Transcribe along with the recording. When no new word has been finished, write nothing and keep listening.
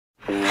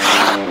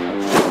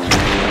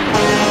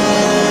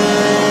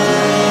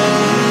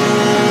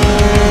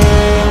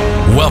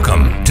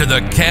to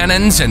the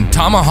Cannons and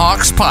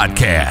Tomahawks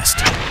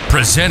podcast,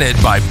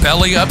 presented by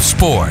Belly Up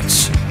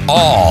Sports.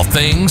 All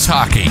things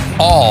hockey,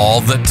 all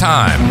the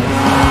time.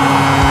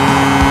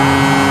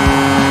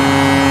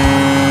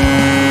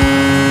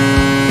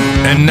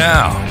 And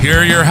now, here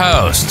are your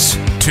hosts,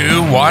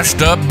 two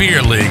washed-up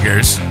beer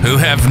leaguers who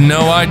have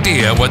no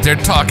idea what they're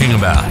talking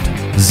about,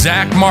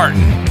 Zach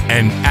Martin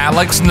and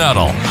Alex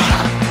Nuttall.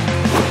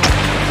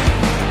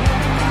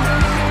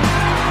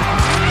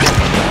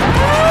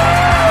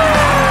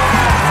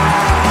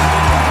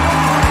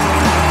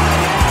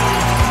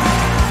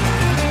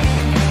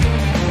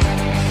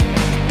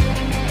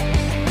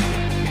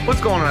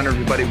 What's going on,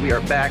 everybody? We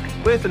are back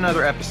with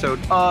another episode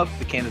of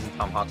the Cannons and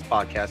Tomahawks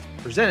podcast,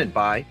 presented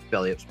by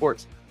Belly Up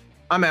Sports.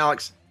 I'm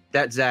Alex.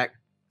 That's Zach.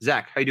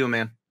 Zach, how you doing,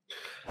 man?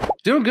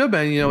 Doing good,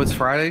 man. You know, it's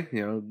Friday.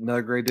 You know,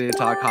 another great day to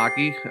talk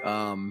hockey.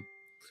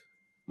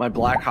 My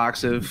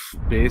Blackhawks have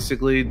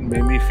basically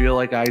made me feel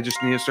like I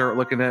just need to start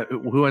looking at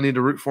who I need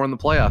to root for in the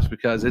playoffs,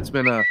 because it's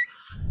been a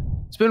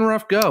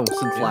rough go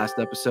since last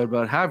episode.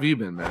 But how have you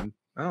been, man?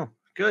 Oh,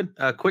 good.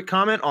 Quick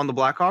comment on the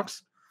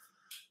Blackhawks.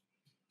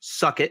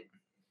 Suck it.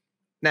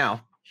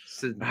 Now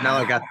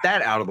I got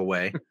that out of the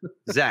way,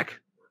 Zach,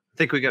 I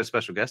think we got a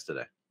special guest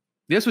today.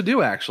 Yes, we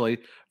do, actually.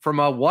 From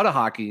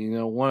whatahockey, you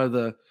know, one of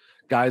the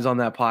guys on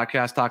that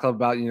podcast talking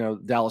about, you know,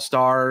 Dallas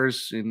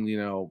Stars and, you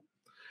know,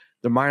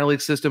 the minor league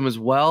system as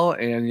well.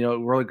 And, you know,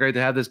 really great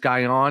to have this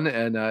guy on,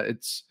 and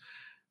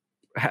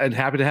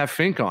happy to have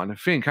Fink on.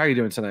 Fink, how are you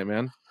doing tonight,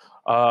 man?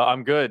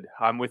 I'm good.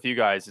 I'm with you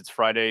guys. It's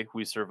Friday.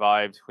 We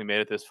survived. We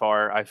made it this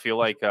far. I feel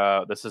like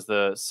this is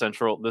the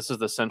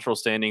central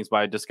standings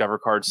by Discover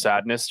Card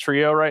Sadness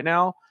trio right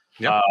now.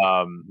 Yeah,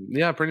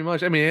 yeah, pretty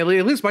much. I mean, at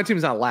least my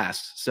team's not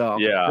last. So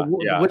yeah.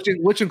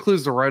 Which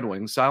includes the Red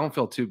Wings. So I don't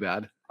feel too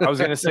bad. I was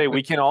going to say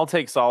we can all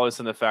take solace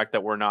in the fact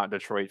that we're not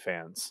Detroit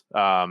fans,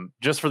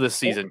 just for this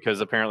season,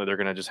 because apparently they're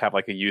going to just have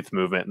like a youth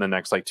movement in the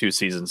next like 2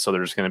 seasons. So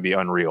they're just going to be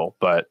unreal.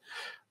 But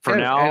for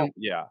now.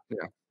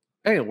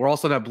 Hey, we're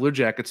also not Blue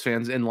Jackets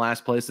fans in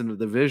last place in the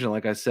division.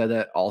 Like I said,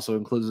 that also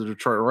includes the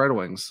Detroit Red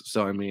Wings.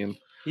 So, I mean,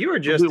 you were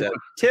just a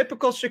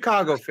typical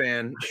Chicago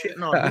fan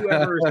shitting on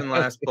whoever is in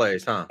last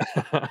place, huh?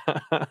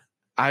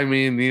 I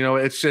mean, you know,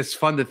 it's just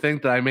fun to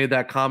think that I made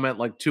that comment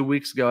like 2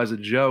 weeks ago as a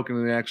joke,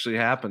 and it actually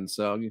happened.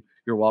 So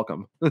you're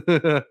welcome.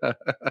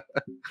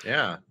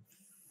 Yeah.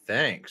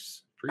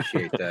 Thanks.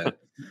 Appreciate that.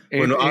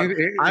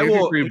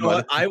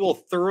 I will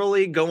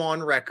thoroughly go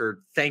on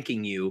record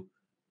thanking you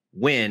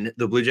when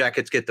the Blue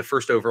Jackets get the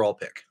first overall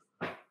pick,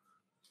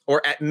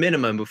 or at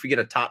minimum, if we get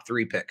a top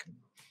 3 pick,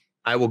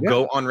 I will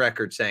go on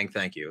record saying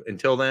thank you.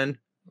 Until then,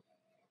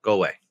 go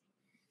away.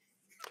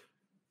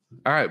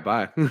 All right,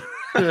 bye.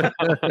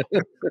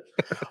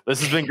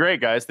 This has been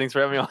great, guys. Thanks for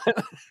having me on.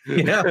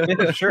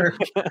 Yeah, sure.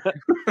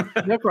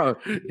 No problem.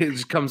 It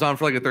just comes on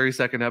for like a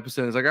 30-second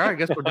episode. It's like, all right, I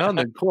guess we're done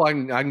then. Cool. I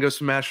can go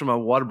smash some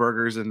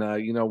Whataburgers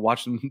and you know,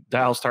 watch some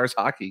Dallas Stars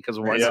hockey, because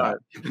why not?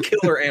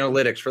 Killer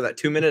analytics for that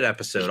 2-minute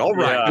episode. All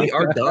right, we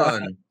are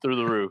done. Through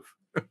the roof.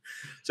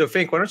 So,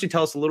 Fink, why don't you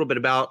tell us a little bit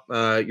about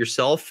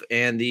yourself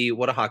and the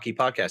whatahockey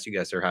podcast you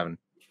guys are having?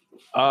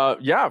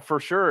 Yeah, for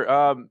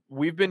sure.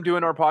 We've been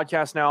doing our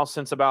podcast now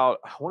since about,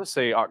 I want to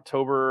say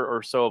October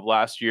or so of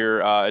last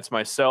year. It's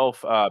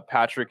myself,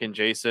 Patrick, and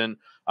Jason.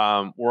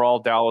 We're all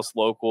Dallas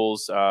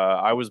locals.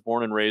 I was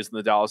born and raised in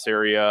the Dallas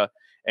area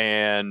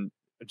and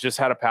just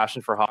had a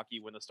passion for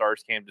hockey when the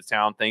Stars came to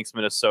town. Thanks,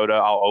 Minnesota.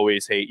 I'll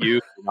always hate you.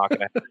 You're not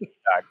going to have me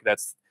back.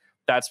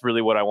 That's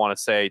really what I want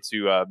to say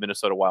to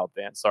Minnesota Wild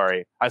fans.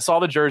 Sorry. I saw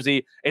the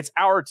jersey. It's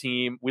our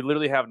team. We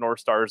literally have North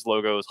Stars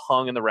logos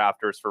hung in the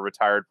rafters for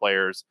retired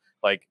players.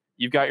 Like,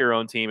 you've got your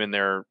own team in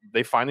there.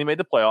 They finally made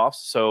the playoffs,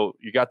 so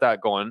you got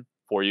that going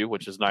for you,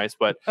 which is nice.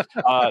 But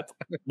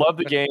love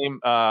the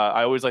game.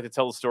 I always like to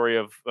tell the story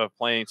of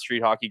playing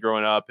street hockey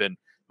growing up, and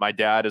my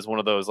dad is one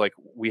of those, like,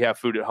 we have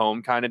food at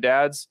home kind of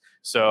dads.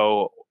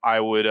 So I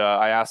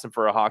asked him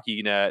for a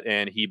hockey net,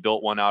 and he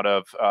built one out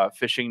of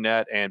fishing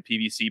net and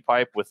PVC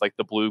pipe with like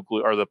the blue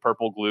glue or the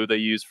purple glue they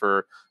use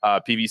for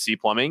PVC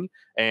plumbing.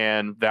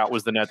 And that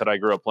was the net that I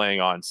grew up playing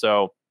on.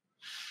 So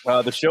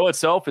the show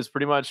itself is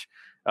pretty much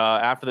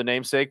after the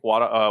namesake,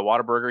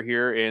 Whataburger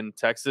here in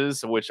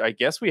Texas, which I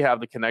guess we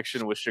have the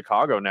connection with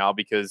Chicago now,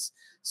 because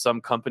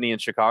some company in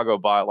Chicago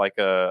bought like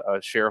a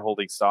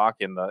shareholding stock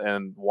in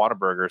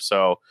Whataburger.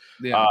 So,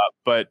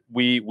 but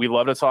we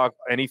love to talk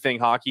anything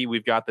hockey.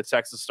 We've got the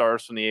Texas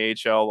Stars from the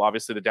AHL,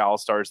 obviously the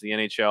Dallas Stars, the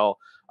NHL.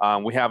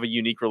 We have a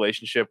unique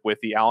relationship with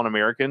the Allen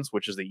Americans,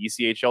 which is the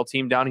ECHL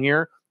team down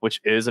here, which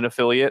is an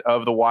affiliate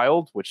of the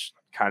Wild, which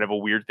kind of a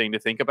weird thing to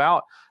think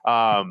about.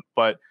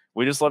 But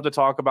we just love to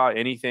talk about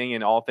anything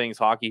and all things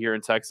hockey here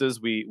in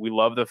Texas. We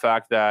love the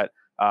fact that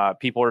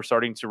people are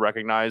starting to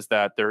recognize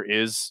that there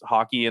is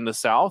hockey in the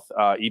South,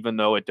 even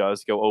though it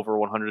does go over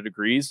 100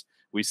 degrees.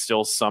 We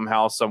still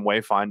somehow, some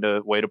way find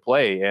a way to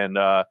play, and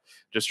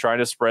just trying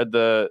to spread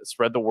the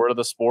word of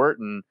the sport.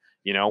 And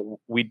you know,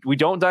 we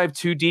don't dive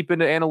too deep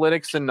into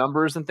analytics and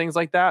numbers and things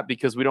like that,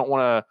 because we don't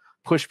want to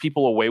push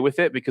people away with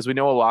it, because we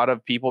know a lot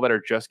of people that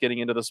are just getting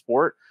into the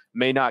sport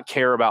may not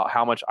care about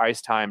how much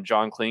ice time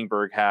John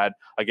Klingberg had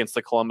against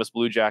the Columbus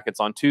Blue Jackets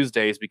on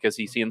Tuesdays, because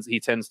he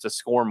tends to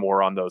score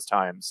more on those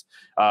times.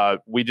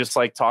 We just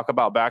like talk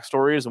about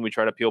backstories, and we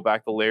try to peel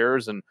back the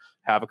layers, and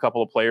have a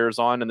couple of players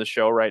on in the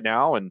show right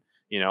now, and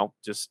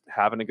just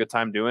having a good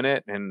time doing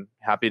it, and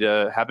happy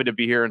to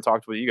be here and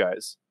talk with you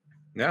guys.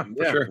 Yeah,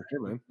 for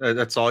sure, man.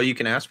 That's all you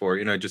can ask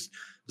for. Just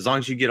as long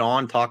as you get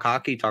on, talk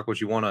hockey, talk what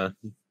you want to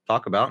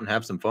talk about, and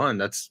have some fun.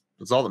 That's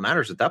all that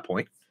matters at that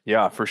point.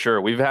 Yeah, for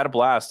sure. We've had a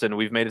blast, and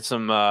we've made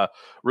some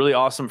really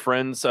awesome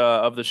friends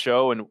of the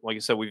show. And like I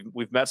said,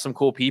 we've met some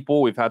cool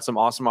people. We've had some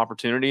awesome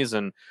opportunities,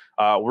 and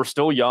we're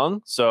still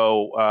young,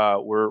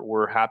 so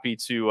we're happy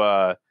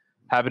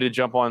to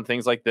jump on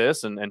things like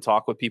this and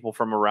talk with people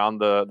from around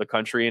the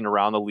country and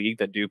around the league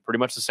that do pretty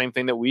much the same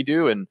thing that we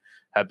do and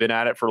have been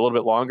at it for a little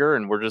bit longer.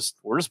 And we're just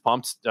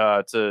pumped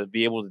to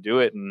be able to do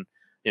it and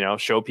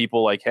show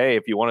people like, hey,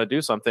 if you want to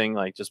do something,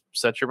 like just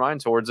set your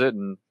mind towards it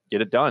and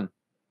get it done.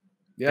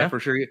 Yeah, for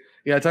sure.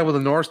 Yeah, I talk with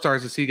the North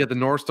Stars to see you get the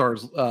North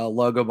Stars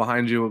logo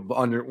behind you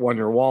on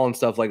your wall and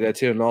stuff like that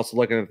too. And also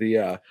looking at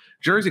the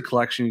jersey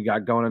collection you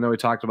got going. I know we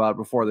talked about it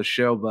before the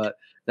show, but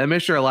that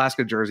Mr.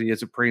 Alaska jersey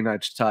is a pretty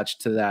nice touch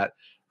to that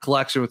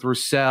collection with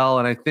Roussel.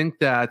 And I think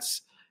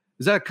is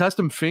that a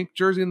custom Fink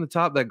jersey in the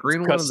top, that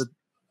green one?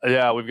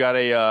 Yeah, we've got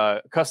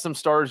a custom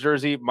Stars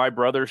jersey. My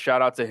brother,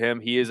 shout out to him.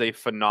 He is a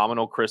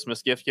phenomenal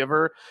Christmas gift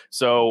giver.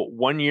 So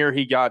one year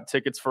he got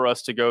tickets for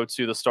us to go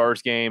to the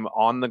Stars game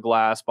on the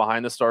glass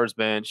behind the Stars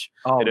bench.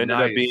 It ended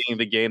up being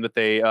the game that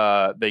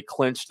they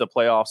clinched the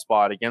playoff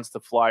spot against the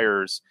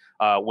Flyers.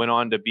 Went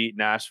on to beat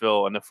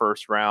Nashville in the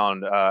first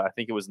round. I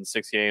think it was in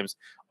 6 games.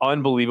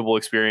 Unbelievable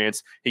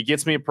experience. He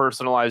gets me a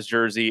personalized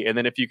jersey, and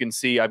then if you can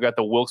see, I've got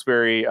the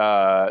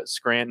Wilkes-Barre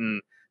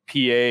Scranton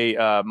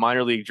PA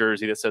minor league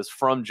jersey that says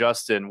 "From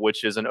Justin,"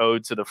 which is an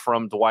ode to the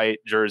 "From Dwight"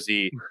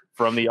 jersey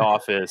from The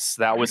Office.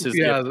 That was his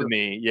gift to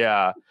me.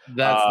 Yeah,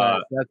 that's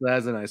nice.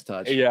 That's a nice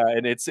touch. Yeah,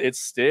 and it's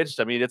stitched.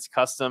 I mean, it's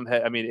custom.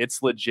 I mean,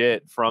 it's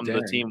legit from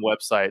the team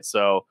website.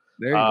 So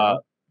there you go.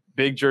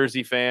 Big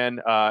jersey fan.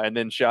 And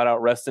then shout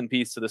out, rest in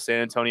peace to the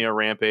San Antonio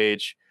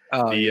Rampage.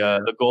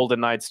 The Golden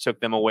Knights took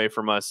them away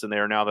from us, and they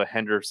are now the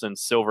Henderson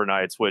Silver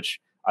Knights. Which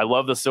I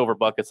love the silver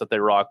buckets that they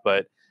rock,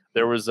 but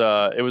it was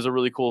a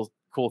really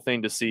cool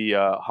thing to see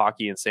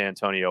hockey in San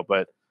Antonio.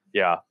 But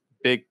yeah,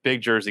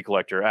 big jersey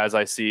collector, as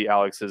I see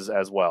Alex's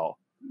as well.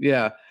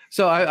 Yeah.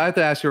 So I have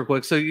to ask you real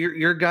quick. So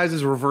your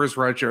guys' reverse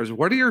retros,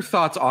 what are your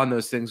thoughts on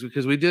those things?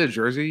 Because we did a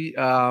jersey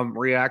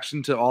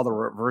reaction to all the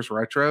reverse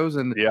retros,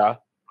 and yeah,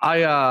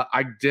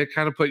 I did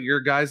kind of put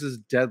your guys'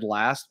 dead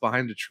last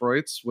behind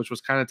Detroit's, which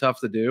was kind of tough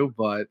to do,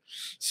 but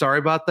sorry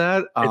about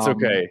that. It's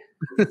okay.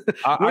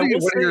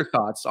 What are your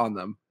thoughts on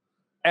them?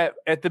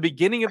 At the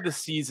beginning of the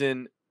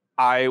season,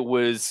 I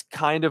was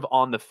kind of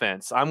on the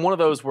fence. I'm one of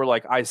those where,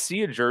 like, I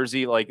see a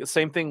jersey, like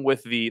same thing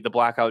with the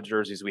blackout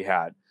jerseys we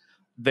had.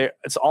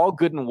 It's all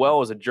good and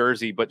well as a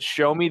jersey, but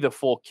show me the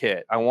full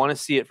kit. I want to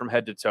see it from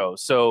head to toe.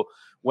 So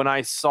when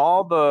I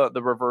saw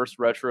the reverse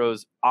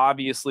retros,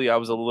 obviously I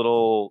was a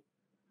little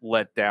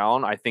let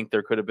down. I think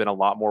there could have been a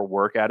lot more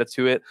work added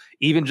to it.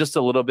 Even just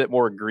a little bit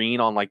more green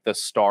on like the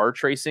star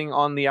tracing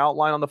on the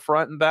outline on the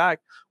front and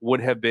back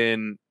would have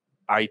been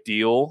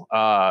ideal.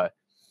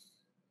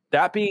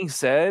 That being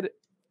said,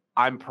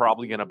 I'm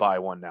probably going to buy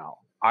one now.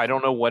 I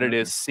don't know what it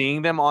is.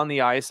 Seeing them on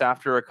the ice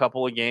after a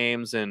couple of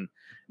games and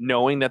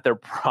knowing that they're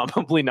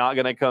probably not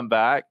going to come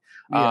back.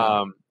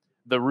 Yeah.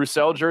 The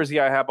Roussel jersey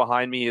I have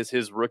behind me is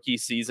his rookie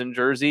season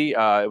jersey.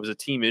 It was a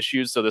team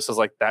issue, so this is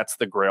like, that's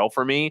the grail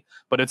for me.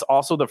 But it's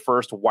also the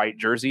first white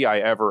jersey I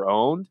ever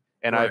owned,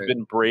 and I've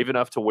been brave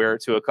enough to wear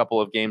it to a couple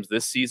of games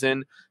this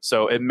season.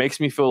 So it makes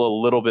me feel a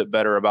little bit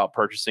better about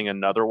purchasing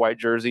another white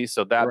jersey.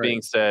 So that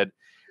being said,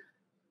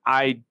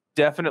 I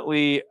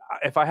definitely,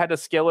 if I had to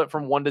scale it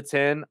from 1 to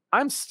 10,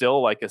 I'm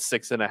still like a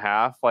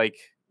 6.5. Like,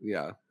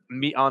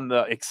 me on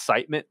the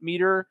excitement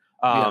meter.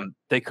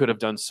 They could have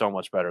done so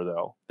much better,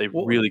 though. They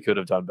really could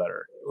have done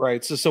better.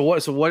 Right. So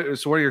what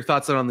are your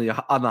thoughts on the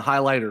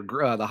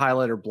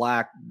highlighter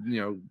black,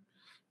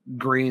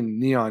 green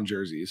neon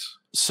jerseys?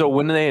 So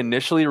when they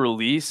initially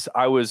released,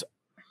 I was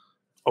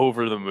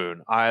over the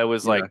moon. I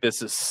was like,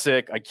 this is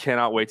sick. I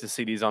cannot wait to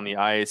see these on the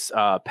ice.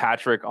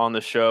 Patrick on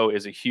the show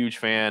is a huge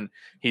fan.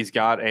 He's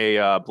got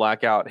a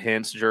blackout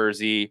Hintz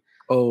jersey.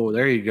 Oh,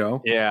 there you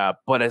go. Yeah.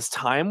 But as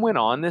time went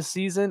on this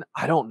season,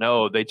 I don't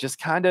know. They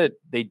just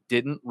they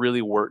didn't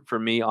really work for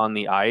me on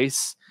the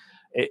ice.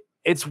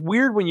 It's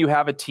weird when you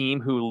have a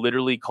team who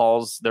literally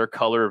calls their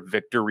color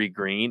victory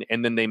green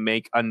and then they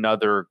make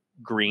another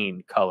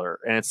green color.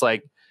 And it's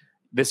like,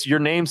 your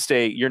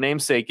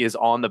namesake is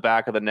on the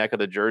back of the neck of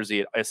the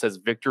jersey. It says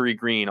victory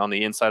green on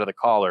the inside of the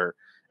collar.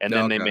 And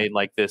then they made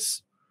like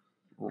this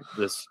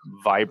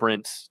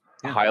vibrant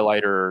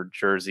highlighter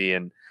jersey.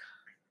 And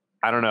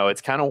I don't know, it's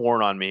kind of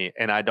worn on me,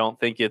 and I don't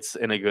think it's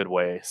in a good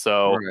way.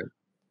 So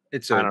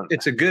It's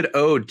a good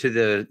ode to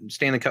the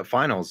Stanley Cup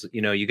Finals.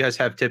 You know, you guys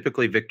have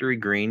typically victory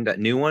green. That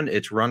new one,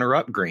 it's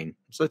runner-up green.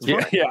 So it's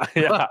fine.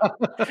 Yeah.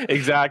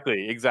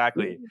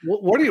 Exactly.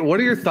 What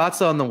are your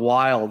thoughts on the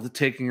Wild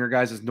taking your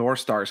guys' North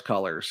Stars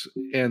colors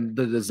and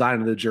the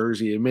design of the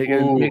jersey and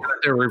making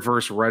their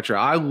reverse retro?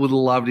 I would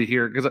love to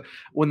hear, because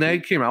when they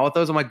came out with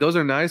those, I'm like, those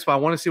are nice, but I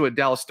want to see what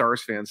Dallas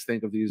Stars fans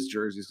think of these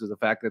jerseys, because the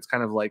fact that it's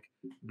kind of like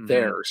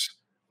theirs.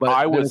 But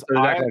I was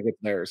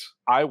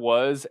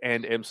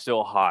and am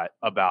still hot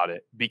about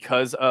it,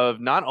 because of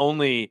not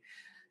only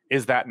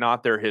is that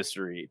not their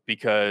history,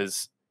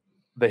 because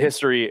the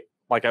history,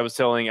 like I was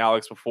telling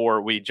Alex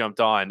before we jumped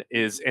on,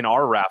 is in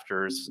our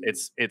rafters.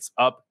 It's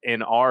up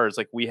in ours.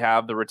 Like, we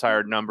have the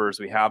retired numbers,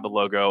 we have the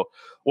logo.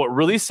 What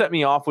really set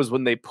me off was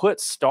when they put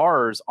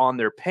stars on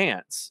their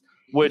pants,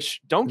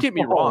 which, don't get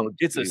me wrong,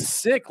 it's a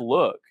sick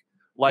look.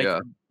 Like,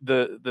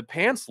 the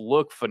pants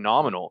look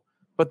phenomenal,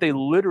 but they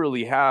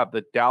literally have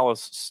the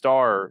Dallas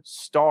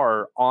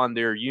star on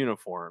their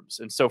uniforms.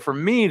 And so for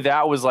me,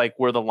 that was like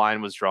where the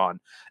line was drawn.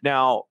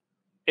 Now,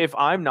 if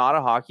I'm not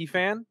a hockey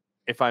fan,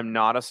 if I'm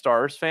not a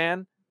Stars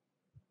fan,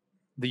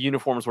 the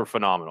uniforms were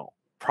phenomenal.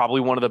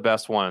 Probably one of the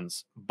best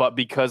ones. But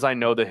because I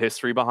know the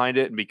history behind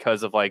it, and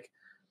because of like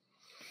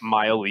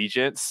my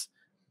allegiance,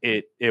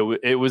 it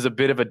was a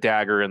bit of a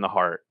dagger in the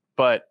heart.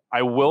 But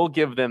I will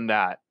give them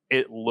that.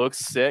 It looks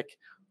sick.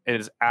 It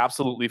is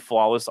absolutely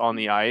flawless on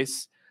the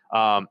ice.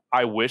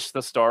 I wish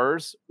the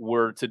Stars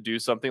were to do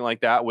something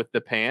like that with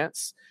the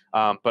pants.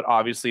 But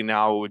obviously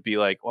now it would be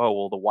like, oh,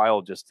 well, the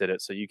Wild just did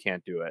it, so you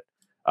can't do it.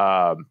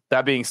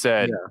 That being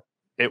said,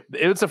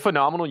 it's a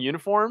phenomenal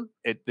uniform.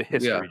 The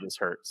history just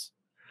hurts.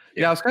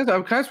 Yeah, I'm kind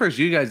of surprised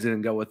you guys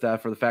didn't go with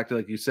that, for the fact that,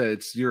 like you said,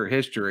 it's your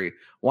history.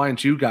 Why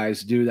didn't you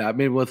guys do that?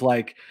 Maybe with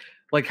like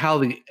how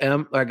the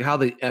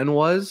N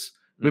was.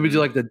 Maybe do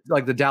like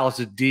the Dallas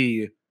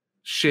D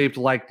shaped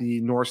like the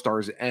North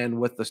Stars N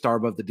with the star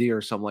above the D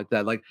or something like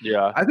that. Like,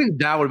 I think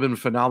that would have been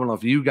phenomenal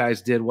if you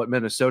guys did what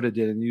Minnesota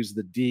did and used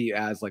the D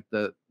as like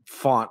the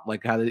font,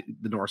 like how the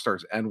North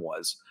Stars N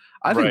was.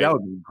 I think that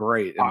would be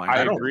great.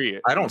 I agree.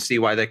 I don't see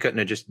why they couldn't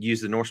have just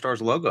used the North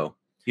Stars logo.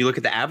 You look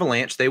at the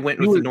Avalanche; they went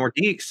with the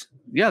Nordiques.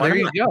 Yeah, there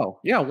you go.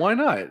 Yeah, why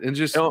not? And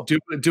just do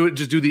it.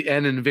 Just do the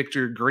N in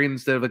Victor green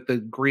instead of like the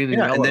green and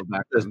yellow. And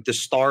back the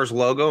Stars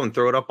logo and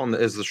throw it up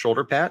as the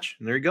shoulder patch.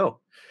 And there you go.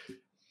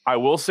 I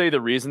will say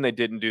the reason they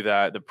didn't do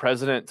that, the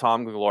president,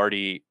 Tom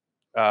Gaglardi,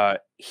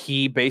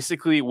 he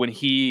basically, when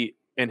he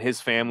and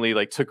his family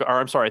I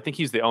think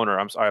he's the owner.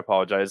 I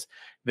apologize.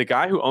 The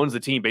guy who owns the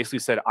team basically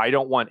said, I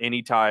don't want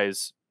any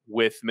ties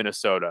with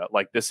Minnesota.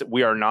 Like this,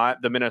 we are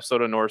not the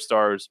Minnesota North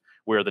Stars.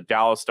 We're the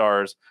Dallas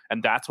Stars.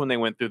 And that's when they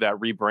went through that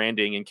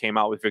rebranding and came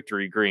out with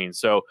Victory Green.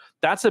 So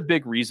that's a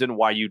big reason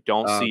why you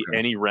don't see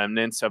any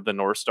remnants of the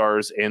North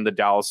Stars in the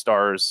Dallas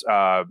Stars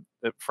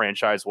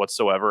franchise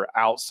whatsoever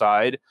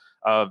outside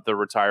of the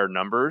retired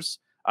numbers.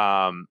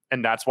 And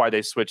that's why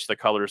they switched the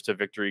colors to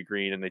Victory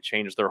Green, and they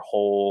changed their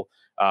whole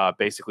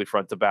basically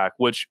front to back,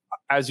 which,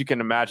 as you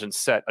can imagine,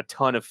 set a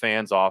ton of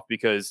fans off,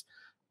 because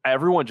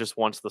everyone just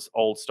wants this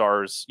old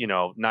Stars,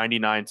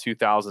 99,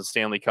 2000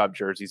 Stanley Cup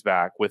jerseys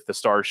back with the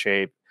star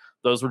shape.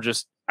 Those were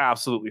just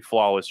absolutely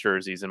flawless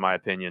jerseys, in my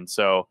opinion.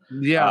 So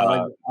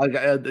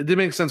it did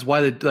make sense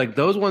why they like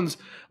those ones,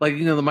 like,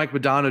 the Mike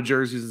Modano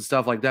jerseys and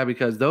stuff like that,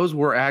 because those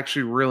were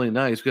actually really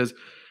nice. Because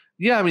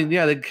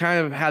they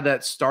kind of had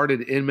that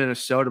started in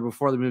Minnesota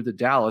before they moved to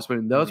Dallas. But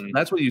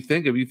that's what you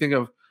think of. You think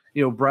of,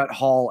 Brett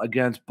Hall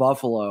against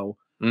Buffalo,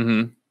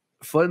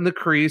 foot in the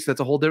crease. That's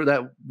a whole different.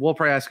 That we'll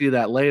probably ask you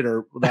that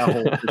later. That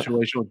whole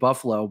situation with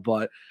Buffalo,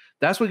 but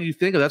that's what you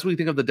think of. That's what you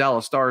think of the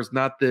Dallas Stars,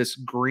 not this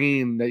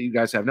green that you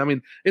guys have. Now, I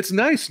mean, it's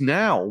nice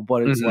now,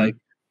 but it's like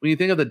when you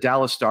think of the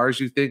Dallas Stars,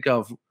 you think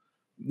of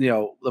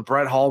the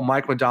Brett Hall,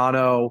 Mike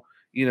Modano,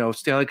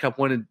 Stanley Cup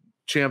winning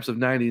champs of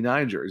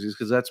 '99 jerseys,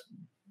 because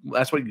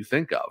that's what you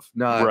think of,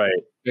 not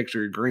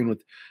Victory Green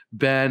with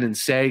Ben and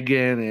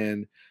Sagan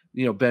and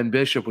Ben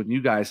Bishop when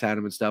you guys had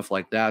him and stuff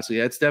like that. So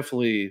yeah,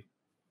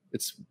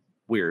 it's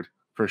weird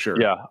for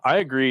sure. Yeah, I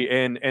agree,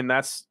 and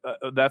that's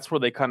where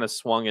they kind of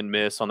swung and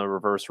missed on the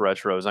reverse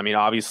retros. I mean,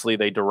 obviously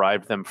they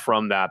derived them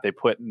from that. They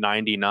put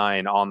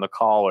 99 on the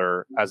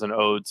collar as an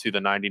ode to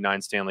the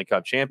 99 Stanley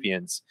Cup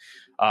champions,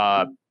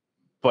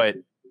 but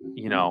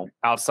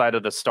outside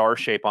of the star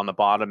shape on the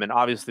bottom, and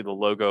obviously the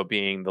logo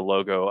being the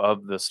logo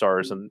of the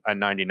Stars and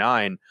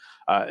 99,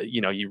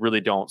 you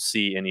really don't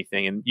see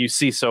anything. And you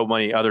see so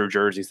many other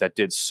jerseys that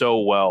did so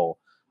well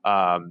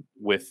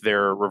with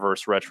their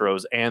reverse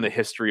retros and the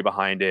history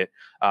behind it.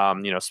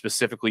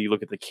 Specifically, you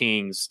look at the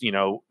Kings,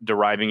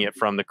 deriving it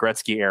from the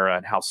Gretzky era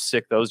and how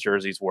sick those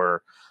jerseys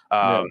were.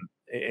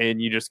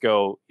 And you just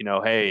go,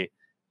 hey,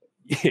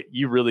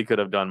 you really could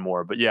have done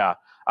more. But yeah,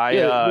 they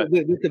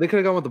could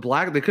have gone with the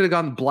black. They could have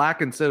gone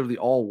black instead of the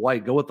all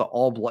white. Go with the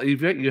all black.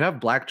 You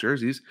have black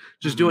jerseys.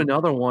 Just do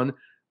another one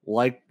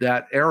like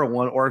that era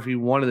one. Or if you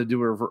wanted to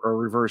do a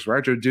reverse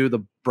retro, do the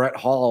Brett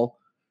Hall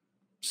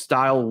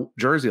style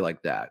jersey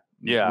like that.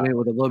 Yeah,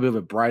 with a little bit of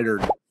a brighter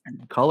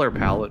color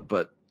palette.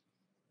 But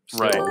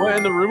Right. So, Well,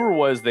 and the rumor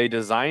was they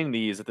designed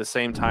these at the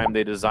same time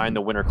they designed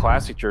the Winter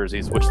Classic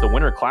jerseys, which the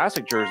Winter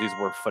Classic jerseys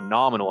were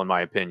phenomenal in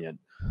my opinion.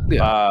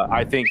 yeah.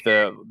 I think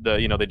the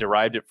they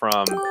derived it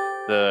from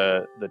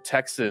the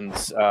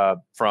Texans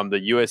from the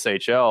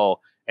USHL,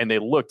 and they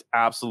looked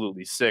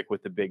absolutely sick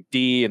with the big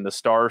D and the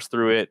stars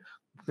through it.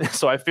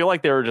 So I feel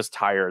like they were just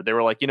tired. They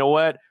were like, you know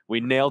what? We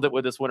nailed it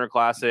with this Winter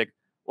Classic.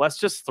 Let's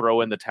just throw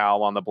in the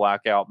towel on the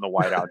blackout and the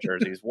whiteout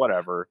jerseys,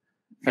 whatever.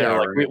 Yeah,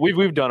 Like right.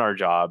 we've done our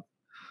job.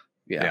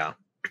 Yeah.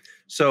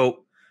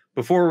 So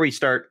before we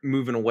start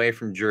moving away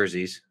from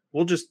jerseys,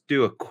 we'll just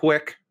do a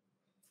quick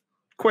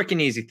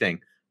and easy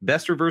thing.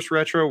 Best reverse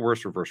retro,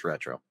 worst reverse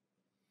retro.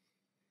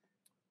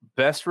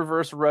 Best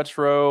reverse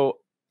retro.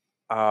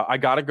 I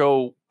gotta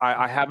go.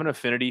 I have an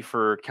affinity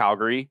for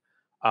Calgary.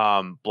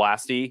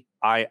 Blasty.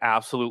 I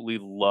absolutely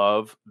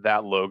love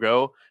that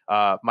logo.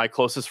 My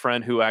closest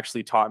friend who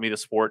actually taught me the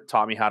sport,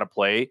 taught me how to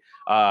play.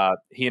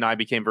 He and I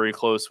became very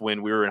close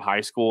when we were in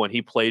high school, and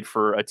he played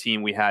for a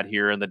team we had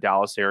here in the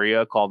Dallas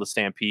area called the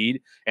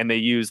Stampede, and they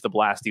used the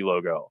Blasty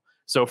logo.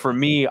 So for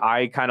me,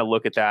 I kind of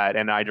look at that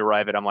and I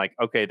derive it. I'm like,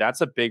 okay, that's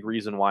a big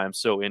reason why I'm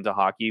so into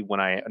hockey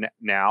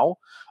now.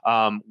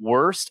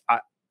 Worst,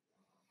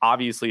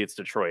 obviously it's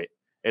Detroit.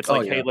 It's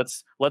like, hey,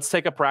 let's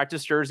take a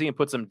practice jersey and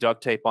put some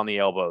duct tape on the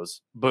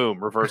elbows.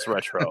 Boom, reverse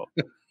retro.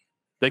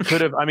 They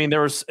could have. I mean,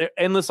 there was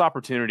endless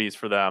opportunities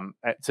for them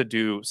to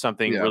do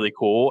something really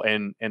cool,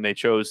 and they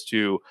chose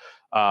to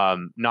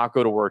not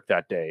go to work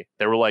that day.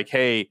 They were like,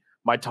 hey,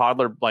 my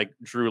toddler like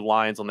drew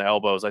lines on the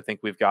elbows. I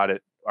think we've got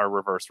it. Our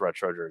reverse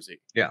retro jersey.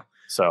 Yeah.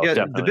 So yeah,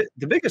 definitely.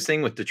 the biggest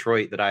thing with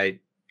Detroit that I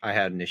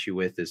had an issue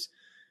with is,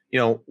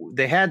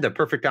 they had the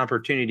perfect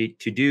opportunity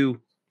to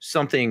do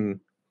something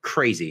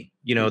crazy.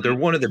 They're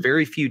one of the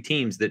very few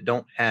teams that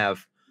don't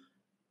have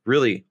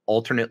really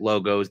alternate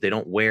logos. They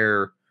don't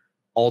wear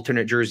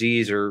alternate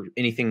jerseys or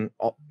anything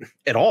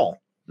at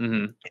all.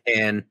 Mm-hmm.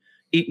 And,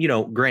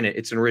 granted,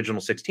 it's an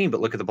original 16, but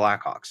look at the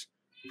Blackhawks.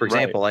 For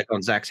example, like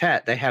on Zach's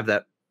hat, they have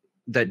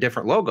that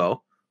different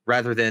logo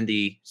rather than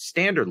the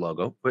standard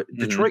logo. But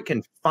Detroit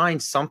can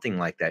find something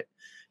like that.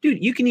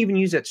 Dude, you can even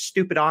use that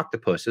stupid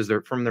octopus as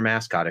from their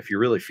mascot if you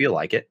really feel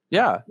like it.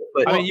 Yeah.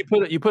 But, I mean,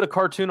 you put a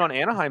cartoon on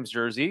Anaheim's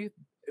jersey.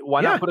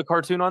 Why not put a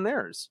cartoon on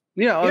theirs?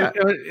 Yeah.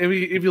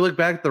 If you look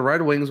back at the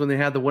Red Wings when they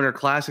had the Winter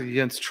Classic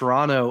against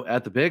Toronto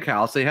at the Big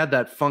House, they had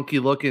that funky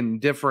looking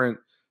different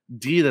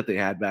D that they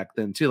had back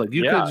then too. Like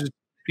you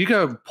could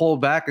have pulled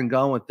back and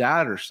gone with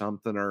that or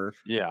something, or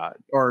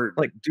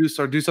like do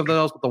something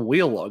else with the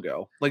wheel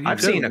logo. Like I've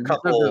seen a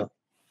couple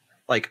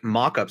like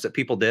mock-ups that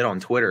people did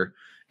on Twitter,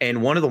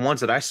 and one of the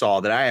ones that I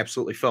saw that I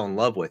absolutely fell in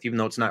love with, even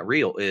though it's not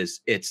real,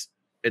 is it's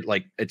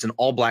an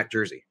all black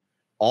jersey,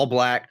 all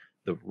black.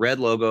 The red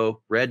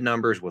logo, red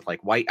numbers with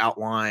like white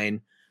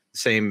outline,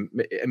 same.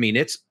 I mean,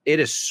 it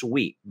is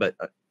sweet, but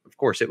of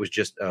course it was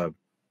just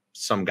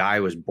some guy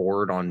was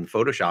bored on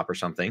Photoshop or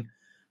something.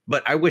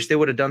 But I wish they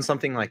would have done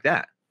something like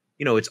that.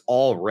 It's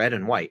all red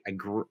and white.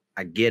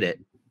 I get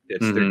it.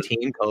 It's their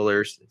team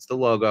colors. It's the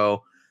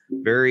logo.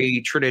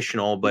 Very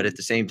traditional, but at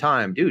the same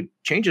time, dude,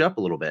 change it up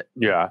a little bit.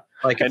 Yeah.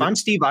 Like if I'm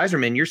Steve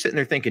Yzerman, you're sitting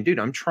there thinking, dude,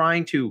 I'm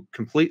trying to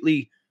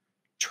completely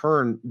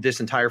turn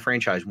this entire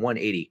franchise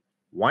 180.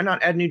 Why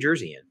not add New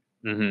Jersey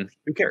in?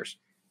 Who cares?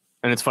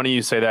 And it's funny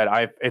you say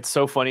that. It's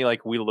so funny.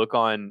 Like we look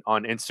on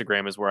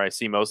Instagram is where I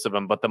see most of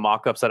them, but the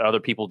mock-ups that other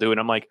people do, and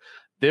I'm like,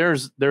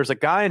 there's a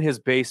guy in his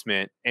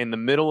basement in the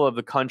middle of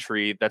the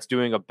country that's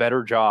doing a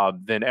better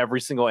job than every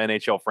single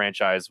NHL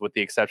franchise, with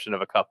the exception of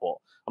a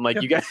couple. I'm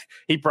like, you guys,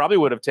 he probably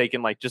would have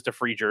taken like just a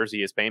free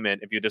jersey as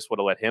payment if you just would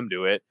have let him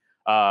do it.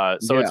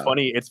 It's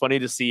funny. It's funny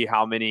to see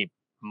how many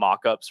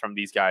mock-ups from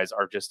these guys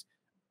are just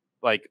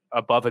like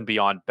above and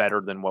beyond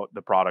better than what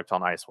the product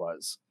on ice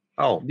was.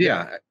 Oh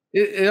yeah.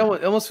 It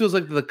almost feels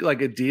like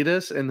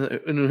Adidas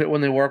and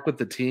when they work with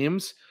the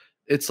teams,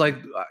 it's like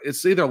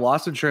it's either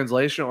lost in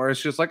translation or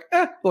it's just like,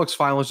 looks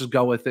fine, let's just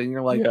go with it. And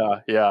you're like,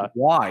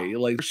 why?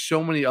 Like there's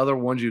so many other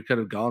ones you could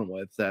have gone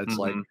with. That's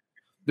like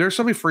there's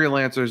so many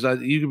freelancers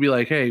that you could be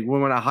like, hey, we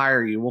want to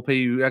hire you, we'll pay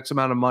you X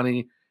amount of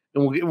money,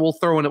 and we'll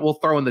throw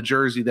in the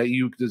jersey that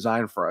you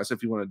designed for us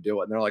if you want to do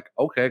it. And they're like,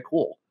 okay,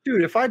 cool.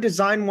 Dude, if I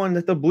design one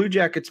that the Blue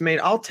Jackets made,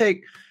 I'll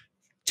take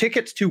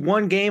tickets to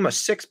one game, a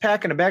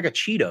 6-pack, and a bag of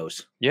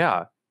Cheetos.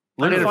 Yeah.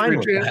 And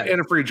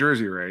a free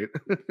jersey, right?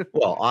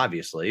 Well,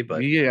 obviously,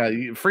 but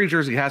free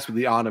jersey has to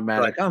be the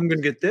automatic. Like, I'm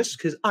going to get this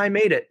because I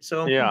made it.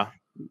 So yeah.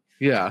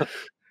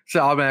 It's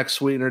the automatic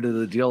sweetener to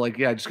the deal. Like,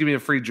 just give me a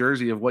free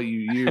jersey of what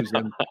you use,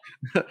 and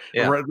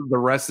the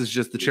rest is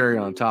just the cherry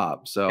on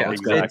top. So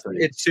exactly.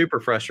 It's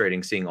super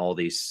frustrating seeing all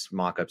these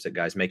mock-ups that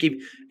guys make.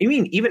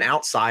 Even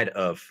outside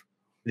of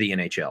the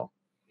NHL,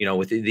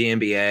 with the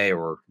NBA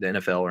or the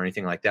NFL or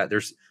anything like that,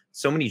 there's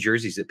so many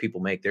jerseys that people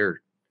make.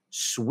 They're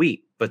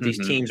sweet, but these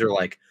teams are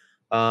like,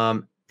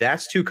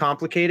 that's too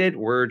complicated.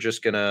 We're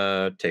just going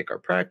to take our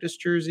practice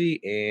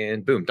jersey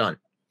and boom, done.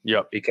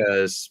 Yep.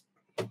 Because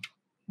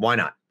why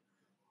not?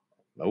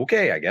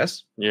 Okay, I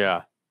guess.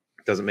 Yeah.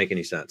 Doesn't make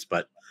any sense.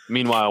 But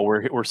meanwhile,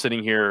 we're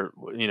sitting here,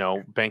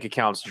 bank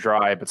accounts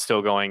dry, but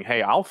still going,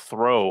 hey, I'll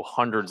throw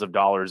hundreds of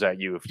dollars at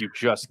you if you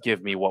just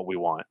give me what we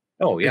want.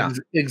 Oh yeah,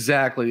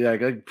 exactly.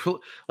 I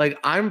like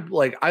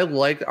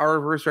our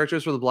reverse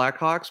retros for the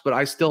Blackhawks, but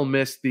I still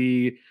miss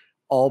the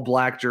all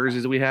black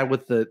jerseys that we had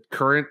with the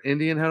current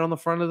Indian head on the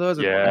front of those.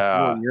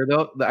 Yeah.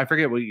 I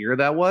forget what year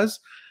that was.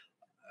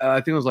 I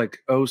think it was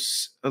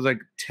like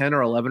 10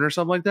 or 11 or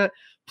something like that.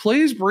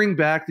 Please bring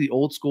back the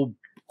old school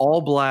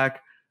all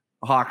black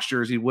Hawks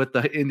jersey with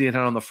the Indian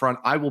head on the front.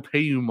 I will pay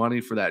you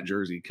money for that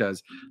jersey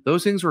because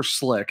those things were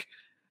slick.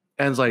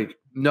 And it's like,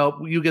 nope,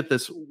 you get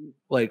this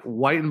like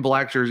white and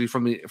black jersey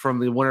from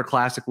the Winter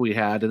Classic we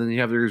had, and then you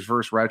have the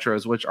reverse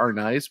retros, which are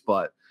nice,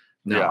 but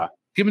no. Yeah.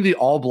 Give me the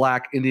all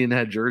black Indian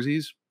head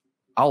jerseys.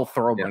 I'll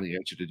throw money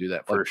at you to do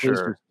that. For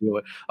sure. Do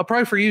it.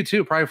 Probably for you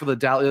too. Probably for the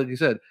Dallas, like you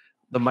said,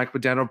 the Mike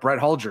Modano, Brett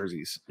Hull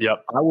jerseys.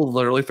 Yep. I will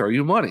literally throw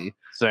you money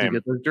to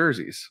get those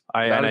jerseys.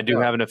 I do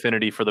have an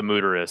affinity for the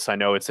Mooterus. I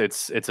know it's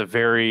a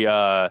very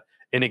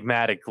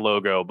enigmatic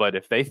logo, but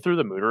if they threw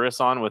the Mooterus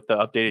on with the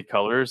updated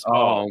colors,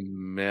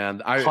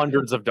 man,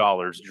 hundreds of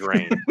dollars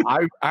drained.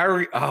 I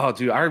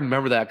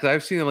remember that because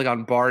I've seen it like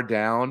on Bar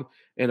Down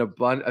and a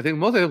bunch. I think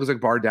most of it was like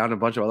Bar Down and a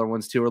bunch of other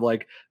ones too. Are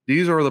like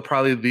these are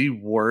probably the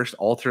worst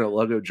alternate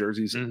logo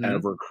jerseys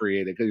ever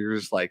created because you're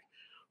just like,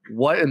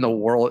 what in the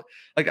world?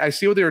 Like I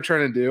see what they were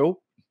trying to do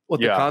with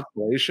the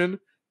Constellation,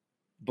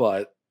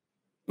 but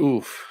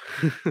oof.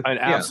 An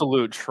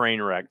absolute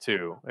train wreck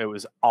too. It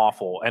was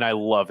awful and I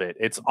love it.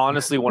 It's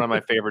honestly one of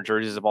my favorite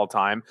jerseys of all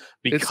time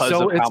because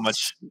of how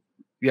much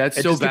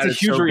it's so bad.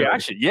 It's a huge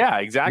reaction. Yeah,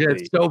 exactly. Yeah,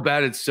 it's so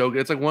bad. It's so good.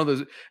 It's like one of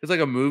those. It's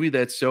like a movie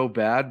that's so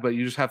bad, but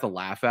you just have to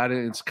laugh at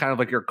it. It's kind of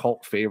like your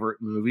cult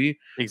favorite movie.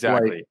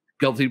 Exactly.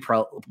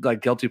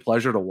 Like guilty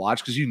pleasure to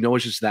watch because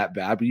it's just that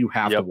bad, but you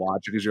have to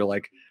watch it because you're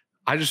like,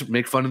 I just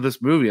make fun of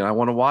this movie and I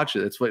want to watch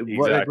it. It's what these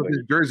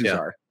jerseys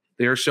are.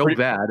 They are so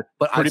bad,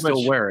 but I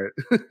still wear it.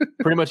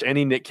 Pretty much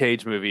any Nick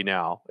Cage movie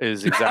now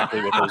is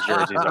exactly what those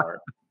jerseys are.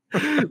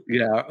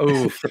 Yeah.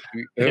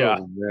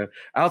 Man.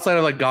 Outside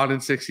of like Gone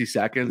in 60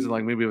 Seconds and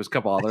like maybe it was a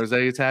couple others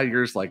that he's had,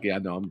 you're just like, yeah,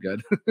 no, I'm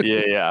good.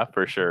 Yeah,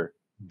 for sure.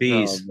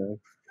 Bees.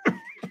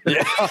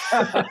 Yeah.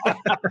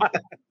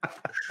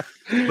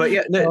 But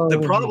yeah,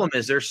 the problem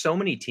is there's so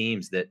many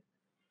teams that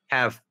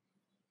have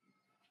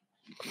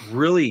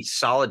really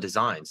solid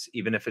designs,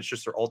 even if it's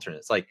just their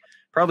alternates. Like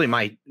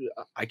probably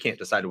I can't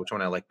decide which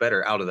one I like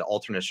better out of the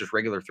alternates, just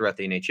regular throughout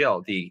the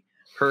NHL. The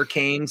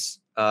Hurricanes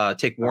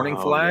take warning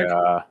flag.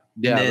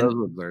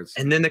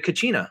 And then the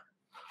Kachina.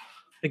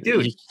 Like,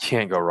 dude, you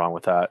can't go wrong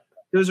with that.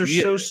 Those are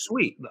so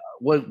sweet.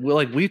 What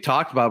like we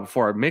talked about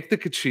before, make the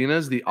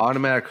Kachinas the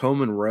automatic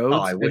home and roads.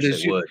 I wish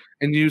they would.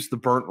 And use the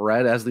burnt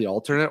red as the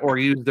alternate, or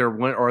use their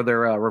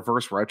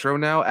reverse retro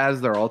now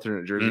as their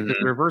alternate jersey.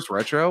 Mm-hmm. Reverse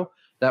retro,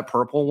 that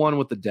purple one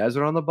with the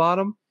desert on the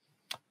bottom.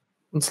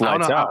 It's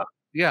lights out.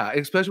 Yeah,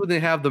 especially when they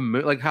have the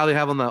moon, like how they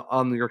have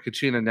on your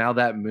Kachina now.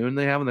 That moon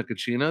they have on the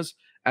Kachinas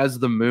as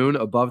the moon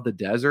above the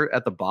desert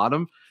at the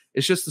bottom.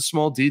 It's just the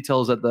small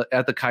details that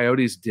the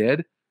Coyotes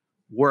did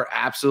were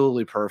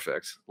absolutely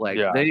perfect. Like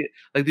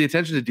the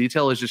attention to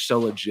detail is just so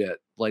legit.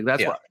 Like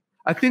that's what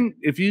I think.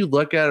 If you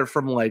look at it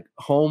from like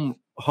home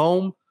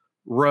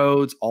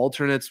roads,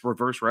 alternates,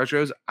 reverse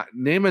retros,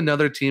 name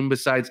another team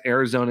besides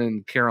Arizona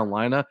and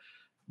Carolina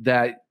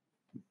that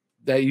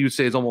you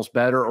say is almost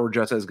better or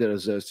just as good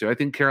as those two. I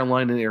think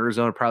Carolina and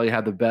Arizona probably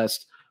had the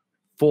best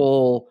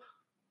full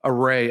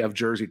array of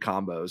jersey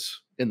combos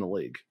in the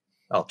league.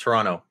 Oh,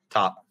 Toronto,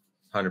 top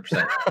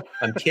 100%.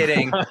 I'm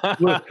kidding.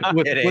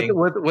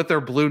 with their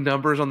blue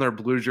numbers on their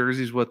blue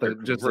jerseys with the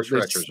just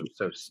retros are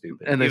so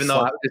stupid. And they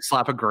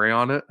slap a gray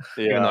on it.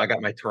 Yeah. Even though I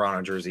got my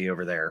Toronto jersey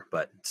over there,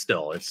 but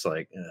still, it's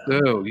like,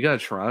 oh, you got a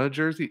Toronto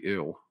jersey?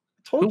 Ew.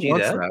 Told you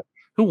that.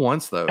 Who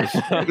wants those?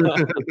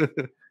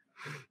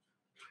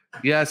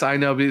 Yes, I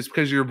know, but it's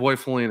because of your boy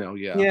Foligno.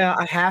 Yeah,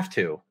 I have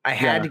to. I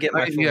had to get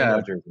my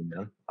Foligno jersey,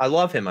 man. I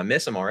love him. I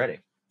miss him already.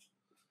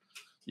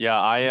 Yeah,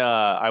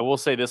 I will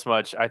say this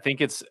much. I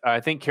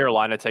think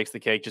Carolina takes the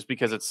cake just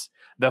because it's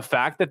the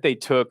fact that they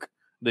took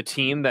the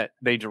team that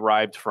they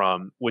derived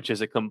from, which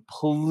is a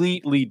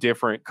completely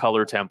different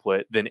color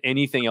template than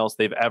anything else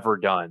they've ever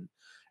done,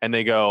 and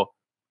they go,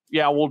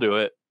 "Yeah, we'll do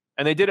it."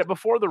 And they did it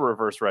before the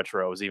reverse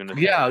retro was even.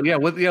 They had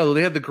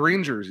the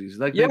green jerseys.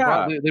 Like they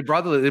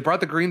brought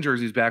the green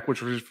jerseys back,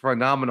 which was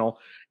phenomenal.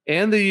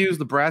 And they used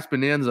the brass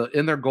bonanza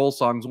in their goal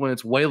songs when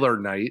it's Whaler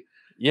night.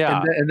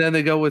 Yeah, and then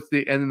they go with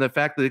the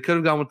fact that they could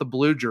have gone with the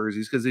blue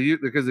jerseys because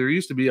there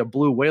used to be a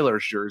blue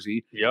Whalers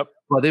jersey. Yep.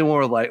 But they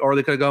were like, or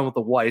they could have gone with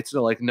the whites.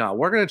 They're like, no,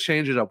 we're going to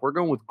change it up. We're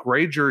going with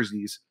gray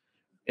jerseys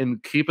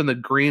and keeping the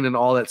green and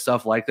all that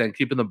stuff like that, and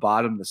keeping the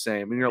bottom the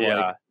same. And you're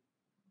like,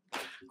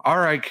 all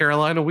right,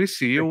 Carolina, we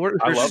see you.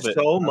 There's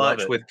so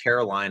much with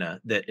Carolina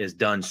that is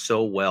done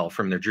so well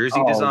from their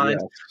jersey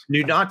designs.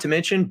 Yes. Not to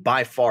mention,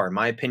 by far, in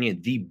my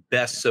opinion, the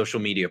best social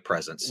media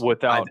presence.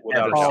 Without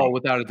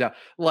a doubt.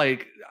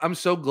 Like, I'm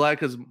so glad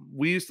because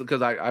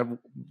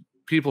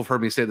people have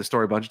heard me say the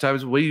story a bunch of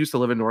times. We used to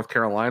live in North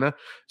Carolina,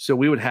 so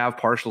we would have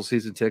partial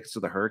season tickets to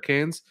the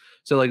Hurricanes.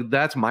 So like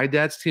that's my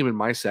dad's team and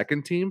my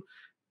second team,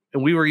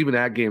 and we were even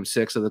at Game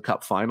 6 of the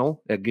Cup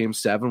final at Game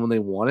 7 when they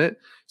won it.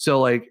 So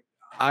like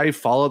I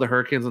follow the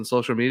Hurricanes on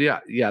social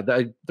media. Yeah,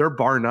 they're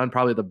bar none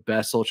probably the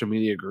best social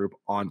media group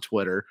on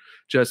Twitter,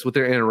 just with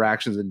their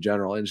interactions in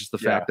general, and just the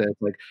fact that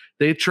it's like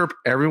they chirp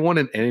everyone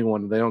and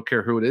anyone. They don't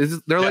care who it is.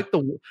 They're like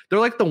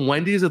the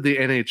Wendy's of the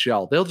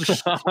NHL. They'll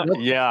just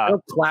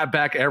they'll clap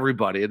back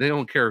everybody, and they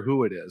don't care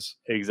who it is.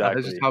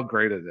 Exactly. That's just how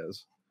great it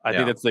is. I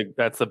think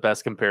that's the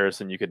best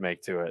comparison you could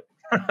make to it.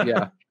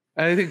 Yeah,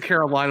 and I think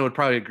Carolina would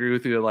probably agree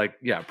with you. Like,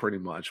 yeah, pretty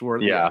much. We're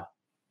the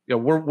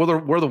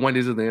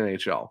Wendy's of the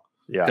NHL.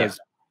 Yeah. Because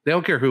they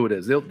don't care who it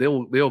is.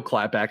 They'll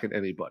clap back at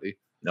anybody.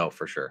 No,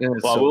 for sure.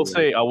 Well,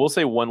 I will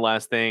say one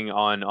last thing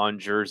on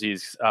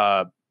jerseys.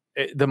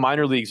 The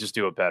minor leagues just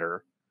do it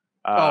better.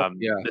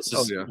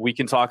 We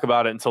can talk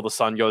about it until the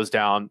sun goes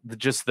down.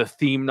 Just the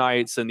theme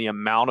nights and the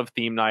amount of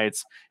theme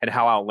nights and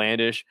how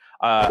outlandish.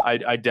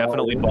 I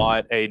definitely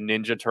bought a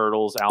Ninja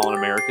Turtles Allen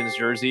Americans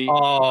jersey.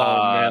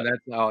 Man,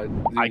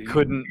 I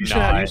couldn't.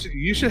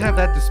 You should have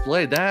that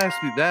displayed. That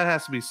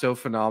has to be so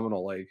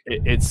phenomenal. Like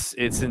it's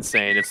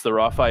insane. It's the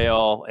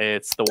Raphael.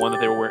 It's the one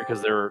that they were wearing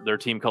because their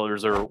team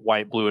colors are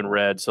white, blue, and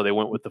red. So they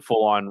went with the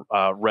full on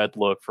red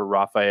look for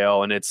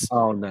Raphael, and it's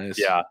nice.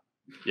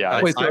 Yeah,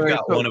 I've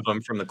got one of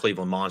them from the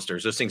Cleveland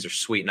Monsters. Those things are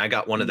sweet, and I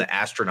got one of the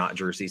astronaut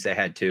jerseys they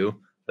had too.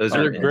 Those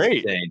are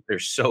great. They're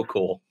so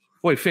cool.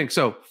 Wait, Fink.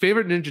 So,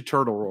 favorite Ninja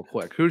Turtle, real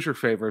quick. Who's your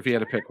favorite if you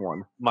had to pick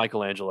one?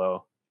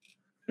 Michelangelo.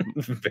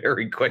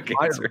 Very quick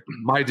answer.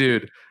 My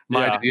dude.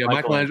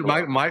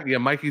 Michelangelo.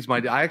 Mikey's my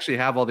dude. I actually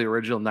have all the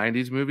original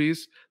 '90s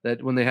movies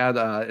that when they had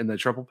in the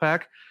triple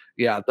pack.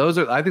 Yeah,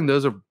 I think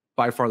those are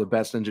by far the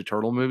best Ninja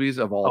Turtle movies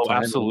of all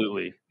time.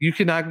 Absolutely.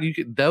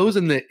 Those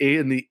in the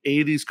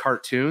 80s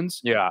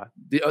cartoons. Yeah.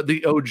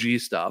 The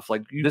OG stuff.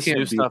 Like this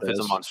new stuff is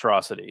a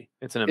monstrosity.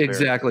 It's an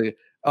exactly.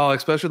 Oh,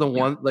 especially the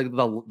one like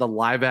the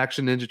live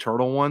action Ninja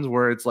Turtle ones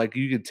where it's like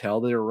you could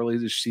tell they were really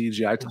just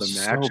CGI to the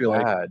max. So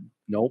bad. Like,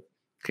 nope.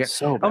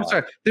 So bad. I'm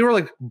sorry. They were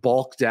like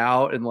bulked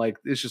out and like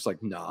it's just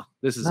like nah.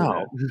 This is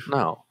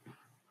no.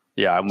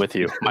 Yeah, I'm with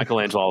you.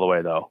 Michelangelo all the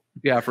way though.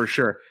 Yeah, for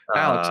sure.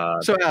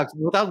 Alex. Alex,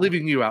 without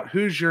leaving you out,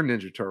 who's your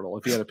Ninja Turtle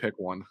if you had to pick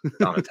one?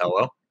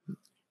 Donatello.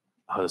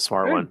 Oh, the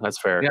smart one. That's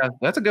fair. Yeah,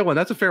 that's a good one.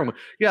 That's a fair one.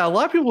 Yeah, a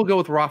lot of people will go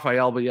with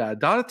Raphael, but yeah,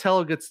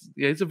 Donatello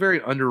he's a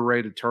very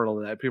underrated turtle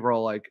that people are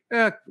like,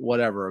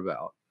 whatever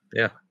about.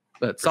 Yeah.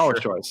 But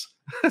solid choice.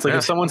 It's like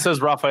if someone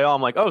says Raphael,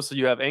 I'm like, oh, so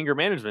you have anger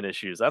management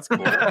issues. That's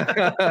cool.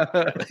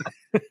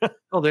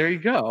 Oh, there you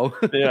go.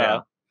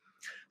 Yeah.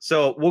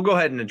 So we'll go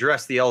ahead and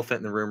address the elephant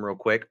in the room real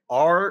quick.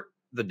 Are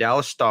the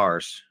Dallas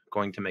Stars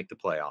going to make the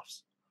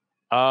playoffs?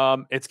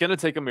 It's going to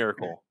take a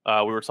miracle.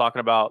 We were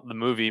talking about the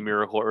movie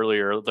Miracle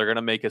earlier. They're going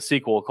to make a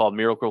sequel called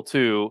Miracle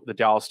 2. The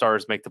Dallas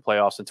Stars make the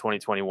playoffs in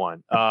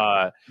 2021.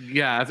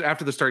 Yeah,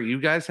 after the start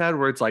you guys had,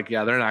 where it's like,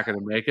 yeah, they're not going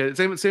to make it.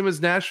 Same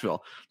as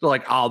Nashville. They're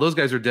like, oh, those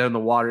guys are dead in the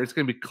water. It's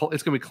going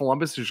to be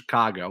Columbus or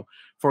Chicago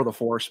for the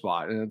 4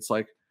 spot, and it's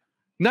like,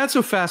 not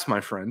so fast,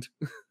 my friend.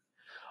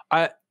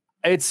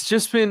 It's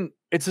just been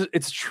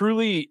it's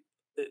truly.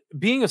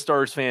 Being a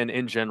Stars fan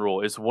in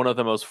general is one of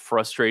the most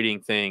frustrating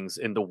things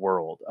in the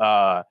world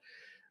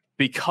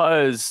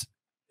because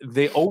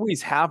they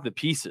always have the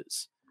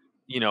pieces.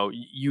 You know,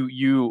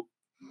 you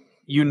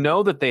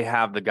know that they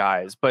have the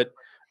guys, but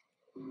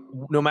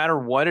no matter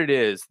what it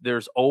is,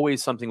 there's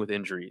always something with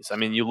injuries. I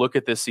mean, you look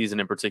at this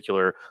season in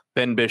particular,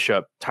 Ben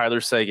Bishop,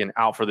 Tyler Seguin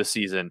out for the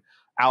season,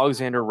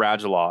 Alexander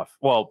Radulov,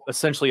 well,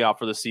 essentially out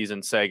for the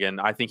season. Seguin,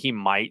 I think he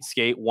might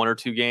skate 1 or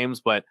 2 games,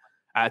 but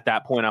at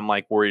that point, I'm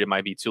like worried it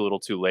might be too little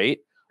too late.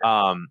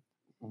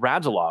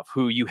 Radulov,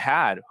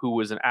 who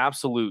was an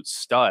absolute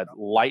stud,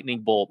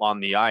 lightning bolt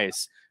on the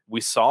ice. We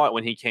saw it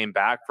when he came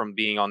back from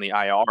being on the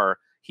IR.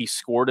 He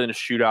scored in a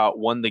shootout,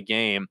 won the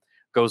game,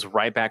 goes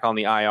right back on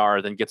the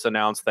IR, then gets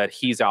announced that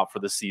he's out for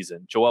the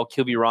season. Joel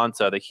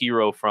Kiviranta, the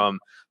hero from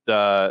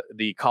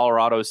the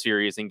Colorado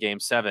series in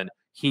Game 7,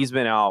 he's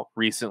been out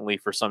recently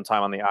for some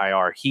time on the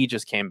IR. He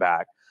just came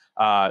back.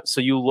 So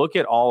you look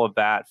at all of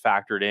that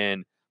factored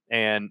in,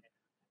 and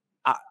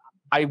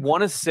I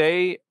want to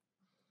say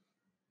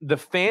the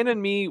fan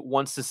in me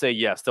wants to say,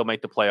 yes, they'll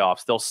make the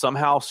playoffs. They'll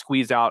somehow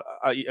squeeze out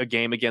a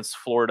game against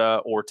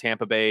Florida or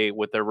Tampa Bay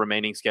with their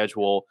remaining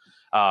schedule.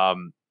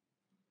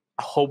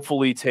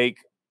 Hopefully take,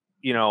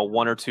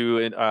 1 or 2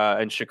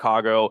 in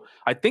Chicago.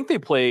 I think they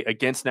play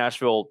against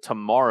Nashville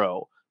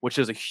tomorrow, which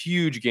is a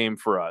huge game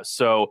for us.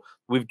 So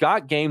we've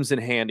got games in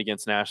hand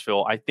against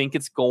Nashville. I think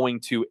it's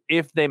going to,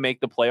 if they make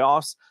the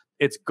playoffs,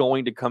 it's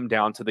going to come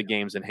down to the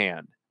games in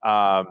hand.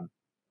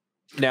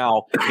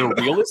 Now, the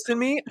realist in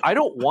me, I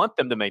don't want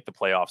them to make the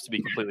playoffs, to be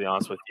completely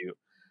honest with you,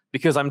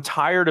 because I'm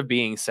tired of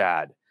being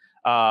sad.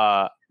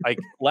 Last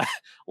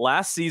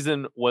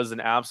season was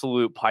an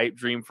absolute pipe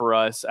dream for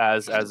us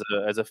as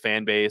a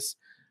fan base.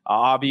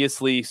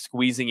 Obviously,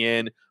 squeezing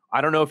in.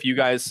 I don't know if you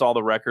guys saw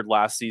the record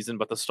last season,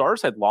 but the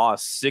Stars had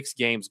lost 6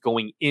 games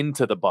going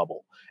into the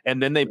bubble.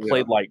 And then they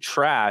played like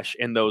trash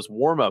in those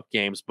warm-up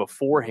games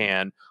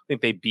beforehand. I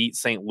think they beat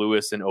St.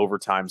 Louis in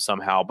overtime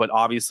somehow, but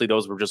obviously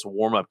those were just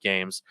warm-up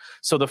games.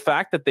 So the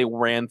fact that they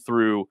ran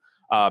through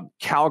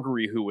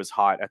Calgary, who was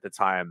hot at the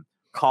time,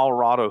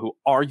 Colorado, who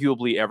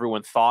arguably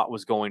everyone thought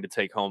was going to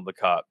take home the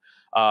cup,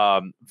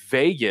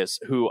 Vegas,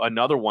 who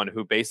another one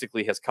who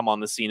basically has come on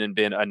the scene and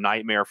been a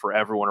nightmare for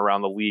everyone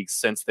around the league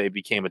since they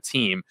became a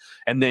team,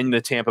 and then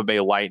the Tampa Bay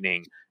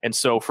Lightning. And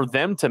so for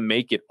them to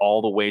make it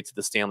all the way to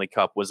the Stanley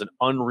Cup was an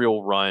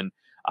unreal run.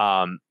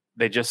 I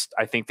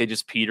think they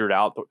just petered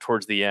out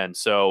towards the end.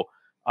 So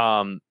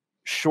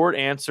short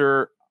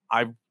answer,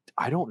 I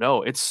don't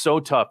know. It's so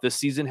tough. This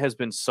season has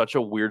been such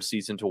a weird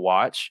season to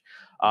watch.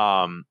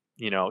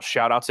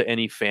 Shout out to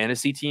any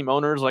fantasy team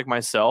owners like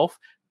myself.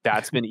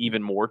 That's been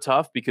even more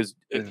tough because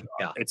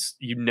it's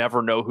you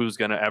never know who's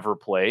going to ever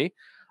play.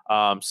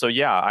 I'm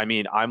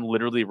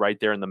literally right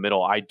there in the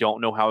middle. I don't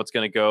know how it's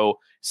going to go.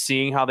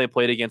 Seeing how they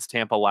played against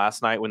Tampa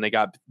last night when they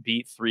got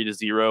beat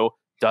 3-0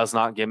 does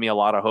not give me a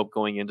lot of hope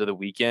going into the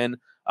weekend.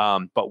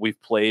 But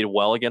we've played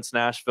well against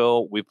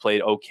Nashville. We've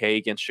played okay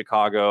against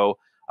Chicago.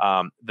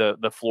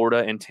 The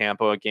Florida and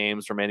Tampa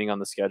games remaining on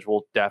the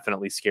schedule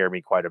definitely scare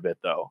me quite a bit,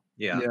 though.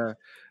 Yeah.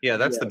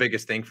 That's the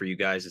biggest thing for you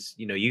guys is,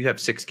 you have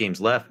 6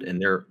 games left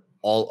and they're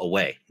all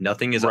away.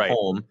 Nothing is at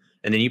home.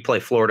 And then you play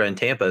Florida and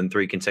Tampa in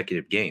 3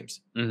 consecutive games.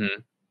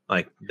 Mm-hmm.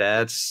 Like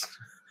that's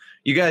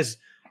you guys,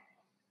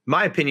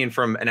 my opinion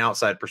from an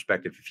outside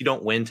perspective, if you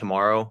don't win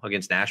tomorrow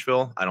against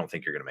Nashville, I don't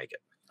think you're going to make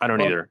it. I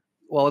don't either.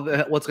 Well,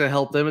 what's going to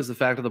help them is the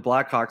fact that the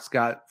Blackhawks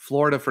got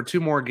Florida for 2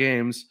 more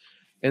games.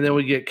 And then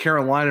we get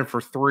Carolina for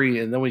 3,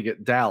 and then we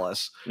get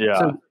Dallas.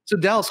 Yeah. So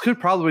Dallas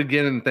could probably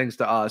get in thanks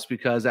to us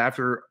because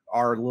after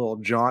our little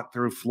jaunt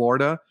through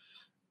Florida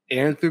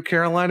and through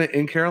Carolina,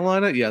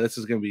 this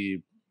is going to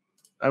be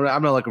 – I'm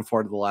not looking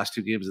forward to the last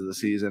 2 games of the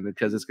season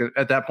because it's gonna,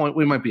 at that point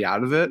we might be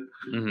out of it.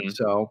 Mm-hmm.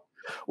 So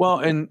 – well,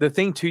 and the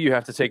thing, too, you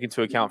have to take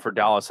into account for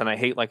Dallas, and I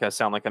hate I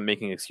sound like I'm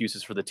making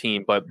excuses for the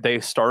team, but they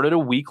started a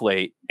week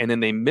late, and then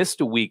they missed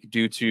a week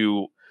due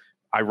to –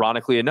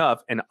 ironically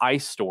enough, an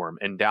ice storm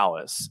in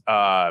Dallas.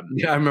 I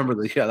remember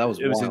that. Yeah, that was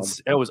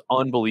wild. It was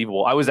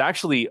unbelievable. I was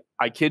actually,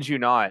 I kid you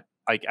not,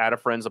 like at a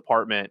friend's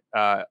apartment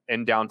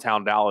in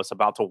downtown Dallas,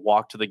 about to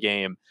walk to the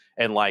game,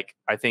 and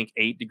I think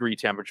 8-degree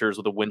temperatures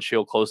with a wind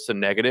chill close to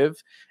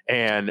negative,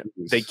 and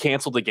they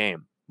canceled the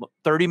game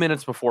 30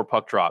 minutes before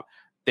puck drop.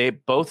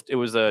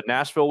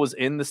 Nashville was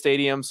in the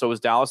stadium, so was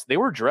Dallas. They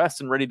were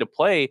dressed and ready to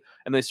play,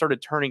 and they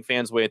started turning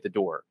fans away at the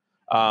door.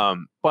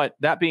 But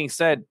that being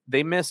said,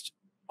 they missed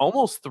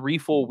almost 3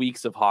 full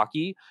weeks of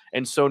hockey.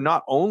 And so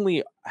not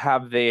only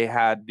have they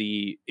had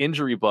the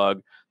injury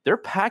bug, they're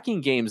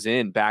packing games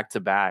in back to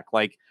back.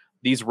 Like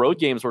these road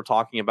games we're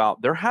talking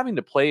about, they're having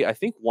to play, I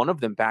think, one of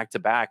them back to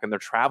back, and they're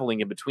traveling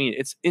in between.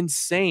 It's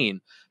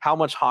insane how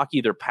much hockey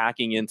they're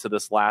packing into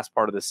this last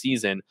part of the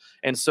season.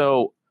 And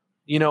so,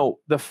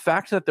 the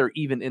fact that they're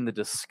even in the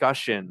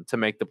discussion to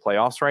make the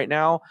playoffs right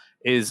now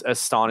is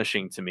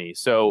astonishing to me.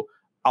 So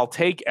I'll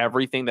take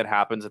everything that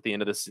happens at the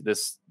end of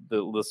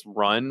this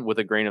run with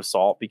a grain of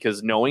salt,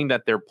 because knowing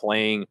that they're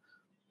playing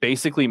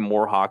basically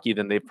more hockey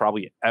than they've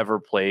probably ever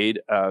played,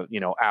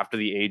 after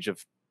the age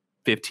of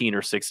 15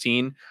 or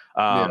 16,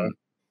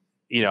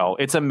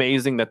 it's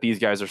amazing that these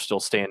guys are still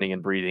standing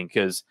and breathing,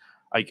 because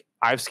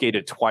I've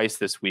skated twice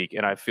this week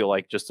and I feel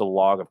like just a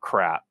log of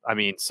crap. I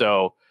mean,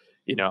 so,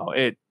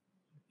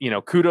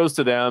 kudos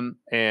to them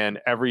and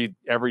every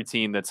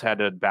team that's had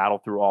to battle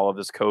through all of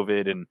this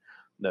COVID and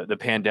the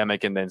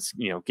pandemic, and then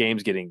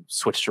games getting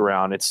switched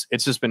around. It's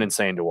just been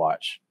insane to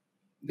watch.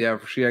 Yeah,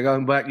 for sure.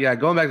 Going back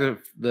to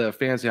the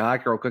fantasy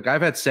hockey real quick.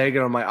 I've had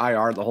Sagan on my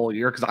IR the whole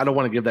year because I don't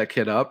want to give that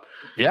kid up.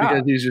 Yeah,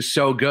 because he's just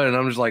so good, and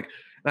I'm just like,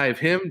 I have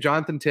him,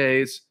 Jonathan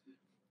Toews,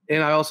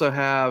 and I also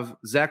have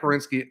Zach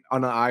Werenski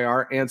on the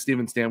IR and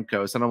Steven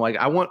Stamkos, and I'm like,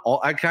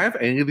 can I have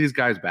any of these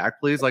guys back,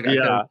 please?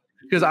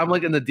 Because I'm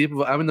in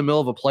I'm in the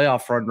middle of a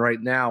playoff run right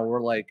now.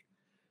 We're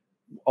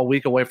a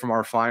week away from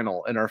our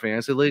final in our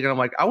fantasy league, and I'm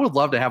like, I would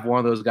love to have one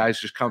of those guys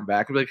just come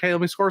back and be like, hey, let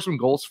me score some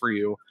goals for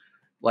you,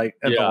 the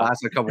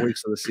last couple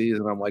weeks of the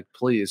season. I'm like,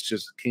 please,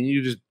 can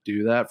you just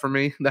do that for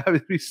me? That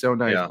would be so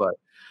nice. Yeah. But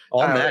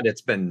on that,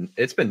 it's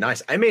been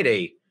nice. I made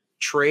a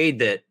trade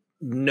that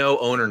no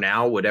owner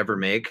now would ever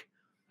make.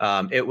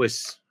 It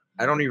was,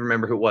 I don't even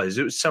remember who it was.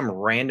 It was some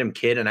random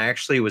kid, and I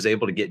actually was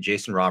able to get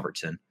Jason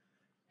Robertson.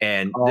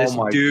 And this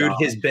dude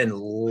has been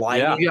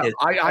lighting. Yeah,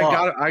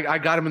 I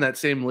got him in that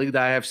same league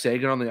that I have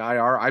Sagan on the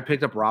IR. I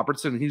picked up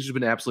Robertson, and he's just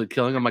been absolutely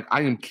killing him. I'm like,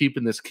 I am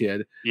keeping this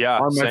kid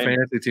on my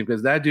fantasy team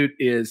because that dude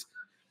is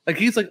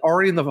he's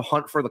already in the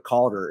hunt for the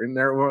Calder. And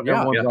everyone's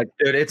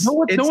dude, it's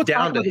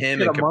down to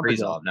him and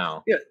Kaprizov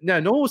now. Yeah,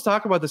 no one was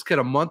talking about this kid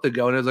a month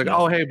ago, and it was like,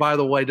 oh, hey, by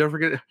the way, don't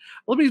forget,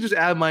 let me just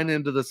add mine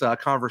into this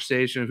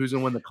conversation. Who's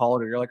gonna win the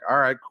Calder? You're like, all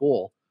right,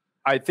 cool.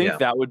 I think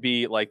that would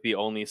be the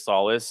only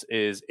solace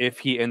is if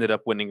he ended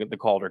up winning the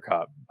Calder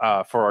Cup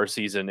for our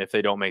season if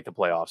they don't make the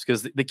playoffs,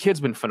 because the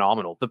kid's been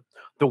phenomenal.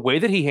 The way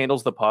that he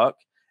handles the puck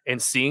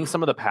and seeing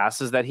some of the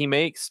passes that he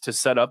makes to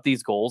set up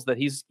these goals that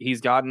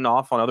he's gotten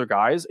off on other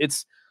guys,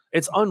 it's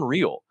It's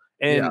unreal.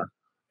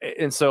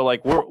 And so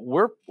like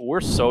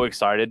we're so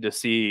excited to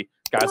see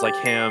guys like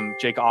him,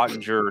 Jake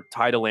Ottinger,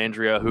 Ty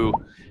Dellandrea, who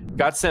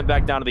got sent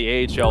back down to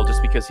the AHL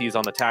just because he's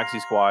on the taxi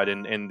squad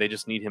and they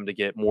just need him to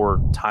get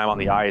more time on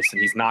the ice,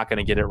 and he's not going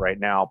to get it right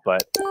now.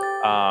 But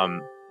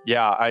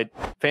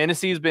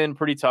fantasy's been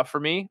pretty tough for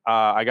me.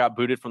 I got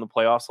booted from the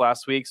playoffs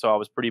last week, so I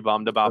was pretty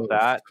bummed about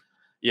that.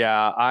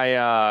 Yeah,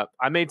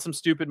 I made some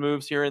stupid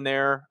moves here and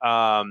there.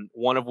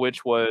 One of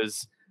which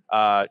was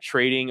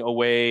trading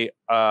away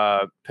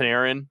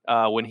Panarin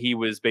when he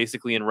was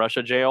basically in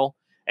Russia jail.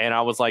 And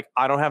I was like,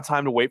 I don't have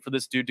time to wait for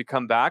this dude to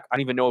come back. I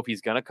don't even know if he's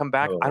going to come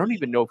back. I don't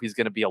even know if he's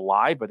going to be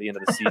alive by the end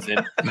of the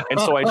season. And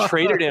so I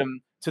traded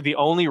him to the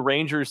only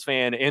Rangers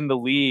fan in the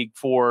league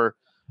for,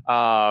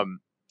 oh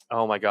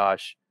my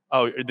gosh.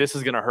 Oh, this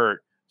is going to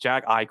hurt.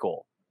 Jack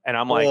Eichel. And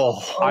I'm like,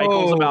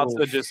 Eichel's about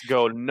to just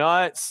go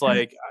nuts.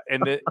 Like,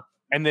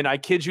 and then I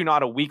kid you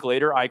not, a week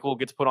later, Eichel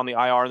gets put on the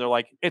IR, and they're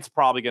like, it's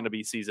probably going to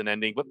be season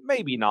ending, but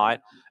maybe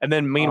not. And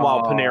then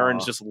meanwhile,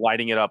 Panarin's just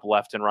lighting it up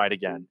left and right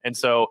again. And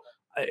so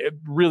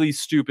really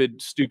stupid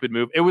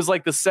move. It was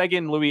like the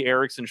Seguin Louis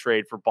Eriksson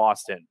trade for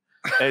Boston.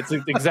 It's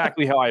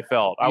exactly how I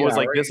felt. I was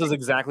like, this is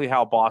exactly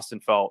how Boston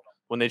felt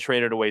when they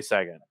traded away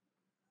Seguin.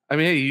 I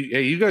mean,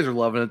 hey, you guys are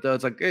loving it though.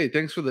 It's like, hey,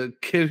 thanks for the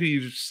kid who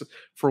you just,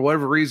 for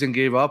whatever reason,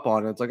 gave up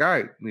on. It's like, all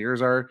right,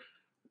 here's our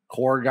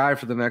core guy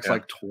for the next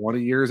like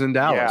 20 years in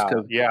Dallas.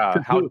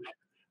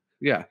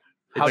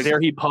 How dare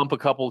he pump a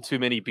couple too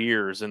many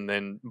beers and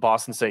then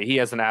Boston say he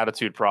has an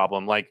attitude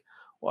problem? Like,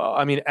 well,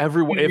 I mean,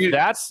 everyone. If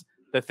that's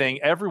the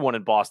thing, everyone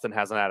in Boston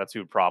has an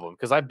attitude problem,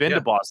 because I've been to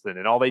Boston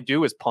and all they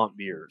do is pump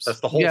beers. That's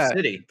the whole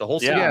city. The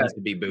whole city needs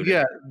to be booted.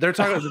 Yeah, they're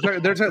talking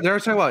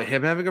about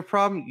him having a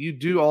problem. You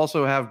do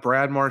also have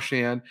Brad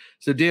Marchand,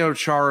 Zdeno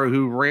Chara,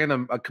 who ran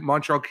a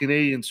Montreal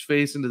Canadiens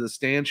face into the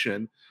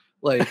stanchion.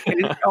 Like, and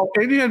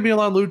you had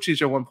Milan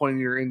Lucic at one point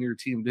in your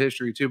team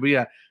history too. But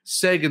yeah,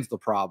 Sagan's the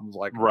problem.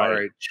 Like, all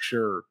right,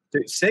 sure.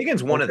 Dude,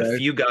 Sagan's one of the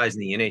few guys in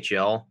the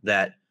NHL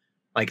that,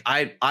 like,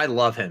 I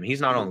love him.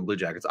 He's not on the Blue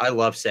Jackets. I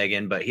love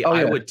Sagan, but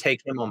I would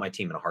take him on my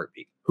team in a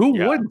heartbeat. Who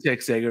wouldn't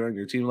take Sagan on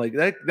your team? Like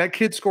that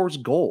kid scores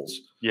goals.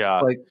 Yeah,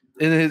 like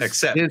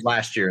except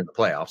last year in the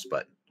playoffs,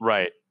 but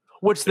right.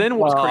 Which then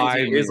was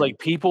crazy is like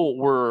people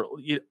were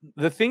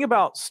the thing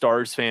about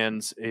Stars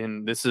fans,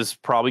 and this is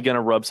probably going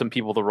to rub some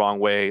people the wrong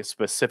way,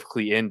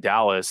 specifically in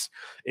Dallas,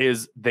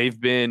 is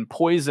they've been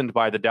poisoned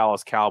by the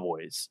Dallas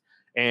Cowboys,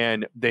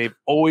 and they've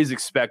always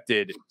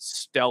expected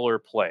stellar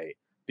play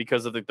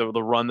because of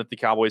the run that the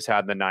Cowboys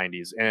had in the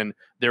 90s. And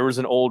there was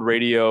an old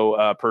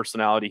radio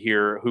personality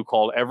here who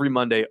called every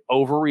Monday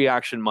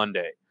Overreaction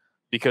Monday,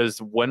 because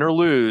win or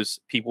lose,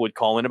 people would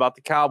call in about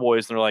the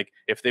Cowboys and they're like,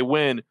 if they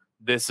win,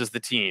 this is the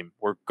team.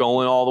 We're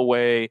going all the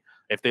way.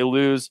 If they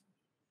lose,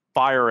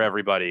 fire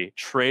everybody,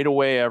 trade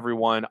away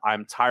everyone.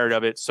 I'm tired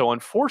of it. So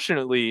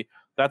unfortunately,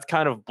 that's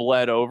kind of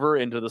bled over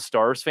into the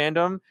Stars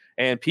fandom,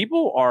 and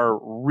people are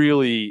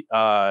really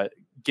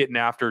getting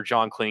after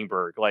John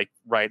Klingberg, like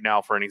right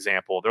now, for an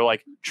example. They're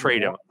like,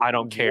 trade him. I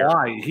don't care.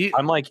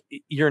 I'm like,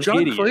 you're an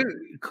idiot.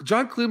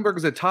 John Klingberg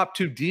is a top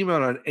 2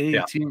 demon on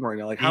any team right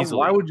now. Like,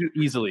 why would you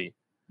easily?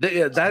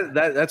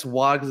 That's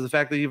wild, because the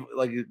fact that you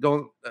like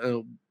going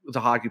to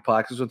hockey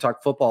practice, we'll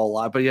talk football a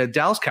lot. But yeah,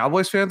 Dallas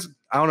Cowboys fans,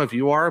 I don't know if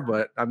you are,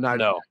 but I'm not.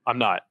 No, I'm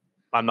not.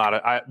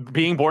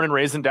 Being born and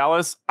raised in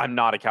Dallas, I'm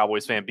not a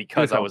Cowboys fan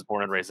because I was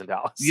born and raised in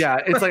Dallas. Yeah,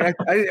 it's like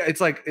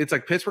it's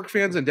like Pittsburgh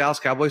fans and Dallas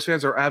Cowboys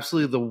fans are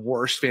absolutely the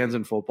worst fans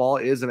in football.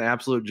 It is an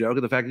absolute joke.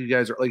 And the fact that you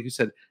guys are, like you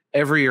said,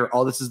 every year,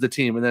 oh, this is the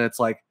team, and then it's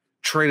like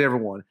trade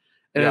everyone,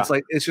 and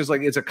it's just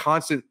like it's a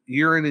constant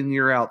year in and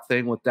year out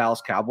thing with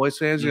Dallas Cowboys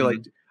fans. Mm-hmm. You're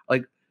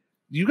like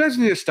you guys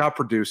need to stop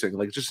producing.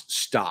 Like, just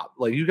stop.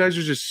 Like, you guys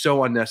are just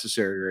so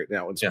unnecessary right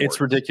now. It's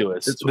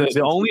ridiculous.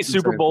 The only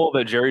Super Bowl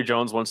that Jerry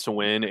Jones wants to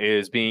win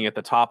is being at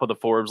the top of the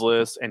Forbes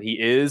list, and he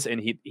is.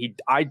 And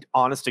I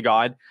honest to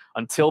God,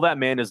 until that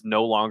man is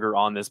no longer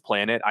on this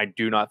planet, I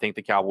do not think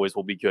the Cowboys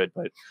will be good.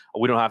 But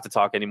we don't have to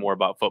talk anymore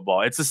about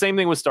football. It's the same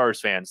thing with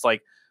Stars fans.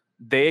 Like,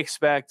 they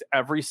expect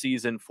every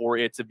season for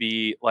it to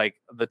be like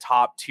the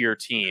top tier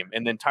team,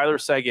 and then Tyler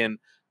Seguin,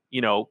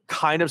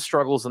 kind of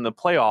struggles in the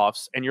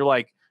playoffs, and you're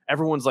like,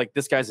 everyone's like,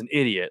 this guy's an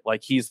idiot.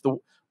 Like,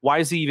 why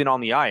is he even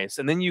on the ice?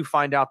 And then you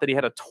find out that he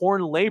had a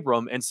torn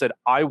labrum and said,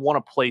 I want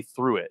to play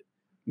through it.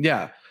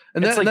 Yeah.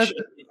 And that's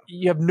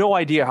you have no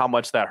idea how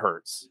much that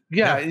hurts.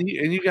 Yeah. And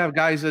you have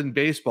guys in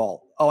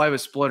baseball. Oh, I have a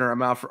splinter.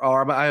 I'm out for,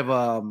 I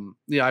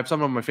have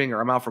something on my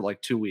finger. I'm out for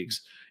like 2 weeks.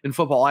 In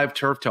football, I have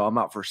turf toe. I'm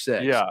out for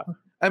 6. Yeah.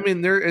 I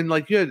mean,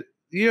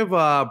 you have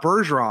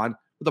Bergeron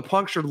with a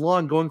punctured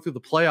lung going through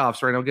the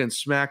playoffs right now, getting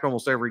smacked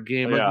almost every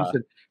game. Like you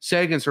said,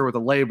 Sagan's here with a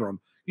labrum.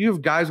 You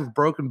have guys with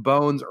broken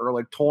bones or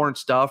like torn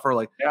stuff, or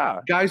like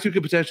guys who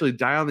could potentially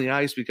die on the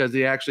ice because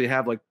they actually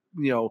have like,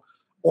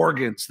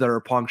 organs that are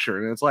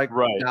punctured. And it's like,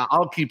 nah,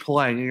 I'll keep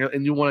playing.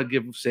 And you want to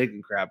give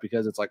Sagan crap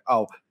because it's like,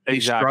 oh,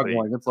 he's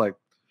struggling. It's like,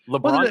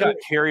 LeBron got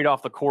carried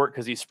off the court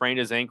because he sprained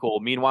his ankle.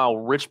 Meanwhile,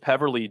 Rich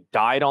Peverly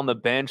died on the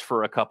bench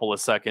for a couple of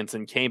seconds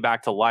and came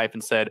back to life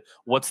and said,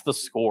 what's the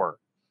score?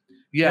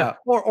 Yeah,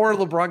 or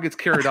LeBron gets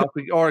carried off,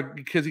 or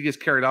because he gets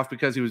carried off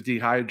because he was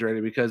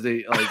dehydrated because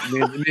they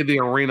made the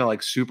arena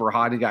like super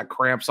hot and he got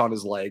cramps on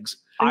his legs.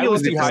 I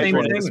was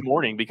dehydrated this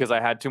morning because I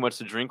had too much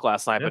to drink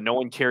last night, but no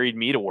one carried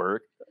me to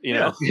work. You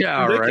know?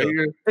 Yeah, right.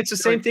 It's the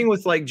same thing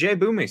with like Jay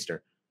Boomeister.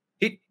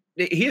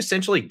 He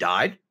essentially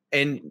died,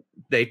 and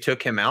they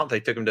took him out. They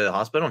took him to the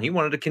hospital, and he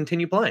wanted to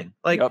continue playing.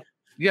 Like,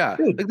 yeah,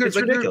 dude, it's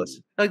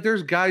ridiculous.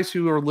 There's guys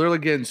who are literally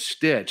getting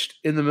stitched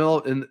in the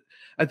middle, and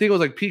I think it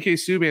was like PK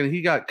Subban.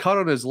 He got cut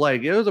on his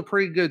leg. It was a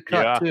pretty good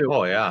cut too.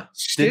 Oh yeah,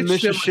 didn't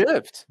miss a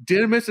shift.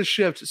 Didn't miss a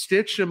shift.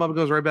 Stitched him up and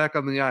goes right back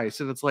on the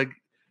ice. And it's like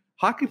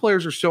hockey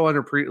players are so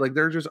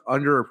they're just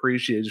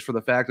underappreciated for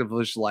the fact of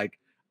just like,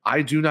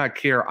 I do not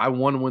care. I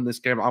want to win this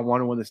game. I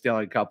want to win the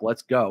Stanley Cup.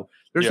 Let's go.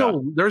 There's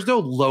no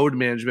load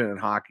management in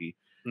hockey.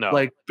 No,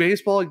 like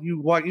baseball,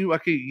 you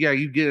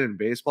get it in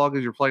baseball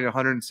because you're playing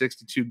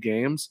 162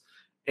 games,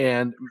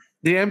 and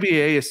the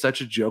NBA is such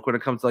a joke when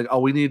it comes to like, oh,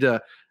 we need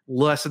to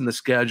lessen the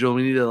schedule.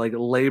 We need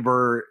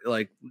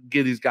to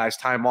give these guys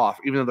time off,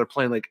 even though they're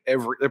playing like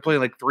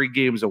 3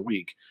 games a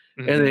week.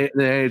 Mm-hmm. And the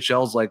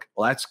NHL's like,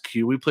 well, that's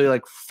cute. We play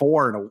like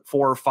 4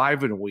 or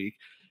 5 in a week,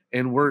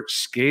 and we're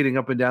skating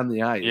up and down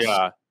the ice.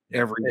 Yeah.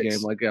 Every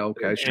game, like,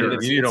 okay, sure.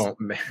 It's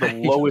the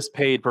lowest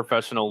paid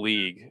professional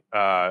league,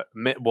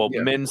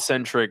 men's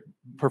centric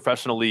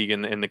professional league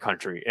in the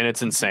country, and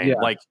it's insane.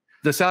 Yeah. Like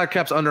the salary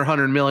cap's under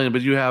 100 million,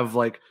 but you have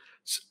like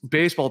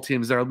baseball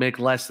teams that make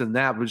less than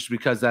that, which is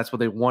because that's what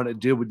they want to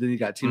do. But then you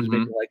got teams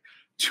making like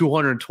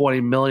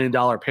 $220 million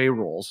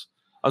payrolls.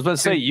 I was about to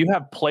say, you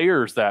have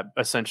players that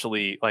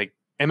essentially like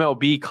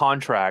MLB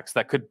contracts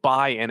that could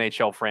buy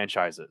NHL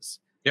franchises.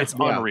 Yeah. It's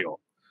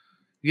unreal.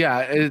 Yeah,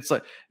 it's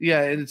like,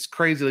 and it's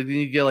crazy. Like then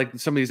you get like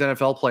some of these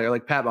NFL players,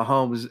 like Pat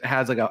Mahomes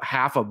has like a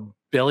 $500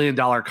 million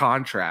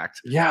contract.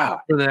 Yeah.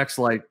 For the next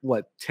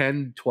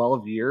 10,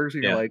 12 years.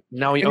 You're like,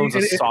 now he owns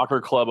a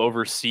soccer club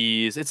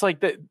overseas. It's like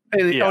that.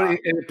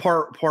 And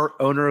part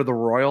owner of the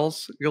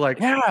Royals. You're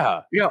like,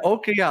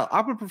 okay,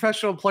 I'm a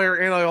professional player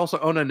and I also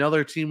own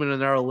another team in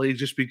another league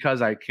just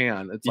because I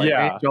can. It's like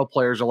NHL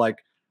players are like,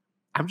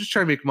 I'm just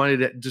trying to make money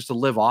to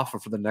live off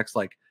of for the next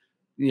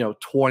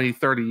 20,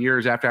 30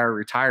 years after I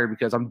retire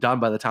because I'm done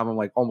by the time I'm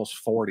like almost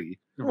 40.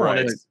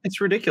 Right. It's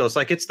ridiculous.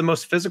 Like it's the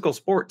most physical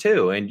sport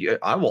too. And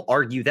I will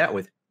argue that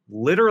with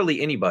literally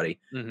anybody,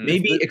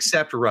 maybe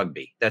except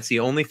rugby. That's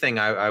the only thing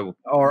or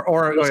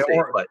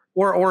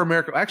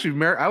America.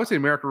 Actually, I would say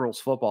American rules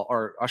football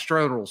or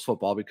Australian rules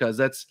football because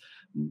that's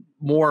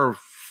more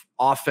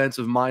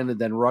offensive minded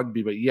than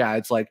rugby. But yeah,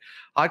 it's like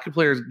hockey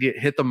players get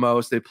hit the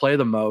most, they play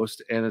the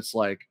most, and it's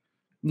like,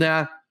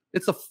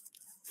 it's a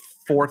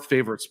 4th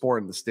favorite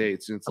sport in the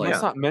States. And it's like,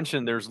 let's not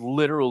mention there's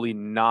literally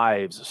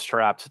knives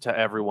strapped to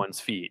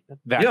everyone's feet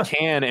that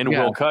can and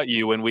will cut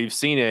you. And we've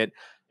seen it.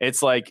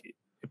 It's like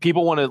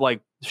people want to like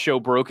show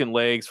broken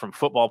legs from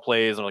football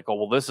plays. And like, oh,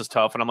 well, this is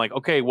tough. And I'm like,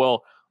 okay,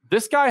 well,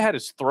 this guy had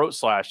his throat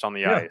slashed on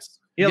the ice.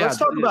 Yeah. Let's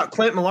talk about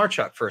Clint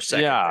Malarchuk for a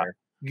second.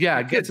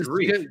 Gets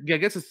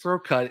his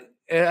throat cut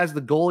as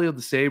the goalie of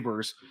the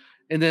Sabres.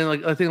 And then,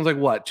 I think it was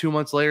what 2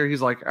 months later,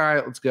 he's like, "All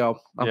right, let's go.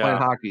 I'm playing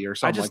hockey or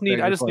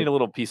something." I just need a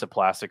little piece of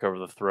plastic over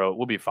the throat.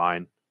 We'll be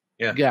fine.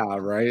 Yeah,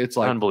 right. It's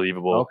like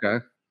unbelievable.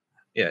 Okay.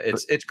 Yeah,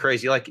 it's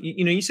crazy. Like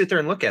you sit there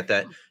and look at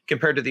that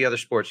compared to the other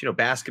sports.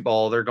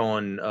 Basketball, they're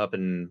going up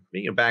and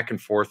back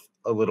and forth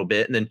a little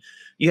bit, and then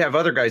you have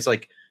other guys.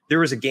 Like there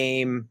was a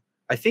game,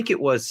 I think it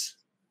was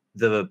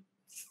the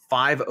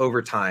 5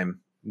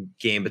 overtime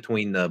game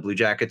between the Blue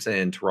Jackets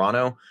and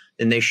Toronto.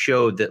 And they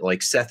showed that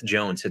Seth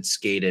Jones had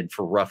skated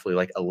for roughly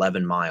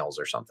 11 miles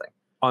or something.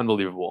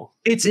 Unbelievable.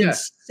 It's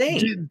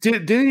insane.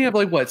 Didn't he have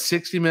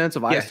 60 minutes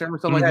of ice time or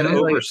something like that?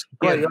 Over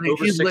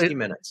 60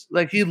 minutes.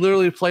 He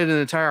literally played an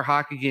entire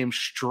hockey game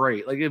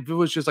straight. If it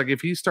was just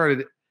if he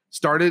started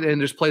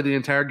and just played the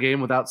entire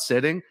game without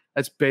sitting,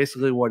 that's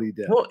basically what he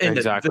did. Well, and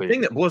the thing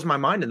that blows my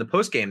mind in the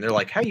post game, they're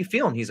like, "How you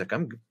feeling?" He's like,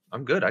 "I'm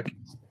good. I can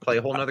play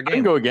a whole nother game. I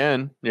can go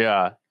again."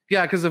 Yeah.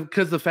 Yeah, because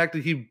the fact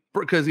that you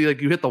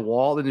hit the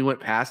wall, then you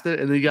went past it,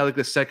 and then you got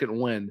the second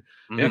wind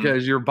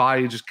because your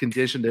body just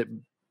conditioned it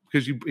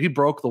because he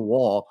broke the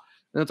wall,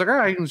 and it's like, all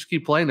right, I can just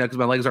keep playing that because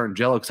my legs aren't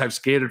jello because I've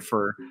skated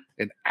for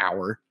an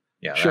hour.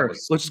 Yeah, sure.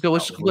 Let's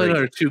just play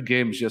another 2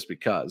 games just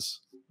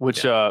because.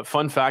 Which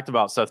fun fact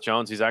about Seth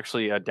Jones, he's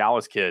actually a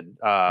Dallas kid.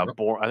 I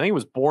think he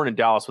was born in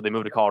Dallas, but they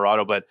moved to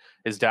Colorado. But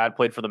his dad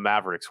played for the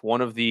Mavericks.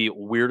 One of the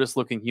weirdest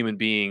looking human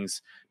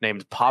beings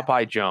named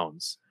Popeye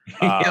Jones.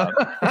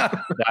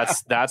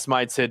 That's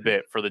my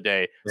tidbit for the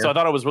day. So I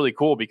thought it was really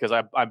cool because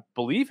I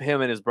believe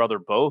him and his brother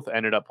both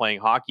ended up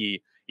playing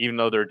hockey, even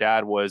though their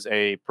dad was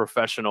a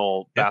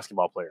professional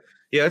basketball player.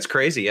 Yeah, it's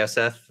crazy. Yeah,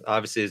 Seth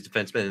obviously is a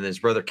defenseman, and his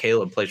brother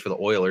Caleb plays for the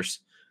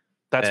Oilers.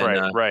 That's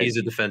right. He's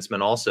a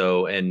defenseman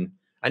also, and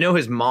I know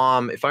his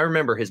mom. If I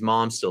remember, his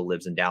mom still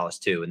lives in Dallas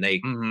too, and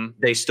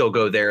they still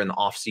go there in the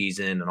off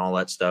season and all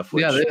that stuff.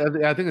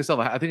 I think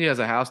I think he has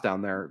a house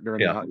down there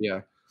during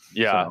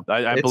Yeah, so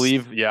I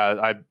believe.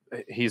 Yeah,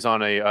 he was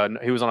on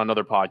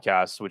another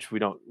podcast, which we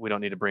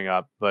don't need to bring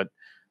up. But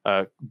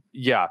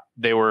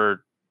they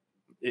were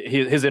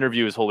his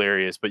interview is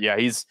hilarious. But yeah,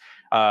 he's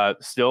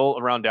still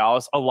around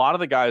Dallas. A lot of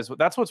the guys,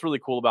 that's what's really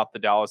cool about the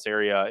Dallas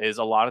area is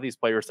a lot of these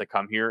players that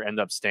come here end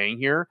up staying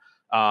here.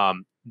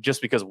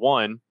 Just because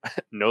one,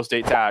 no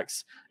state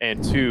tax,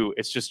 and two,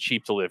 it's just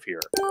cheap to live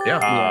here.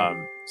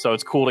 Yeah. So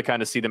it's cool to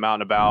kind of see them out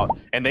and about,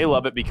 and they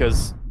love it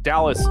because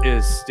Dallas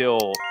is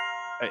still,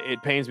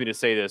 it pains me to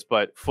say this,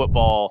 but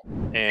football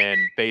and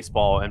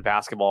baseball and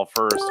basketball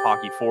first,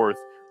 hockey fourth,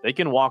 they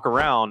can walk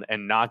around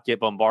and not get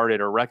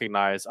bombarded or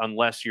recognized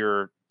unless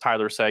you're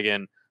Tyler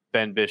Seguin,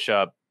 Ben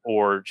Bishop,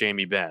 or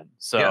Jamie Benn.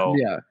 So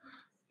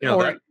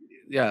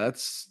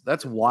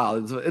that's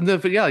wild. And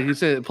then, yeah, like you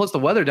said, plus the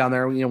weather down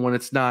there, when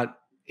it's not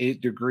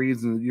 8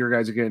 degrees and your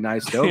guys are getting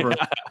iced over.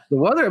 The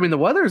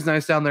weather is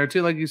nice down there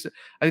too, like you said,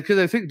 because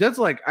I think that's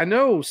like, I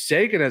know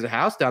Sagan has a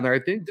house down there. I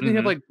think didn't he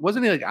have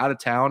wasn't he out of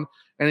town,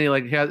 and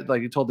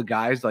he told the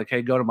guys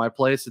hey, go to my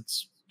place,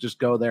 it's just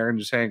go there and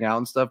just hang out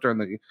and stuff during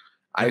the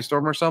ice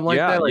storm or something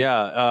that.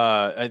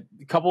 A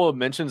couple of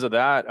mentions of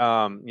that.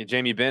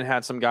 Jamie Benn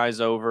had some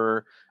guys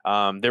over.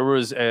 There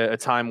was a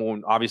time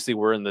when obviously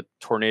we're in the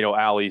tornado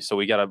alley, so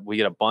we get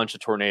a bunch of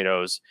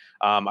tornadoes.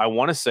 I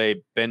want to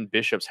say Ben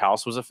Bishop's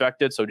house was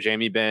affected, so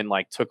Jamie Benn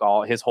took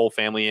his whole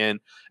family in.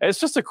 And it's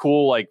just a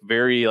cool,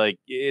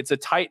 it's a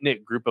tight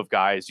knit group of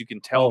guys. You can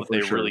tell that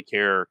they really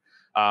care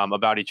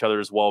about each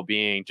other's well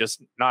being,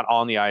 just not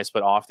on the ice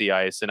but off the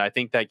ice. And I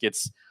think that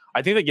gets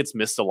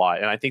missed a lot.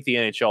 And I think the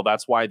NHL,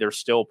 that's why they're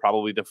still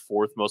probably the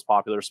 4th most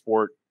popular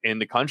sport in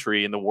the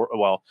country, in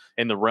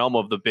the realm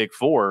of the Big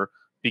Four,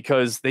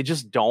 because they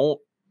just don't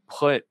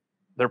put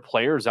their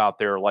players out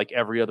there like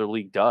every other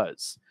league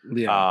does.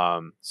 Yeah.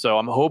 So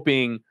I'm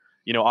hoping,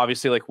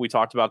 obviously, like we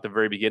talked about at the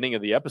very beginning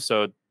of the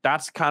episode,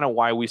 that's kind of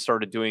why we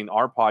started doing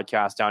our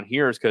podcast down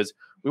here, is because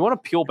we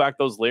want to peel back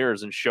those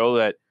layers and show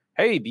that,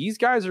 hey, these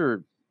guys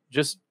are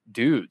just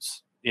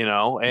dudes,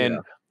 and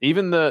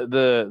even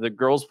the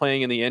girls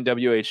playing in the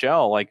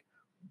NWHL,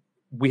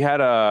 we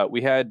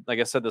had, like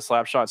I said, the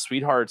Slapshot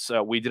Sweethearts.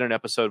 We did an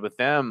episode with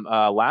them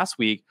last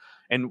week,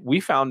 and we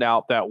found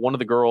out that one of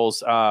the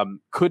girls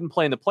couldn't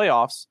play in the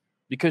playoffs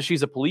because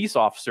she's a police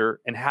officer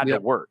and had to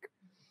work.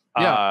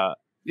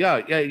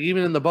 Even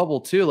in the bubble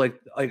too, like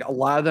a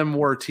lot of them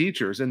were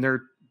teachers, and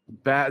they're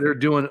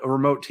doing a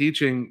remote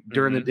teaching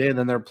during the day, and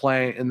then they're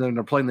playing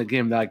the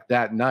game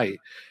that night.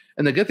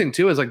 And the good thing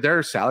too is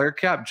their salary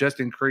cap just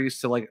increased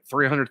to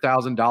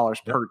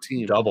 $300,000 per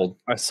team. Doubled.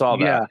 I saw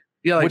that.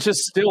 Yeah, which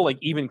is still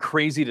even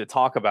crazy to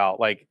talk about.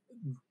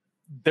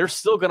 They're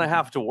still gonna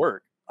have to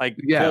work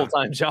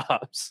full-time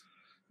jobs.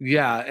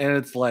 Yeah, and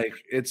it's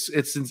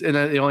and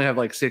they only have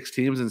 6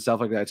 teams and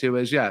stuff like that too.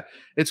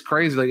 It's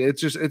crazy.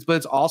 But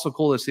it's also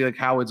cool to see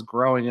how it's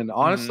growing. And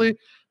honestly,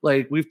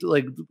 we've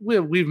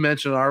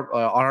mentioned on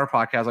our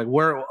podcast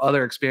where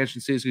other expansion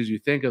seasons you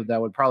think of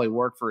that would probably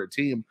work for a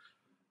team.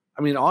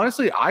 I mean,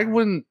 honestly,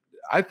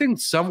 I think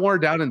somewhere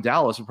down in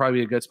Dallas would probably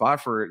be a good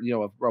spot for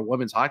a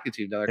women's hockey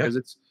team down there,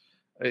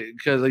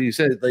 because like you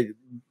said,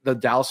 the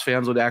Dallas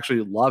fans would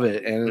actually love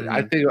it, and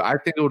I think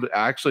it would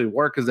actually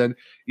work, because then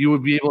you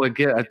would be able to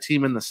get a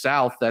team in the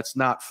South that's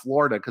not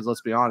Florida, because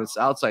let's be honest,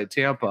 outside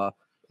Tampa,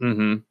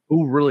 who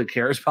really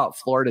cares about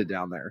Florida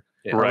down there?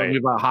 Yeah. Right,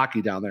 about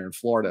hockey down there in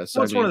Florida.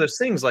 So it's one of those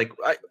things,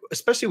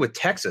 especially with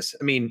Texas.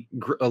 I mean,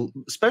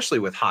 especially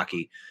with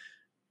hockey.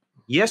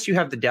 Yes, you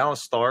have the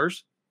Dallas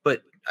Stars,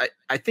 but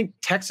I think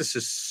Texas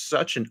is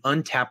such an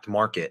untapped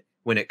market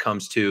when it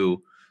comes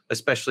to,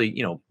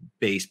 especially,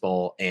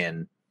 baseball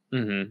and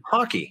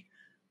hockey.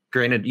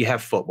 Granted, you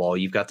have football,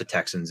 you've got the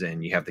Texans,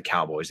 and you have the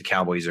Cowboys. The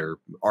Cowboys are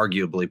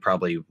arguably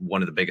probably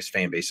one of the biggest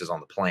fan bases on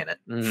the planet.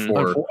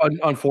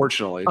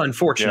 Unfortunately.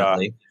 Yeah.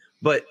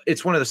 But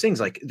it's one of those things,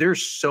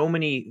 there's so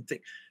many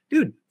things.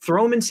 Dude,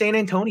 throw them in San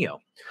Antonio.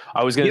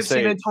 I was going to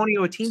say, San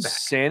Antonio a team back.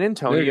 San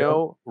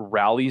Antonio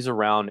rallies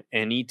around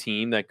any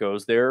team that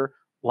goes there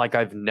like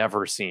I've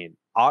never seen.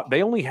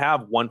 They only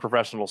have one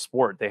professional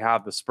sport. They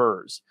have the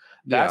Spurs.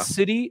 That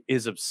city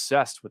is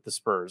obsessed with the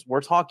Spurs.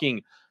 We're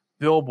talking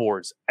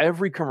billboards.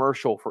 Every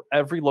commercial for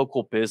every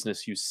local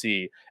business you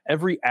see,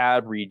 every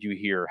ad read you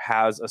hear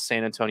has a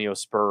San Antonio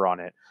Spur on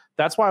it.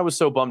 That's why I was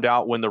so bummed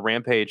out when the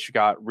Rampage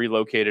got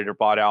relocated or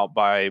bought out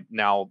by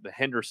now the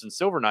Henderson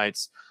Silver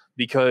Knights,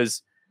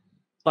 because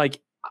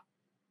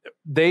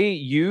they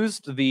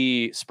used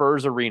the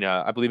Spurs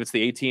arena. I believe it's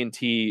the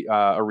AT&T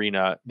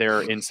arena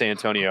there in San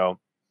Antonio.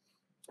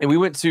 And we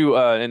went to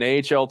an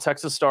AHL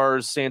Texas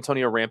Stars San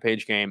Antonio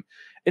Rampage game,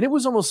 and it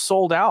was almost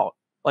sold out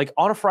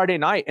on a Friday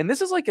night. And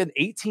this is an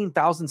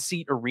 18,000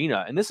 seat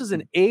arena, and this is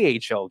an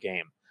AHL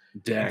game.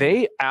 Dang.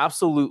 They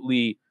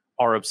absolutely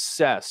are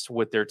obsessed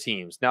with their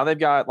teams. Now they've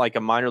got a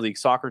minor league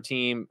soccer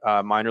team,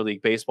 minor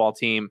league baseball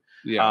team.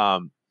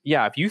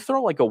 Yeah, if you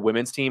throw a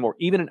women's team, or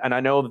even, and I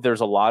know that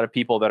there's a lot of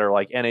people that are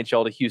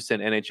NHL to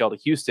Houston, NHL to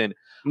Houston.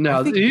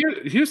 No,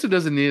 Houston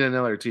doesn't need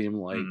another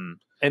team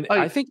and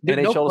I think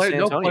NHL to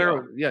San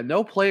Antonio.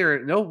 No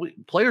players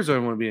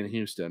don't want to be in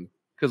Houston,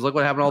 because look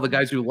what happened to all the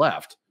guys who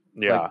left.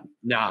 Yeah.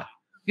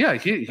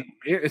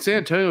 San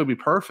Antonio would be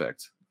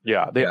perfect.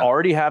 Yeah, they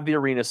already have the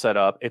arena set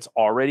up. It's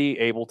already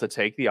able to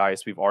take the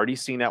ice. We've already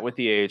seen that with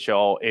the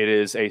AHL. It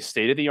is a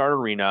state-of-the-art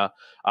arena.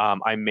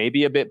 I may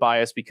be a bit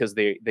biased because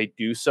they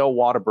do sell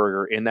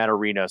Whataburger in that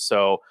arena.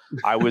 So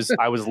I was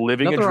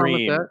living a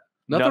dream.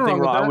 Nothing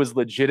wrong. I was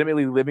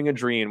legitimately living a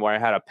dream where I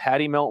had a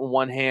patty melt in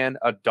one hand,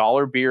 a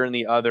dollar beer in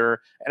the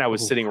other, and I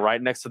was sitting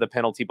right next to the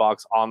penalty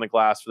box on the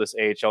glass for this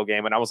AHL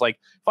game. And I was like,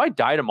 if I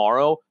die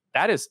tomorrow,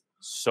 that is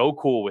so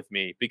cool with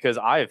me because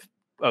I've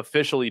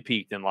officially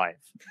peaked in life.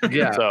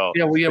 Yeah. So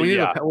when you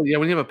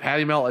have a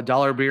patty melt, a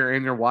dollar beer,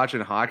 and you're watching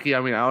hockey,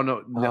 I mean, I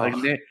don't know.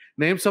 Like,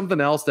 name something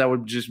else that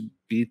would just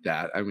beat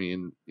that. I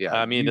mean,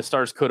 the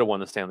Stars could have won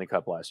the Stanley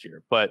Cup last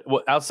year, but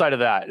outside of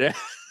that,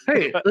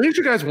 hey, at least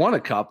you guys won a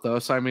cup though.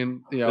 So I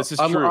mean, this is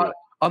true.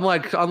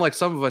 Unlike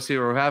some of us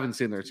here who haven't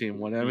seen their team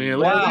win. I mean,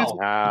 wow.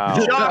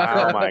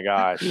 Oh my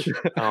gosh.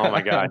 Oh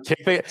my God.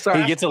 He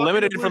gets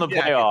eliminated from the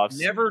playoffs.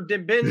 Never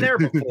been there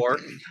before.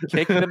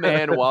 Kick the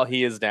man while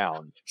he is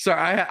down. So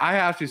I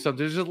have to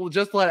something.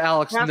 Just let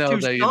Alex know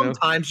that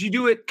sometimes you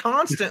do it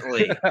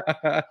constantly.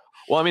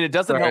 Well, I mean, it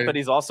doesn't help that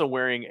he's also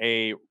wearing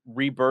a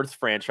Rebirth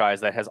franchise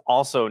that has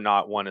also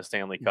not won a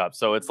Stanley Cup.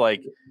 So it's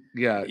like,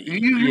 you kind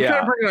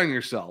of bring it on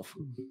yourself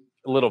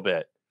a little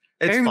bit.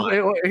 It's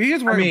fine. He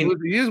is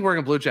wearing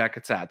a Blue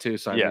Jackets hat too.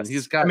 So yes.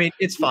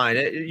 It's fine.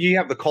 You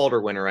have the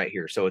Calder winner right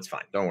here, so it's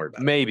fine. Don't worry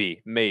about it.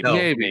 Maybe.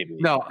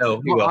 No,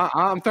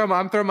 I'm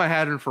throwing my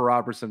hat in for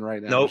Robertson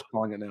right now. Nope. I'm just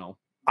calling it now.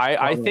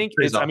 I think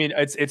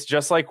it's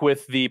just like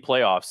with the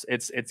playoffs.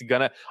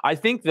 I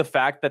think the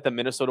fact that the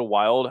Minnesota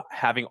Wild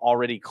having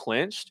already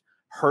clinched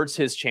hurts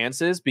his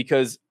chances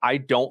because I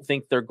don't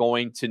think they're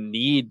going to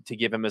need to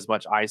give him as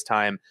much ice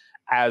time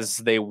as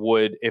they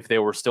would if they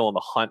were still in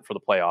the hunt for the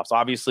playoffs.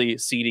 Obviously,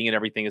 seeding and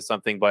everything is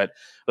something, but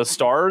the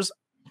Stars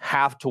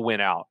have to win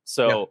out.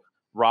 So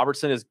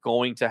Robertson is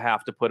going to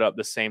have to put up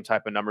the same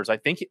type of numbers. I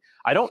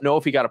don't know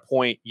if he got a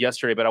point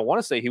yesterday, but I want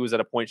to say he was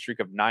at a point streak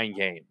of 9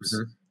 games,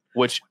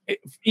 which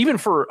even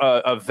for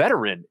a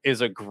veteran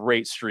is a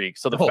great streak.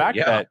 So the fact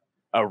that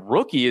a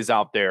rookie is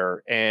out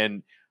there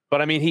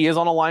but I mean, he is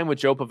on a line with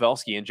Joe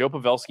Pavelski, and Joe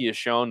Pavelski has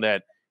shown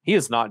that he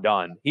is not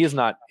done. He is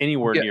not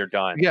anywhere near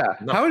done. Yeah.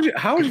 No.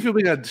 How would you feel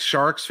being a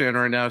Sharks fan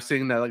right now,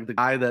 seeing that like the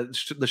guy that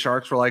the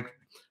Sharks were like,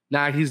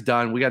 nah, he's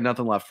done. We got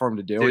nothing left for him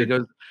to do. Dude, he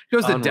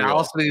goes to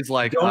Dallas and he's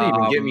like, don't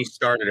even get me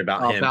started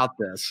about him. About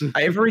this.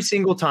 Every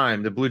single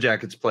time the Blue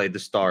Jackets played the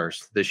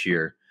Stars this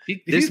year,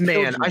 this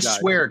man, I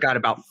swear, got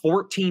about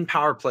 14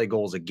 power play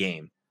goals a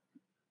game.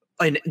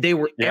 And they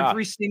were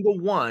every single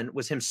one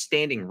was him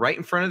standing right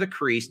in front of the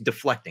crease,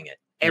 deflecting it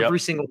every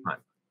single time.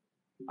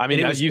 I mean,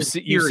 you've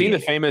seen the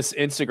famous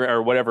Instagram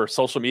or whatever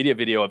social media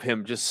video of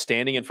him just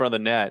standing in front of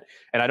the net.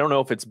 And I don't know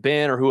if it's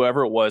Ben or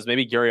whoever it was,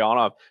 maybe Gary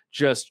Onoff,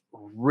 just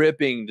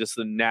ripping just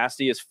the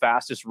nastiest,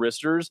 fastest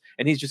wristers.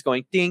 And he's just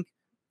going dink,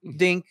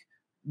 dink,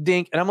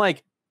 dink. And I'm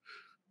like,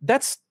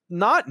 that's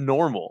not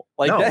normal.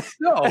 Like that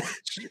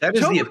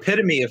is the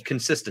epitome of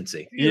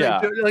consistency.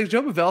 Yeah. Like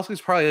Joe Pavelski's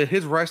probably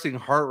his resting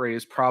heart rate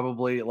is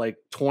probably like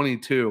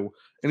 22.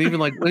 And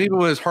even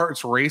when his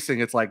heart's racing,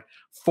 it's like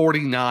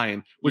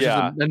 49, which is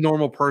a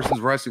normal person's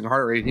resting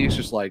heart rate. And he's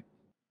just like,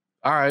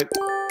 all right,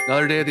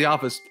 another day at the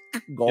office.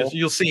 Goal.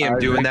 You'll see him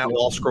doing that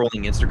while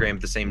scrolling Instagram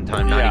at the same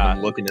time, not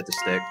even looking at the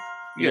stick.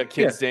 You got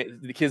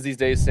the kids these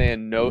days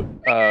saying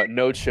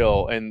no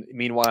chill, and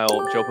meanwhile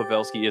Joe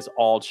Pavelski is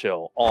all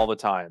chill all the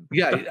time.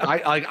 Yeah, I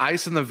like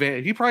ice in the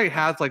vein. He probably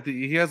has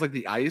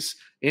the ice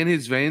in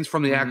his veins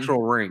from the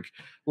actual rink.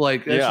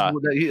 Like he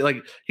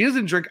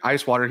doesn't drink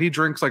ice water. He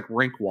drinks like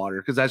rink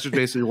water because that's just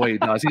basically what he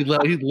does. He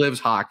lives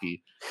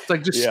hockey. It's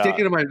like just stick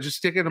it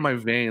into my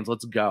veins.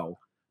 Let's go.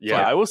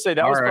 Yeah, I will say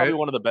that was probably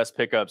one of the best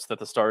pickups that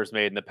the Stars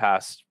made in the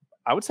past,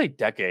 I would say,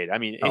 decade. I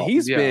mean,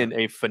 he's been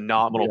a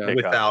phenomenal pickup.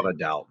 Without a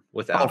doubt.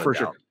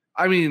 Sure.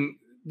 I mean,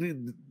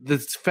 the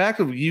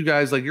fact of you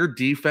guys, like your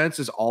defense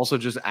is also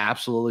just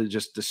absolutely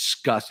just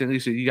disgusting.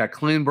 So you got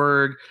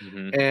Klingberg,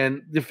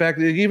 and the fact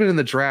that even in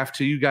the draft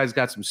too, you guys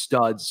got some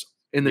studs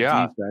in the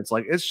defense.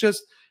 Like it's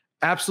just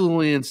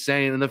absolutely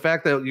insane. And the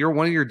fact that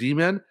one of your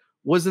D-men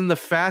was in the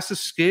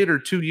fastest skater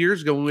 2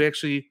 years ago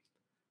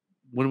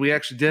when we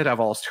actually did have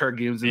all-star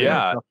games.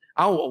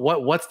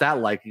 What's that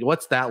like?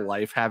 What's that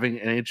life having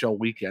NHL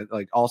weekend,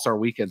 like all-star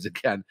weekends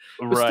again?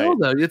 But still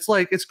though,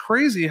 it's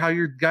crazy how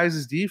your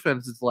guys'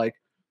 defense is like,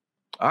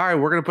 all right,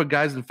 we're gonna put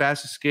guys in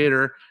fastest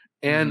skater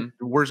and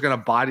we're just gonna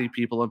body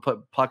people and put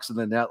pucks in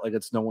the net like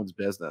it's no one's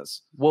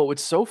business. Well,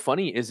 what's so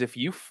funny is if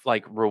you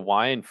like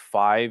rewind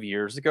 5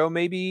 years ago,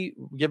 maybe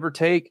give or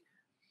take,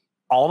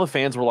 all the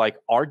fans were like,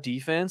 our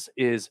defense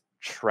is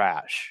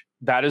trash.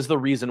 That is the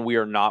reason we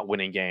are not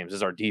winning games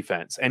is our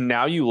defense. And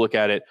now you look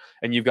at it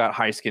and you've got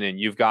Heiskanen,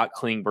 you've got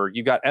Klingberg,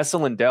 you've got Esa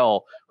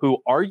Lindell, who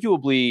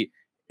arguably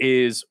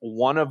is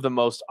one of the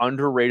most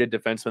underrated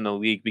defensemen in the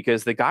league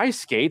because the guy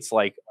skates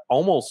like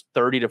almost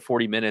 30 to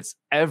 40 minutes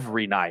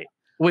every night.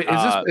 Wait,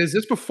 is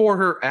this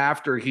before or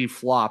after he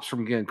flops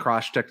from getting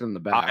cross-checked in the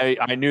back?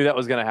 I knew that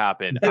was going to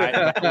happen.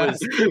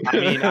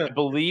 I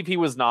believe he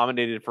was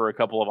nominated for a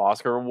couple of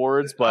Oscar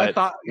awards, but I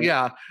thought,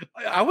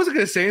 I wasn't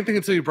going to say anything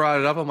until you brought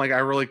it up. I'm like, I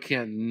really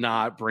can't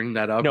not bring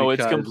that up. No,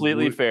 it's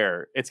completely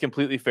fair. It's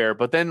completely fair.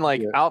 But then,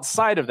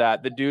 outside of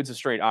that, the dude's a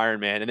straight Iron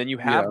Man. And then you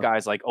have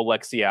guys like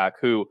Oleksiak,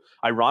 who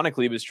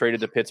ironically was traded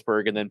to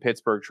Pittsburgh, and then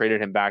Pittsburgh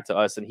traded him back to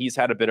us. And he's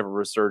had a bit of a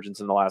resurgence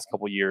in the last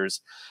couple of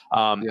years.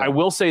 I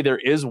will say there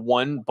is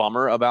one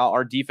bummer about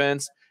our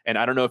defense, and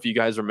I don't know if you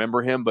guys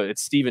remember him, but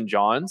it's Steven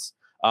Johns.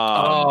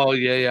 I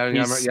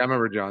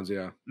remember Johns.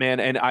 Yeah, man,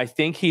 and I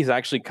think he's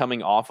actually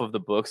coming off of the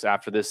books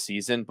after this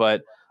season.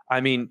 But I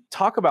mean,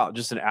 talk about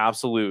just an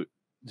absolute,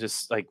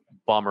 just like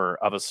bummer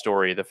of a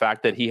story. The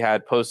fact that he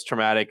had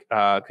post-traumatic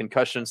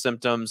concussion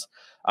symptoms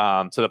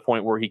to the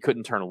point where he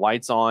couldn't turn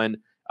lights on.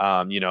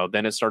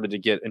 Then it started to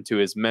get into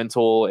his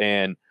mental,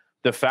 and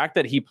the fact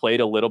that he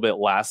played a little bit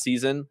last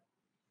season,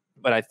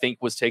 but I think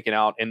was taken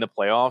out in the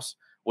playoffs,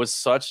 was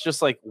such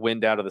just like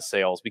wind out of the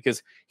sails,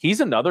 because he's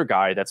another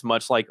guy that's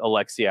much like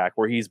Oleksiak,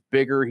 where he's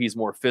bigger, he's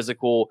more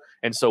physical.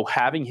 And so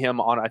having him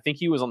on, I think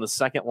he was on the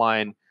second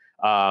line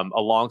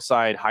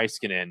alongside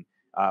Heiskanen,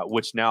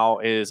 which now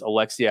is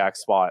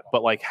Oleksiak's spot.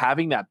 But like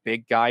having that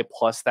big guy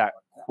plus that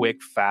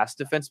quick, fast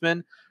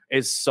defenseman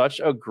is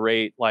such a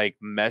great like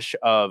mesh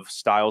of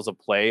styles of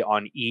play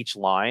on each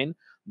line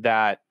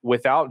that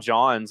without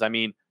Johns, I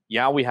mean,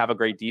 yeah, we have a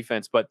great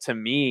defense, but to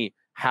me,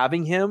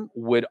 having him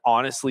would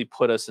honestly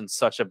put us in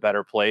such a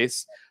better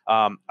place.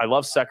 I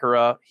love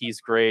Sekera. He's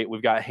great.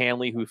 We've got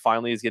Hanley, who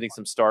finally is getting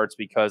some starts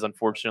because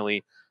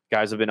unfortunately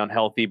guys have been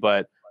unhealthy,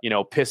 but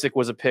Pissick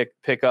was a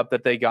pickup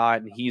that they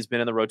got, and he's been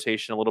in the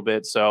rotation a little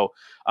bit. So,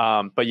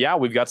 but yeah,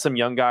 we've got some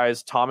young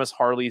guys. Thomas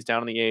Harley's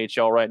down in the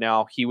AHL right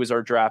now. He was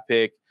our draft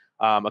pick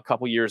a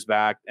couple years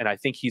back, and I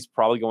think he's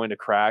probably going to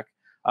crack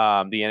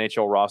the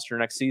NHL roster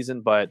next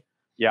season. But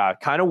yeah,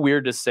 kind of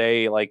weird to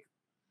say,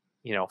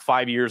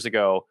 5 years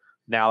ago,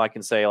 now I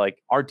can say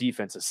our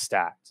defense is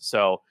stacked.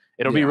 So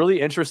it'll be really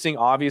interesting,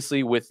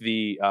 obviously, with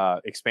the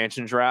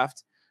expansion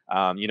draft.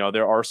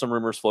 There are some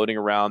rumors floating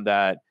around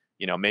that,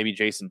 maybe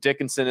Jason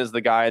Dickinson is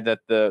the guy that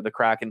the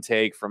Kraken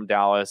take from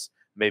Dallas,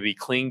 maybe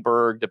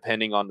Klingberg,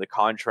 depending on the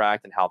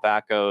contract and how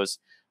that goes.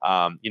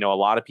 A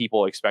lot of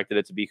people expected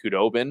it to be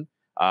Khudobin,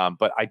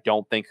 but I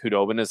don't think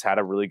Khudobin has had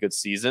a really good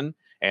season,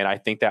 and I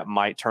think that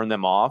might turn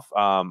them off.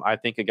 I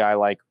think a guy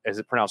like, is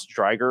it pronounced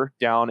Dreiger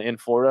down in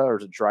Florida, or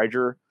is it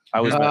Dreiger? I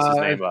always mess his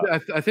name up.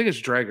 I think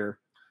it's Dreiger.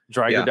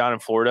 Down in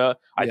Florida.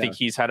 I think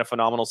he's had a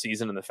phenomenal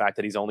season, and the fact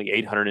that he's only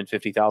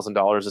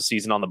 $850,000 a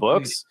season on the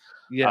books.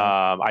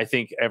 Yeah. I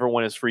think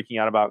everyone is freaking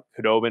out about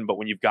Khudobin, but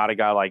when you've got a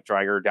guy like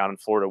Dreiger down in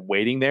Florida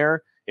waiting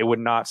there, it would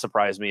not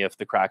surprise me if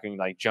the Kraken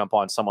jump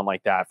on someone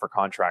like that for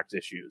contract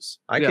issues.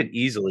 I could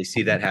easily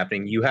see that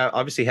happening. You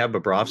obviously have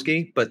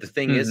Bobrovsky, but the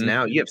thing is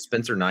now you have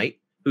Spencer Knight,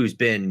 who's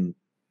been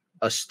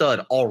a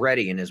stud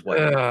already in his 2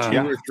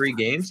 or 3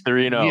 games.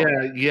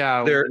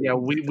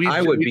 3-0.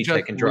 I would be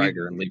taking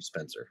Dreiger and leave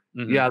Spencer.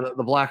 Mm-hmm. Yeah,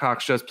 the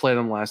Blackhawks just played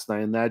him last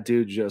night, and that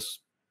dude he's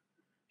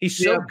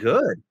so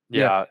good.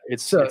 Yeah,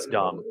 it's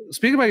dumb.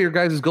 Speaking about your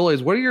guys'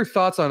 goalies, what are your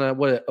thoughts on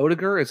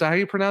Oettinger? Is that how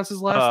you pronounce his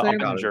last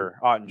name?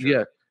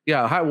 Oettinger.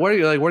 Yeah. What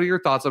are your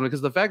thoughts on it? Because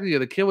the fact that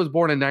the kid was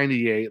born in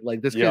 '98,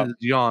 this kid is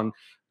young.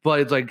 But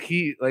it's I've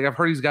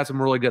heard he's got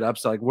some really good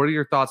upside. What are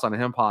your thoughts on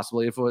him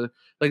possibly? If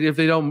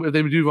they do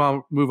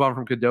move on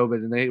from Khudobin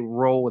and they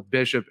roll with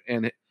Bishop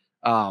and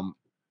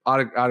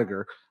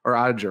Oettinger, what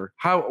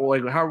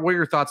are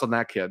your thoughts on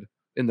that kid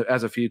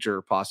as a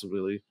future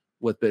possibly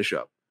with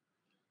Bishop?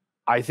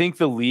 I think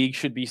the league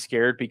should be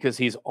scared because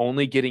he's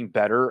only getting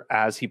better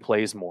as he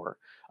plays more.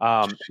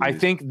 I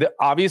think that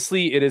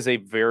obviously it is a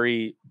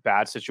very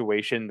bad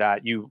situation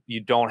that you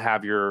don't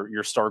have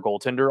your star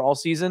goaltender all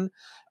season,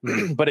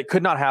 but it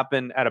could not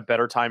happen at a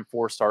better time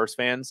for Stars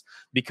fans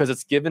because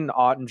it's given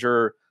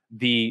Oettinger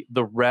the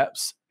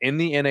reps in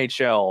the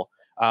NHL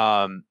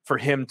for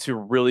him to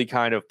really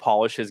kind of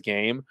polish his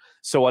game.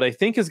 So what I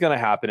think is going to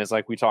happen is,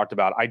 like we talked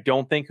about, I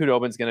don't think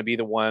Khudobin's going to be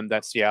the one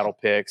that Seattle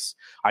picks.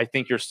 I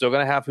think you're still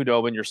going to have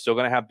Khudobin. You're still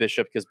going to have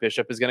Bishop because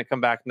Bishop is going to come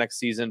back next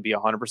season, be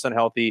 100%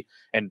 healthy,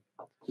 and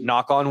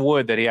knock on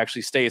wood that he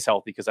actually stays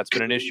healthy because that's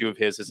been an issue of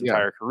his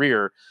entire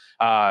career.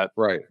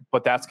 Right.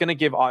 But that's going to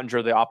give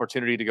Oettinger the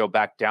opportunity to go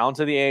back down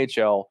to the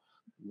AHL,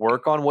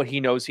 work on what he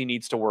knows he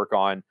needs to work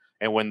on.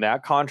 And when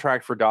that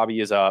contract for Dobby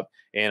is up,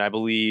 and I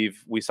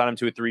believe we signed him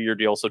to a 3-year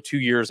deal, so 2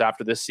 years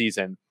after this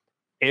season,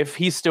 if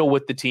he's still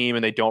with the team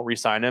and they don't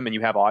re-sign him and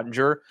you have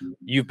Oettinger,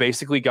 you've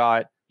basically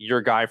got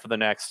your guy for the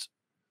next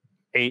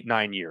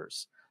 8-9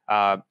 years.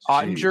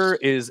 Oettinger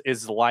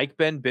is like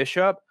Ben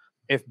Bishop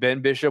if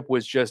Ben Bishop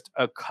was just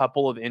a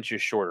couple of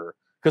inches shorter.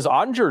 Because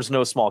Oettinger is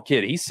no small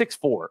kid. He's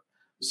 6'4",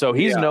 so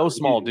he's no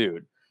small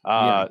dude.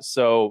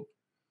 So,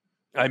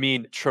 I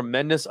mean,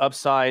 tremendous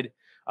upside.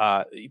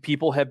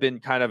 People have been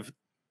kind of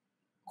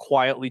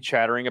quietly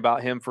chattering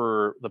about him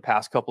for the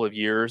past couple of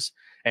years.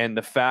 And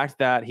the fact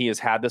that he has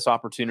had this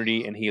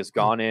opportunity and he has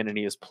gone in and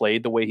he has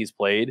played the way he's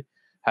played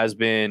has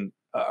been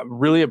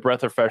really a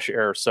breath of fresh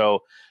air.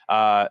 So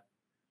I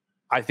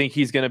think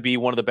he's going to be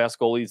one of the best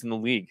goalies in the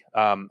league.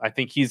 I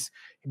think he's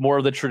more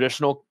of the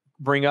traditional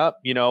bring up.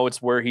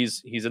 It's where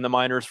he's in the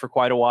minors for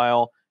quite a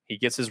while. He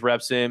gets his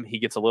reps in. He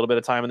gets a little bit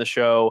of time in the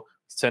show,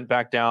 sent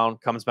back down,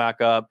 comes back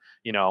up.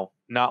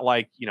 Not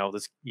like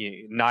this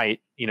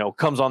Knight.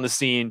 Comes on the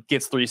scene,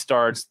 gets 3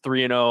 starts,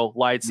 3-0,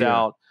 lights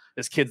out.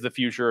 This kid's the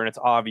future, and it's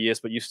obvious.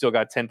 But you still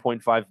got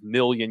 $10.5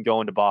 million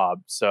going to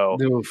Bob. So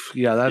Oof,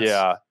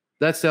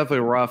 that's definitely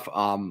rough.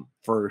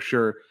 For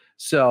sure.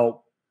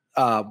 So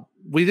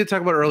we did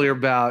talk about earlier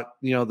about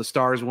the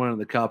Stars winning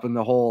the cup and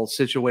the whole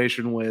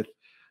situation with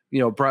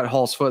Brett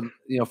Hull's foot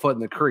in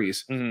the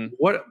crease. Mm-hmm.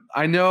 What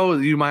I know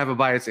you might have a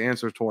biased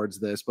answer towards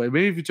this, but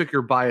maybe if you took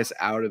your bias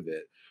out of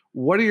it,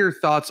 what are your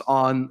thoughts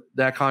on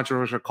that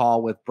controversial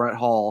call with Brett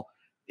Hull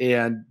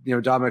and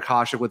Dominic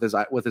Hasek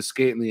with his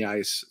skate in the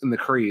ice in the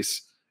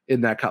crease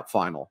in that cup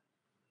final?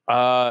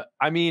 I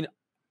mean,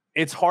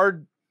 it's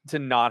hard to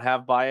not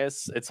have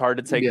bias. It's hard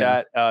to take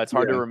that. It's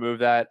hard to remove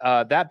that.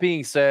 That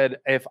being said,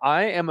 if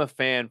I am a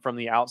fan from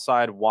the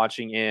outside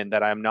watching in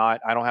that I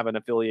don't have an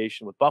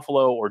affiliation with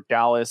Buffalo or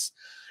Dallas,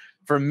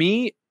 for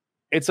me,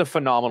 it's a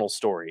phenomenal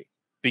story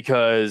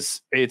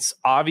because it's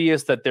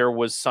obvious that there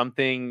was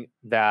something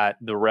that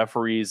the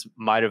referees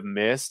might have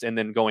missed. And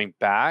then going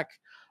back,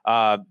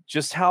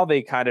 just how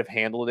they kind of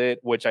handled it,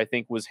 which I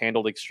think was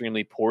handled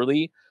extremely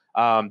poorly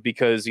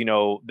because,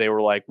 they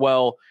were like,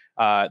 well,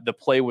 the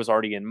play was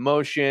already in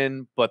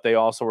motion, but they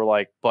also were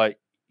like, but,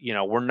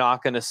 we're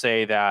not going to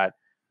say that,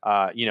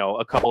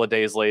 a couple of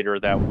days later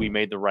that we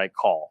made the right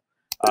call.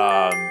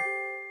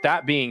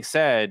 That being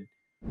said,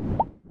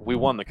 we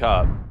won the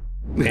cup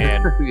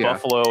and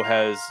Buffalo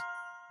has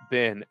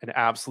been an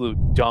absolute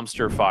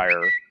dumpster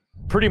fire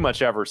pretty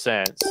much ever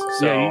since.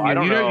 So I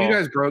don't know.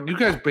 You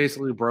guys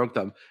basically broke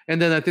them.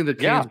 And then I think the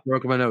Kings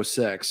broke them in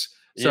 2006.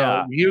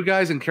 So you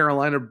guys in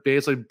Carolina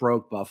basically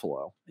broke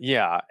Buffalo.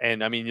 Yeah.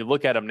 And I mean, you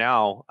look at them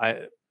now,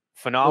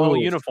 phenomenal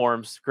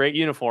uniforms, great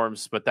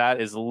uniforms, but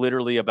that is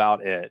literally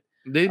about it.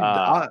 They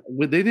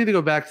need to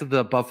go back to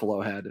the Buffalo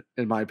head,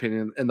 in my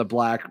opinion, and the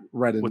black,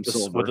 red, and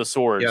silver. With the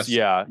swords. Yes.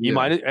 Yeah. You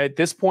might, at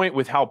this point,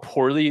 with how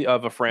poorly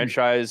of a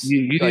franchise.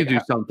 You need to do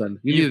something.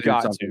 You've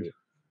got to.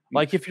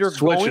 Like, if you're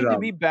going to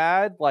be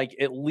bad, like,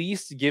 at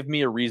least give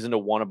me a reason to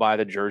want to buy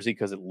the jersey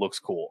because it looks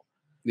cool.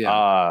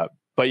 Yeah.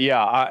 But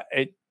yeah,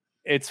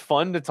 it's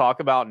fun to talk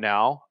about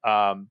now,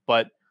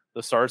 but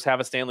the Stars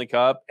have a Stanley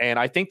Cup. And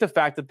I think the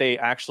fact that they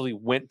actually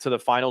went to the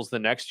finals the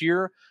next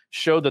year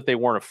showed that they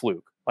weren't a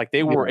fluke. Like,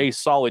 they were a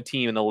solid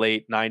team in the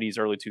late 90s,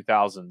 early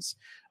 2000s.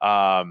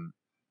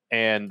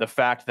 And the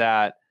fact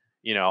that,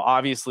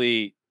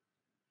 obviously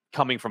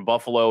coming from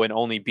Buffalo and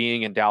only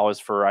being in Dallas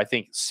for, I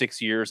think,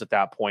 6 years at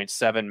that point,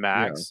 7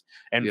 max,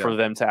 and for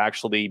them to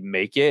actually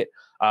make it,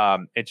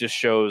 it just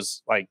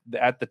shows, like,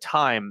 at the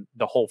time,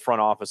 the whole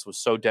front office was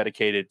so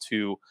dedicated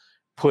to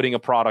putting a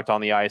product on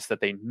the ice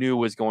that they knew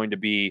was going to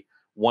be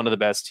one of the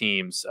best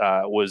teams.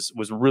 Was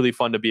really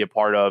fun to be a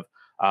part of.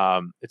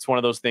 It's one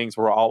of those things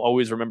where I'll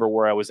always remember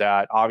where I was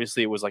at.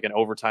 Obviously, it was like an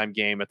overtime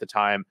game at the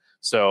time,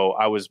 so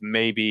I was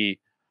maybe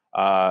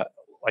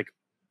like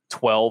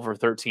 12 or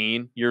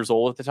 13 years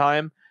old at the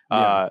time.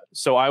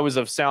 So I was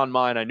of sound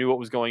mind. I knew what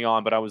was going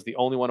on, but I was the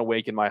only one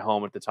awake in my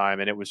home at the time,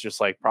 and it was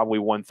just like probably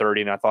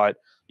 1:30, and I thought,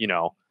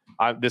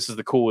 this is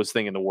the coolest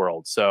thing in the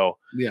world. So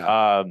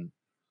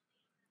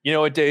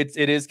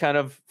it is kind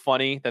of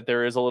funny that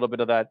there is a little bit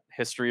of that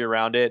history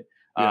around it.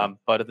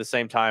 But at the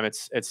same time,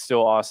 it's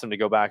still awesome to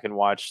go back and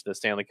watch the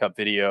Stanley Cup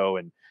video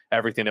and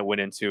everything that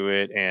went into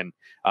it. And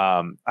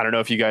I don't know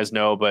if you guys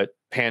know, but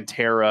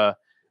Pantera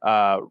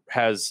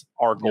has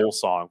our goal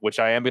song, which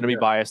I am going to be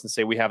biased and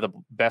say we have the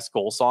best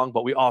goal song,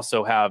 but we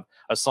also have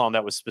a song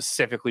that was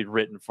specifically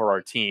written for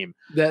our team.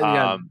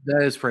 That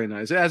is pretty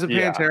nice. As a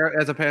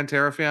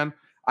Pantera fan,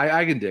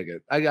 I can dig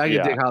it. I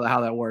can dig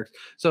how that works.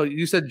 So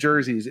you said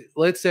jerseys.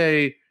 Let's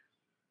say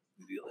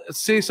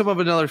some of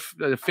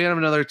a fan of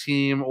another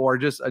team or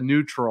just a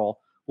neutral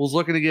was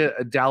looking to get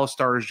a Dallas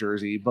Stars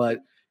jersey, but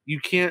you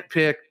can't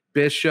pick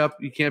Bishop,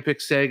 you can't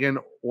pick Sagan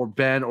or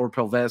Ben or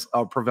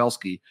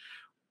Pavelski.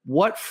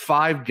 What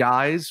 5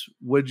 guys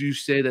would you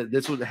say that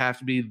this would have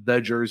to be the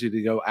jersey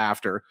to go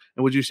after?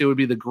 And would you say it would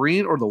be the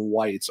green or the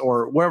whites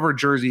or whatever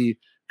jersey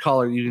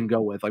color you can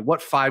go with? Like,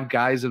 what 5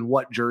 guys and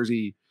what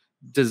jersey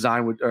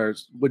design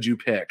would you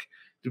pick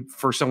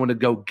for someone to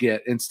go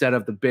get instead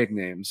of the big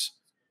names?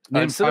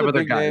 Name 5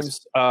 other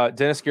guys.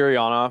 Dennis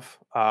Gurianov.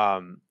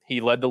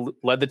 He led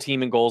the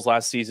team in goals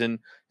last season.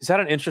 He's had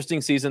an interesting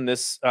season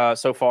this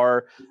so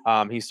far.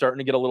 He's starting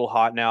to get a little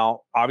hot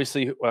now.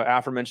 Obviously,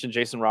 aforementioned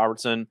Jason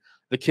Robertson.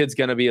 The kid's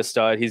going to be a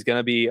stud. He's going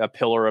to be a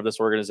pillar of this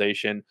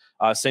organization.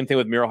 Same thing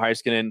with Miro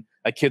Heiskanen.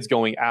 A kid's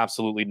going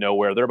absolutely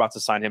nowhere. They're about to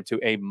sign him to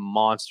a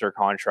monster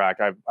contract,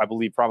 I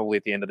believe probably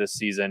at the end of this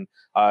season,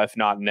 if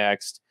not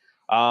next.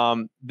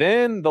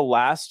 Then the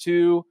last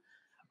 2,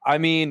 I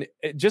mean,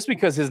 just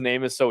because his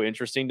name is so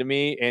interesting to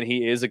me and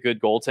he is a good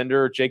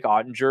goaltender, Jake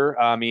Ottinger.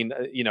 I mean,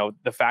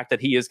 the fact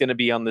that he is going to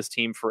be on this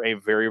team for a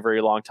very,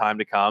 very long time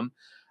to come.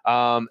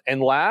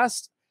 And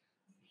last,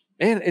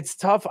 And it's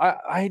tough.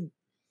 I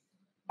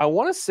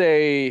want to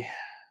say,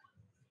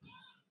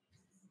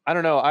 I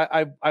don't know.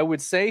 I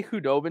would say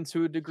Hudobin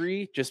to a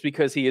degree, just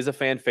because he is a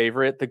fan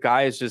favorite. The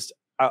guy is just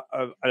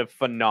a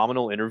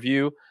phenomenal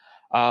interview.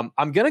 I'm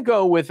going to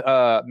go with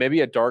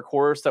maybe a dark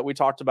horse that we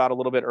talked about a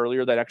little bit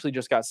earlier that actually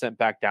just got sent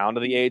back down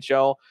to the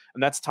AHL,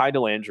 and that's Ty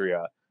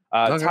Dellandrea.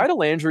 Ty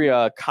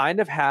Dellandrea kind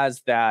of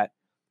has that.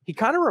 He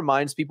kind of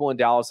reminds people in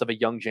Dallas of a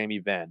young Jamie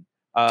Benn.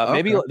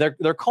 Maybe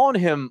they're calling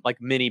him like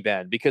mini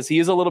Ben because he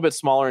is a little bit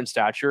smaller in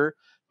stature,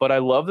 but I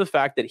love the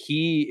fact that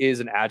he is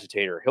an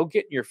agitator. He'll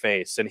get in your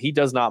face and he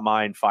does not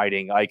mind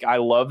fighting. Like, I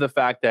love the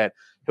fact that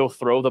he'll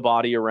throw the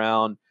body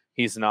around.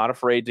 He's not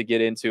afraid to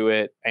get into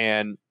it,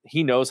 and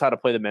he knows how to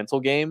play the mental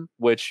game,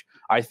 which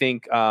I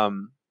think,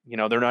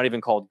 they're not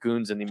even called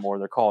goons anymore.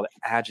 They're called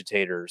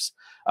agitators.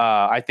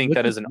 I think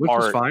that is an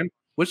art.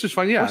 Which is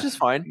fine. Yeah. Which is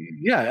fine.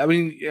 Yeah. I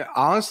mean,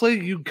 honestly,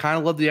 you kind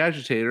of love the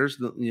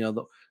agitators,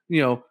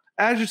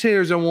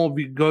 agitators that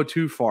won't go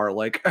too far,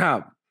 like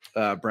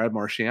Brad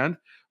Marchand.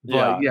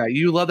 But yeah,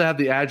 you love to have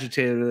the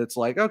agitator that's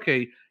like,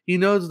 okay, he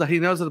knows how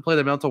to play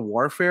the mental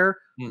warfare,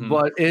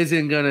 but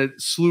isn't gonna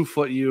slew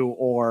foot you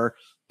or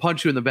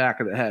punch you in the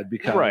back of the head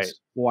because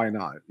why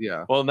not?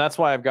 Yeah. Well, and that's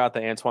why I've got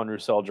the Antoine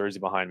Roussel jersey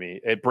behind me.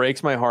 It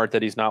breaks my heart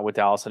that he's not with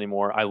Dallas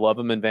anymore. I love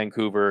him in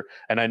Vancouver,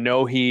 and I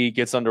know he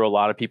gets under a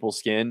lot of people's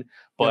skin,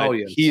 but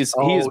he is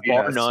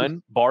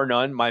bar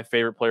none, my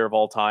favorite player of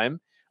all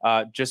time.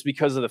 Just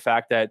because of the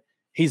fact that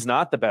he's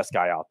not the best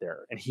guy out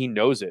there, and he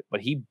knows it, but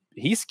he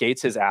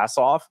skates his ass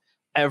off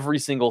every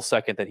single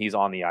second that he's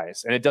on the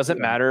ice. And it doesn't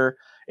matter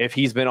if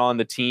he's been on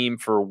the team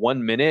for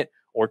 1 minute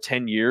or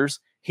 10 years,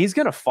 he's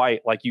going to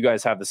fight like you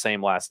guys have the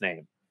same last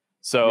name.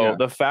 So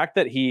the fact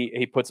that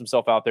he puts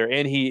himself out there,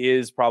 and he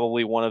is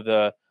probably one of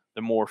the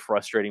more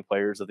frustrating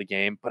players of the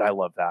game, but I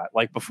love that.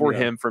 Like, before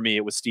him, for me,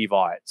 it was Steve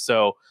Ott.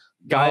 So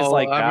guys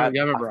like that,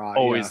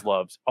 always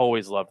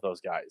loved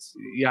those guys.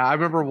 Yeah, I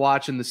remember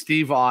watching the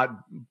Steve Ott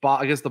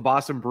against the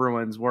Boston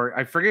Bruins, where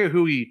I forget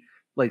who he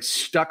like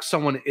stuck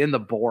someone in the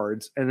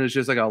boards, and it was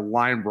just like a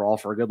line brawl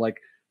for a good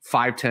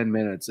 5-10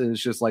 minutes, and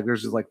it's just like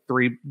there's just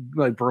 3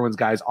 Bruins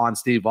guys on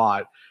Steve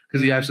Ott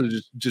because he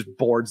absolutely just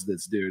boards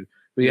this dude.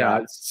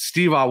 But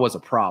Steve Ott was a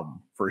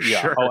problem for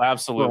sure. Oh,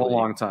 absolutely. For a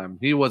long time,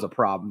 he was a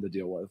problem to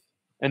deal with.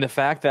 And the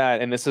fact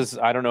that, and this is,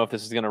 I don't know if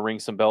this is going to ring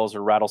some bells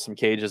or rattle some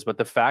cages, but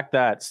the fact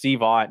that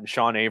Steve Ott and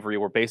Sean Avery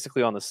were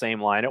basically on the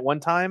same line at one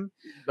time.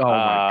 Oh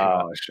my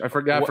gosh. I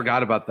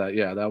forgot about that.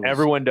 Yeah. That was...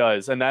 Everyone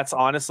does. And that's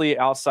honestly,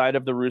 outside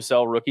of the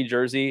Roussel rookie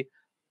jersey,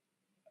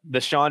 the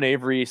Sean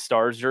Avery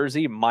Stars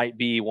jersey might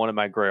be one of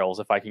my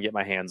grails if I can get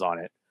my hands on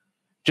it.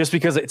 Just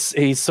because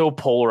he's so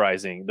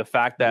polarizing. The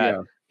fact that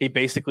he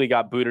basically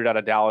got booted out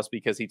of Dallas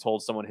because he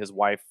told someone his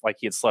wife,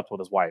 he had slept with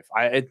his wife.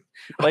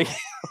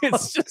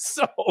 It's just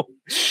so,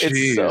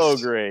 it's so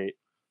great.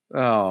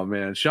 Oh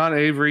man. Sean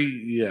Avery.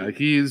 Yeah.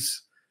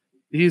 He's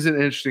an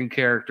interesting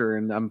character,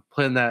 and I'm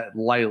putting that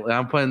lightly.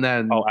 I'm putting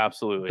that in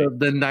absolutely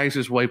the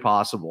nicest way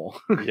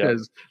possible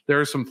because there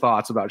are some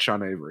thoughts about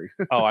Sean Avery.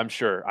 Oh, I'm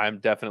sure. I'm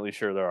definitely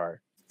sure there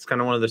are. It's kind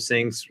of one of those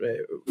things.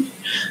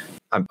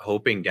 I'm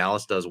hoping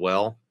Dallas does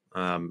well.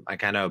 I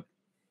kind of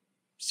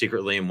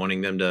secretly am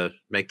wanting them to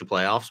make the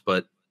playoffs,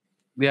 but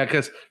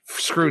because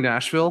screw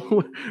Nashville.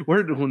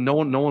 Where no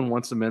one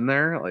wants them in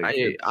there.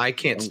 I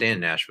can't stand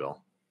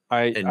Nashville.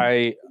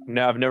 I've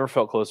never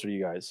felt closer to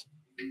you guys.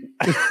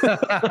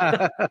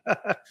 I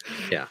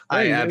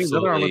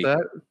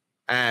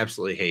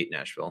absolutely hate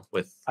Nashville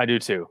I do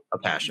too, a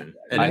passion.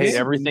 And I hate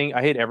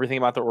everything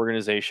about their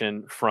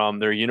organization, from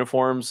their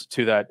uniforms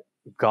to that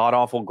god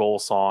awful goal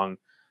song.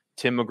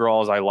 Tim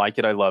McGraw's "I Like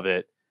It, I Love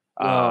It."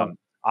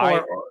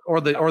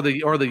 Or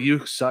the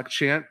 "You Suck"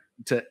 chant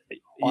to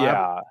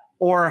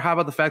Or how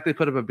about the fact they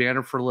put up a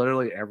banner for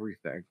literally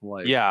everything?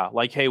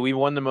 Hey, we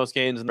won the most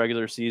games in the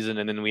regular season,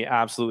 and then we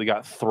absolutely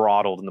got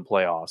throttled in the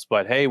playoffs.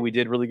 But hey, we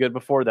did really good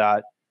before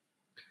that.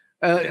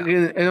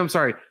 And I'm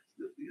sorry,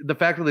 the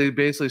fact that they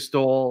basically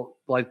stole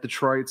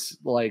Detroit's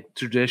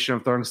tradition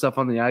of throwing stuff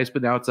on the ice,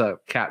 but now it's a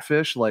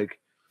catfish.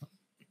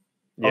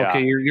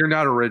 Okay, you're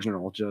not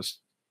original. Just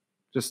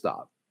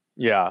stop.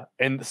 Yeah,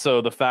 and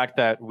so the fact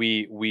that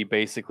we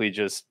basically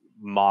just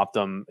mopped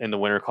them in the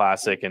Winter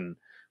Classic, and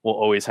we'll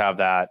always have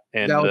that.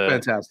 And that was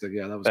fantastic.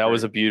 Yeah, that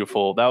was a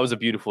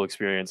beautiful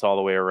experience all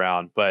the way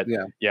around. But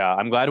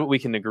I'm glad we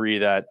can agree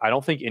that I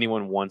don't think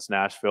anyone wants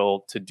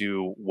Nashville to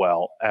do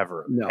well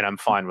ever, and I'm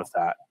fine with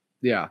that.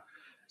 Yeah.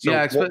 So,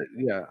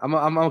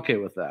 I'm okay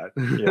with that.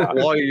 Yeah.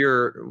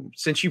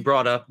 Since you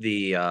brought up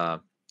the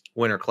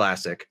Winter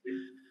Classic,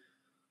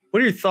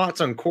 what are your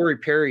thoughts on Corey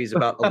Perry's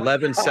about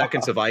 11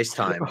 seconds of ice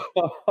time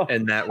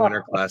in that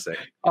Winter Classic?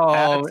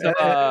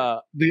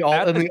 The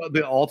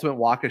ultimate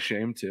walk of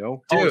shame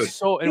too, dude.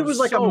 It was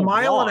like a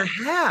mile and a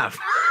half.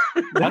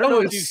 I don't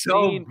know if you've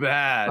seen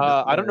bad.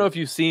 I don't know if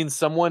you've seen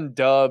someone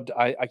dubbed.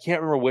 I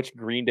can't remember which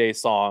Green Day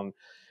song.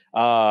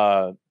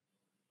 I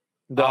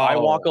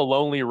Walk a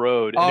Lonely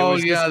Road. And it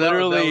was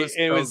literally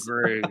it was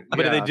great.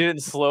 But they did it in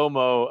slow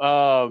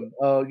mo.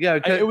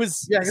 It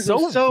was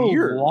so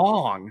weird.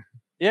 long.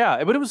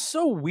 Yeah, but it was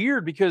so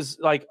weird because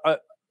like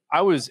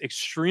I was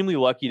extremely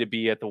lucky to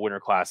be at the Winter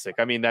Classic.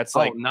 I mean, that's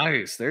like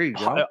nice. There you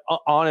go.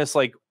 Honest,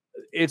 like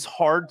it's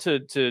hard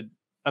to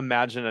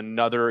imagine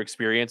another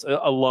experience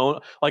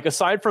alone. Like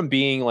aside from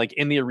being like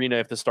in the arena,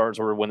 if the Stars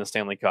were to win the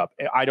Stanley Cup,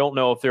 I don't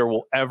know if there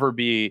will ever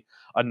be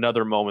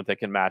another moment that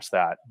can match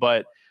that.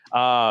 But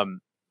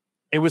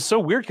it was so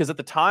weird because at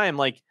the time,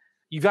 like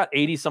you got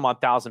 80 some odd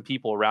thousand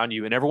people around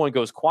you and everyone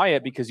goes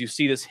quiet because you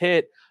see this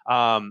hit.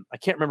 I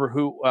can't remember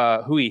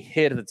who he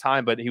hit at the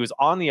time, but he was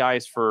on the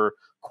ice for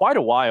quite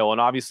a while. And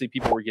obviously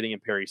people were getting in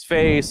Perry's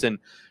face. And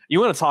you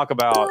want to talk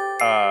about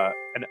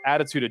an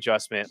attitude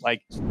adjustment,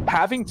 like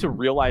having to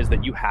realize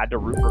that you had to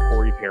root for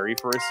Corey Perry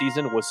for a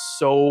season was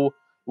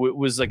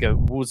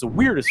the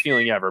weirdest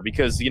feeling ever,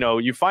 because, you know,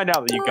 you find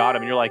out that you got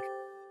him and you're like,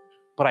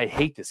 but I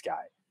hate this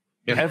guy.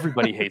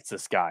 Everybody hates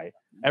this guy.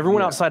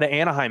 Everyone outside of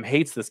Anaheim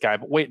hates this guy.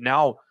 But wait,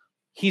 now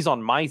he's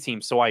on my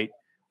team. So I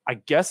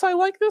guess I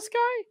like this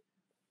guy,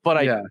 but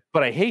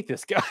I hate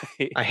this guy.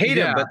 I hate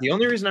him, but the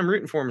only reason I'm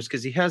rooting for him is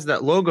because he has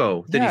that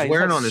logo that he's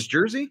wearing on his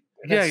jersey.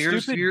 Yeah, you're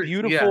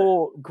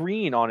beautiful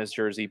green on his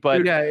jersey.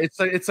 But it's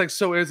like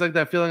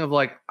that feeling of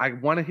like, I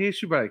want to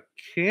hate you, but I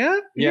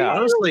can't. Yeah,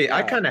 honestly,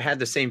 I kind of had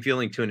the same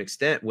feeling to an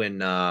extent when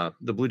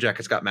the Blue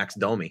Jackets got Max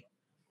Domi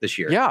this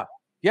year. Yeah.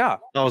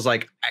 I was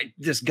like,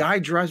 this guy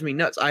drives me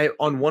nuts.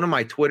 On one of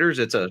my Twitters,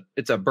 it's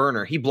a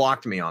burner. He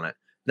blocked me on it.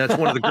 That's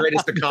one of the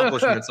greatest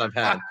accomplishments I've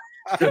had.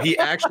 So he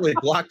actually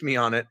blocked me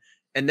on it.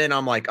 And then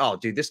I'm like, oh,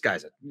 dude, this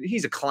guy's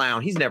he's a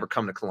clown. He's never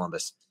come to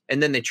Columbus.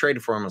 And then they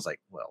traded for him. I was like,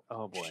 well,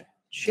 oh boy,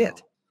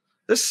 shit,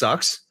 this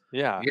sucks.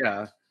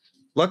 Yeah.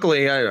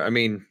 Luckily, I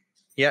mean,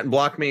 he hadn't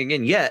blocked me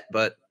again yet,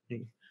 but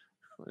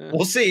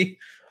we'll see.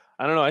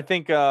 I don't know. I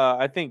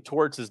think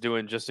Torts is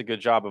doing just a good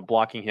job of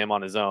blocking him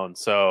on his own.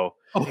 So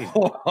that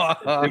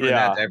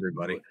to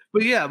everybody.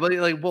 But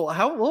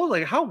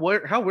how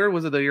weird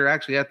was it that you're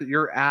actually at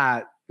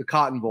the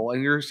Cotton Bowl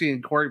and you're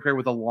seeing Corey Perry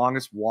with the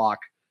longest walk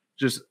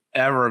just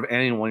ever of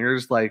anyone? You're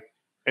just like,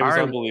 it was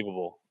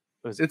unbelievable.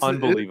 It's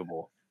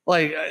unbelievable.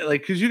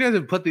 Because you guys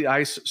have put the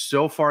ice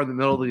so far in the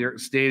middle of the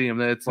stadium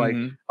that it's like,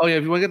 oh yeah,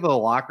 if you want to get to the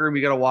locker room,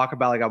 you got to walk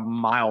about like a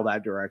mile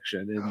that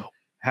direction and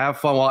have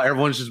fun while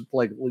everyone's just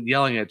like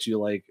yelling at you.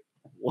 Like,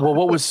 well,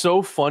 what was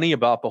so funny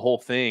about the whole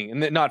thing,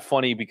 and not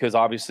funny because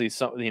obviously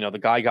the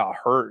guy got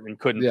hurt and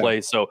couldn't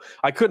play, so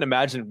I couldn't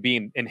imagine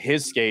being in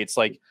his skates,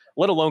 like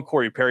let alone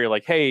Corey Perry.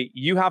 Like, hey,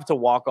 you have to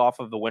walk off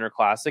of the Winter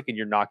Classic and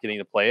you're not getting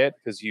to play it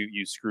because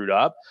you screwed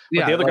up.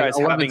 But the other guy's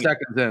 11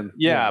 seconds in.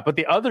 But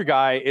the other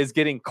guy is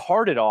getting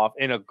carted off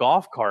in a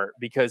golf cart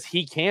because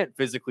he can't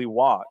physically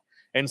walk.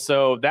 And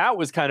so that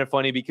was kind of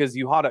funny because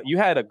you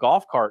had a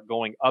golf cart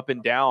going up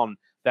and down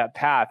that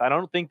path. I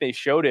don't think they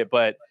showed it,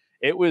 but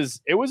it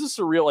was a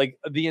surreal, like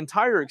the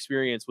entire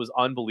experience was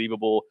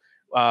unbelievable.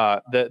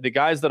 The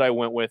guys that I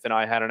went with and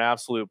I had an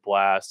absolute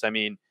blast. I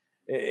mean,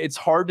 it's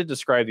hard to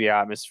describe the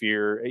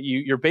atmosphere.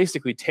 You're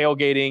basically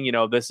tailgating. You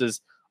know, this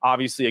is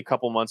obviously a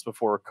couple months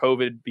before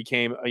COVID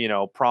became,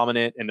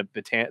 prominent and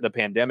the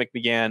pandemic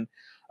began.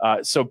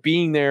 So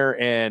being there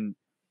and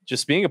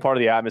just being a part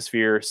of the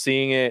atmosphere,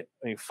 seeing it,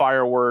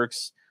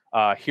 fireworks,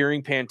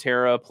 hearing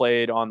Pantera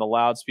played on the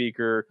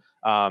loudspeaker,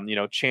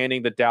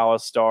 chanting the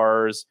Dallas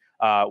Stars.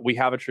 We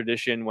have a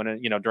tradition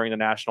when, during the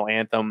national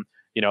anthem,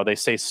 they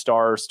say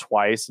Stars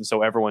twice. And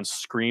so everyone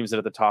screams it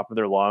at the top of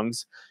their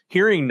lungs.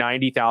 Hearing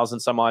 90,000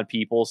 some odd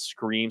people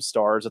scream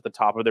Stars at the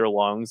top of their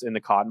lungs in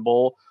the Cotton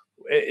Bowl,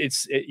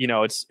 it's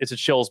a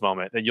chills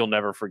moment that you'll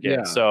never forget.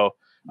 Yeah. So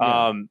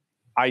I'm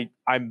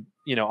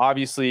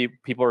obviously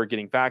people are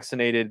getting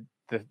vaccinated.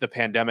 The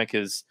pandemic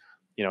is,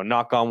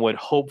 knock on wood,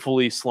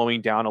 hopefully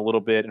slowing down a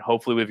little bit. And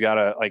hopefully we've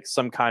got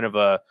some kind of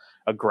a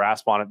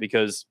grasp on it,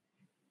 because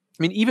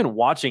I mean, even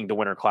watching the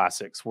Winter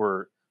Classics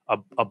were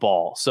a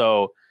ball.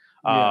 So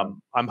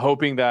I'm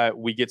hoping that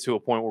we get to a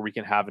point where we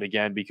can have it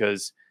again,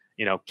 because,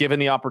 given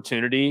the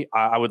opportunity,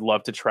 I would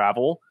love to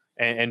travel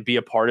and be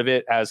a part of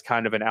it as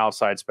kind of an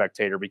outside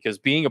spectator, because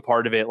being a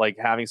part of it, like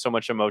having so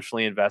much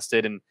emotionally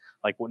invested and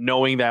like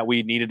knowing that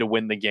we needed to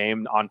win the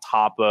game on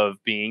top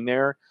of being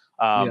there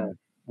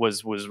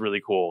was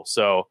really cool.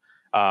 So,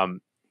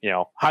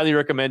 highly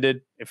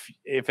recommended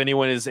if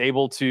anyone is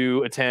able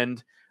to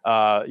attend,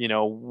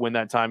 when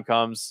that time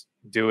comes,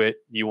 do it.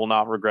 You will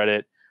not regret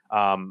it.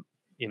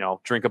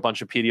 Drink a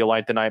bunch of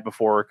Pedialyte the night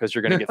before, because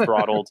you're going to get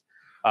throttled.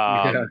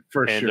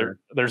 For sure.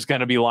 There's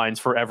going to be lines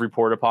for every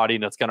porta potty,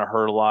 and it's going to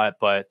hurt a lot,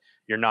 but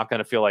you're not going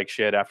to feel like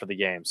shit after the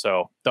game.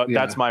 So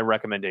that's my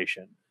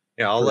recommendation.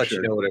 Yeah, I'll let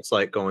you know what it's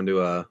like going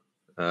to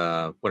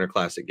a Winter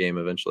Classic game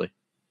eventually.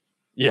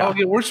 Yeah. Oh,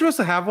 yeah, we're supposed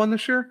to have one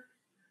this year?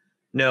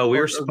 No, we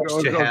were